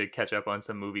been trying to catch up on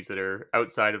some movies that are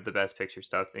outside of the Best Picture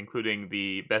stuff, including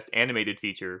the Best Animated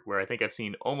Feature, where I think I've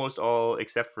seen almost all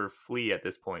except for Flea at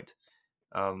this point.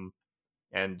 And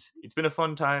it's been a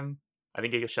fun time. I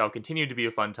think it shall continue to be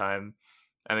a fun time.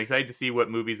 I'm excited to see what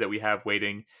movies that we have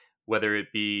waiting, whether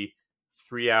it be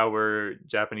 3-hour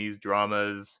Japanese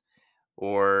dramas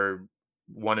or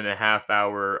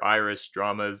 1.5-hour Irish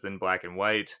dramas in black and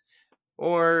white,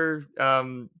 or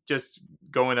just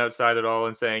going outside it all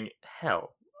and saying,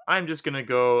 hell, I'm just going to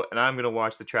go and I'm going to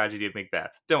watch The Tragedy of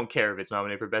Macbeth. Don't care if it's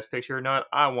nominated for Best Picture or not.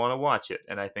 I want to watch it,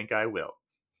 and I think I will.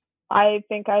 I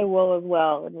think I will as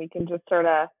well, and we can just sort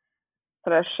of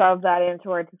shove that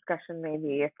into our discussion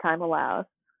maybe if time allows.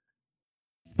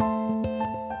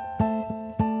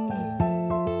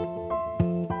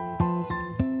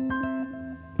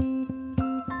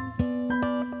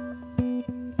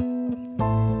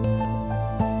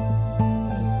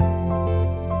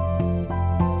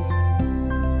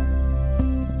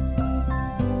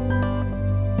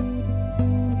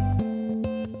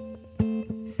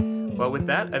 Well, with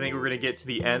that, I think we're going to get to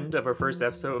the end of our first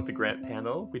episode of the Grant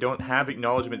Panel. We don't have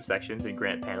acknowledgement sections in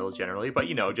Grant Panels generally, but,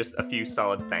 you know, just a few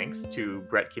solid thanks to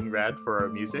Brett Kingrad for our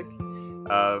music,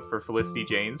 for Felicity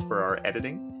Janes for our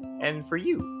editing, and for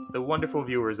you, the wonderful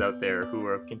viewers out there who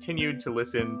have continued to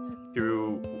listen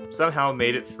somehow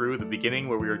made it through the beginning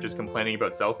where we were just complaining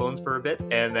about cell phones for a bit,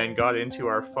 and then got into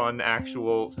our fun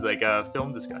actual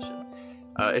film discussion.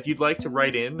 If you'd like to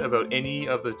write in about any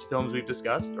of the films we've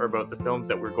discussed or about the films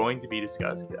that we're going to be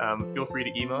discussed, feel free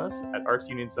to email us at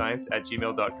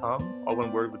artsunionscience@gmail.com, all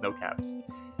one word with no caps.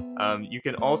 You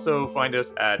can also find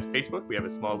us at Facebook. We have a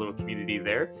small little community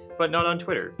there, but not on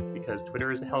Twitter, because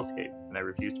Twitter is a hellscape, and I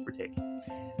refuse to partake.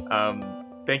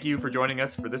 Thank you for joining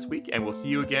us for this week, and we'll see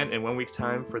you again in 1 week's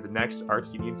time for the next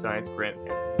Arts Union Science Grant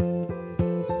Panel.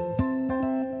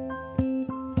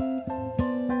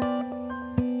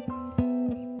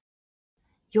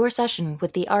 Your session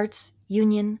with the Arts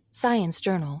Union Science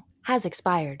Journal has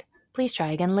expired. Please try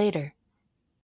again later.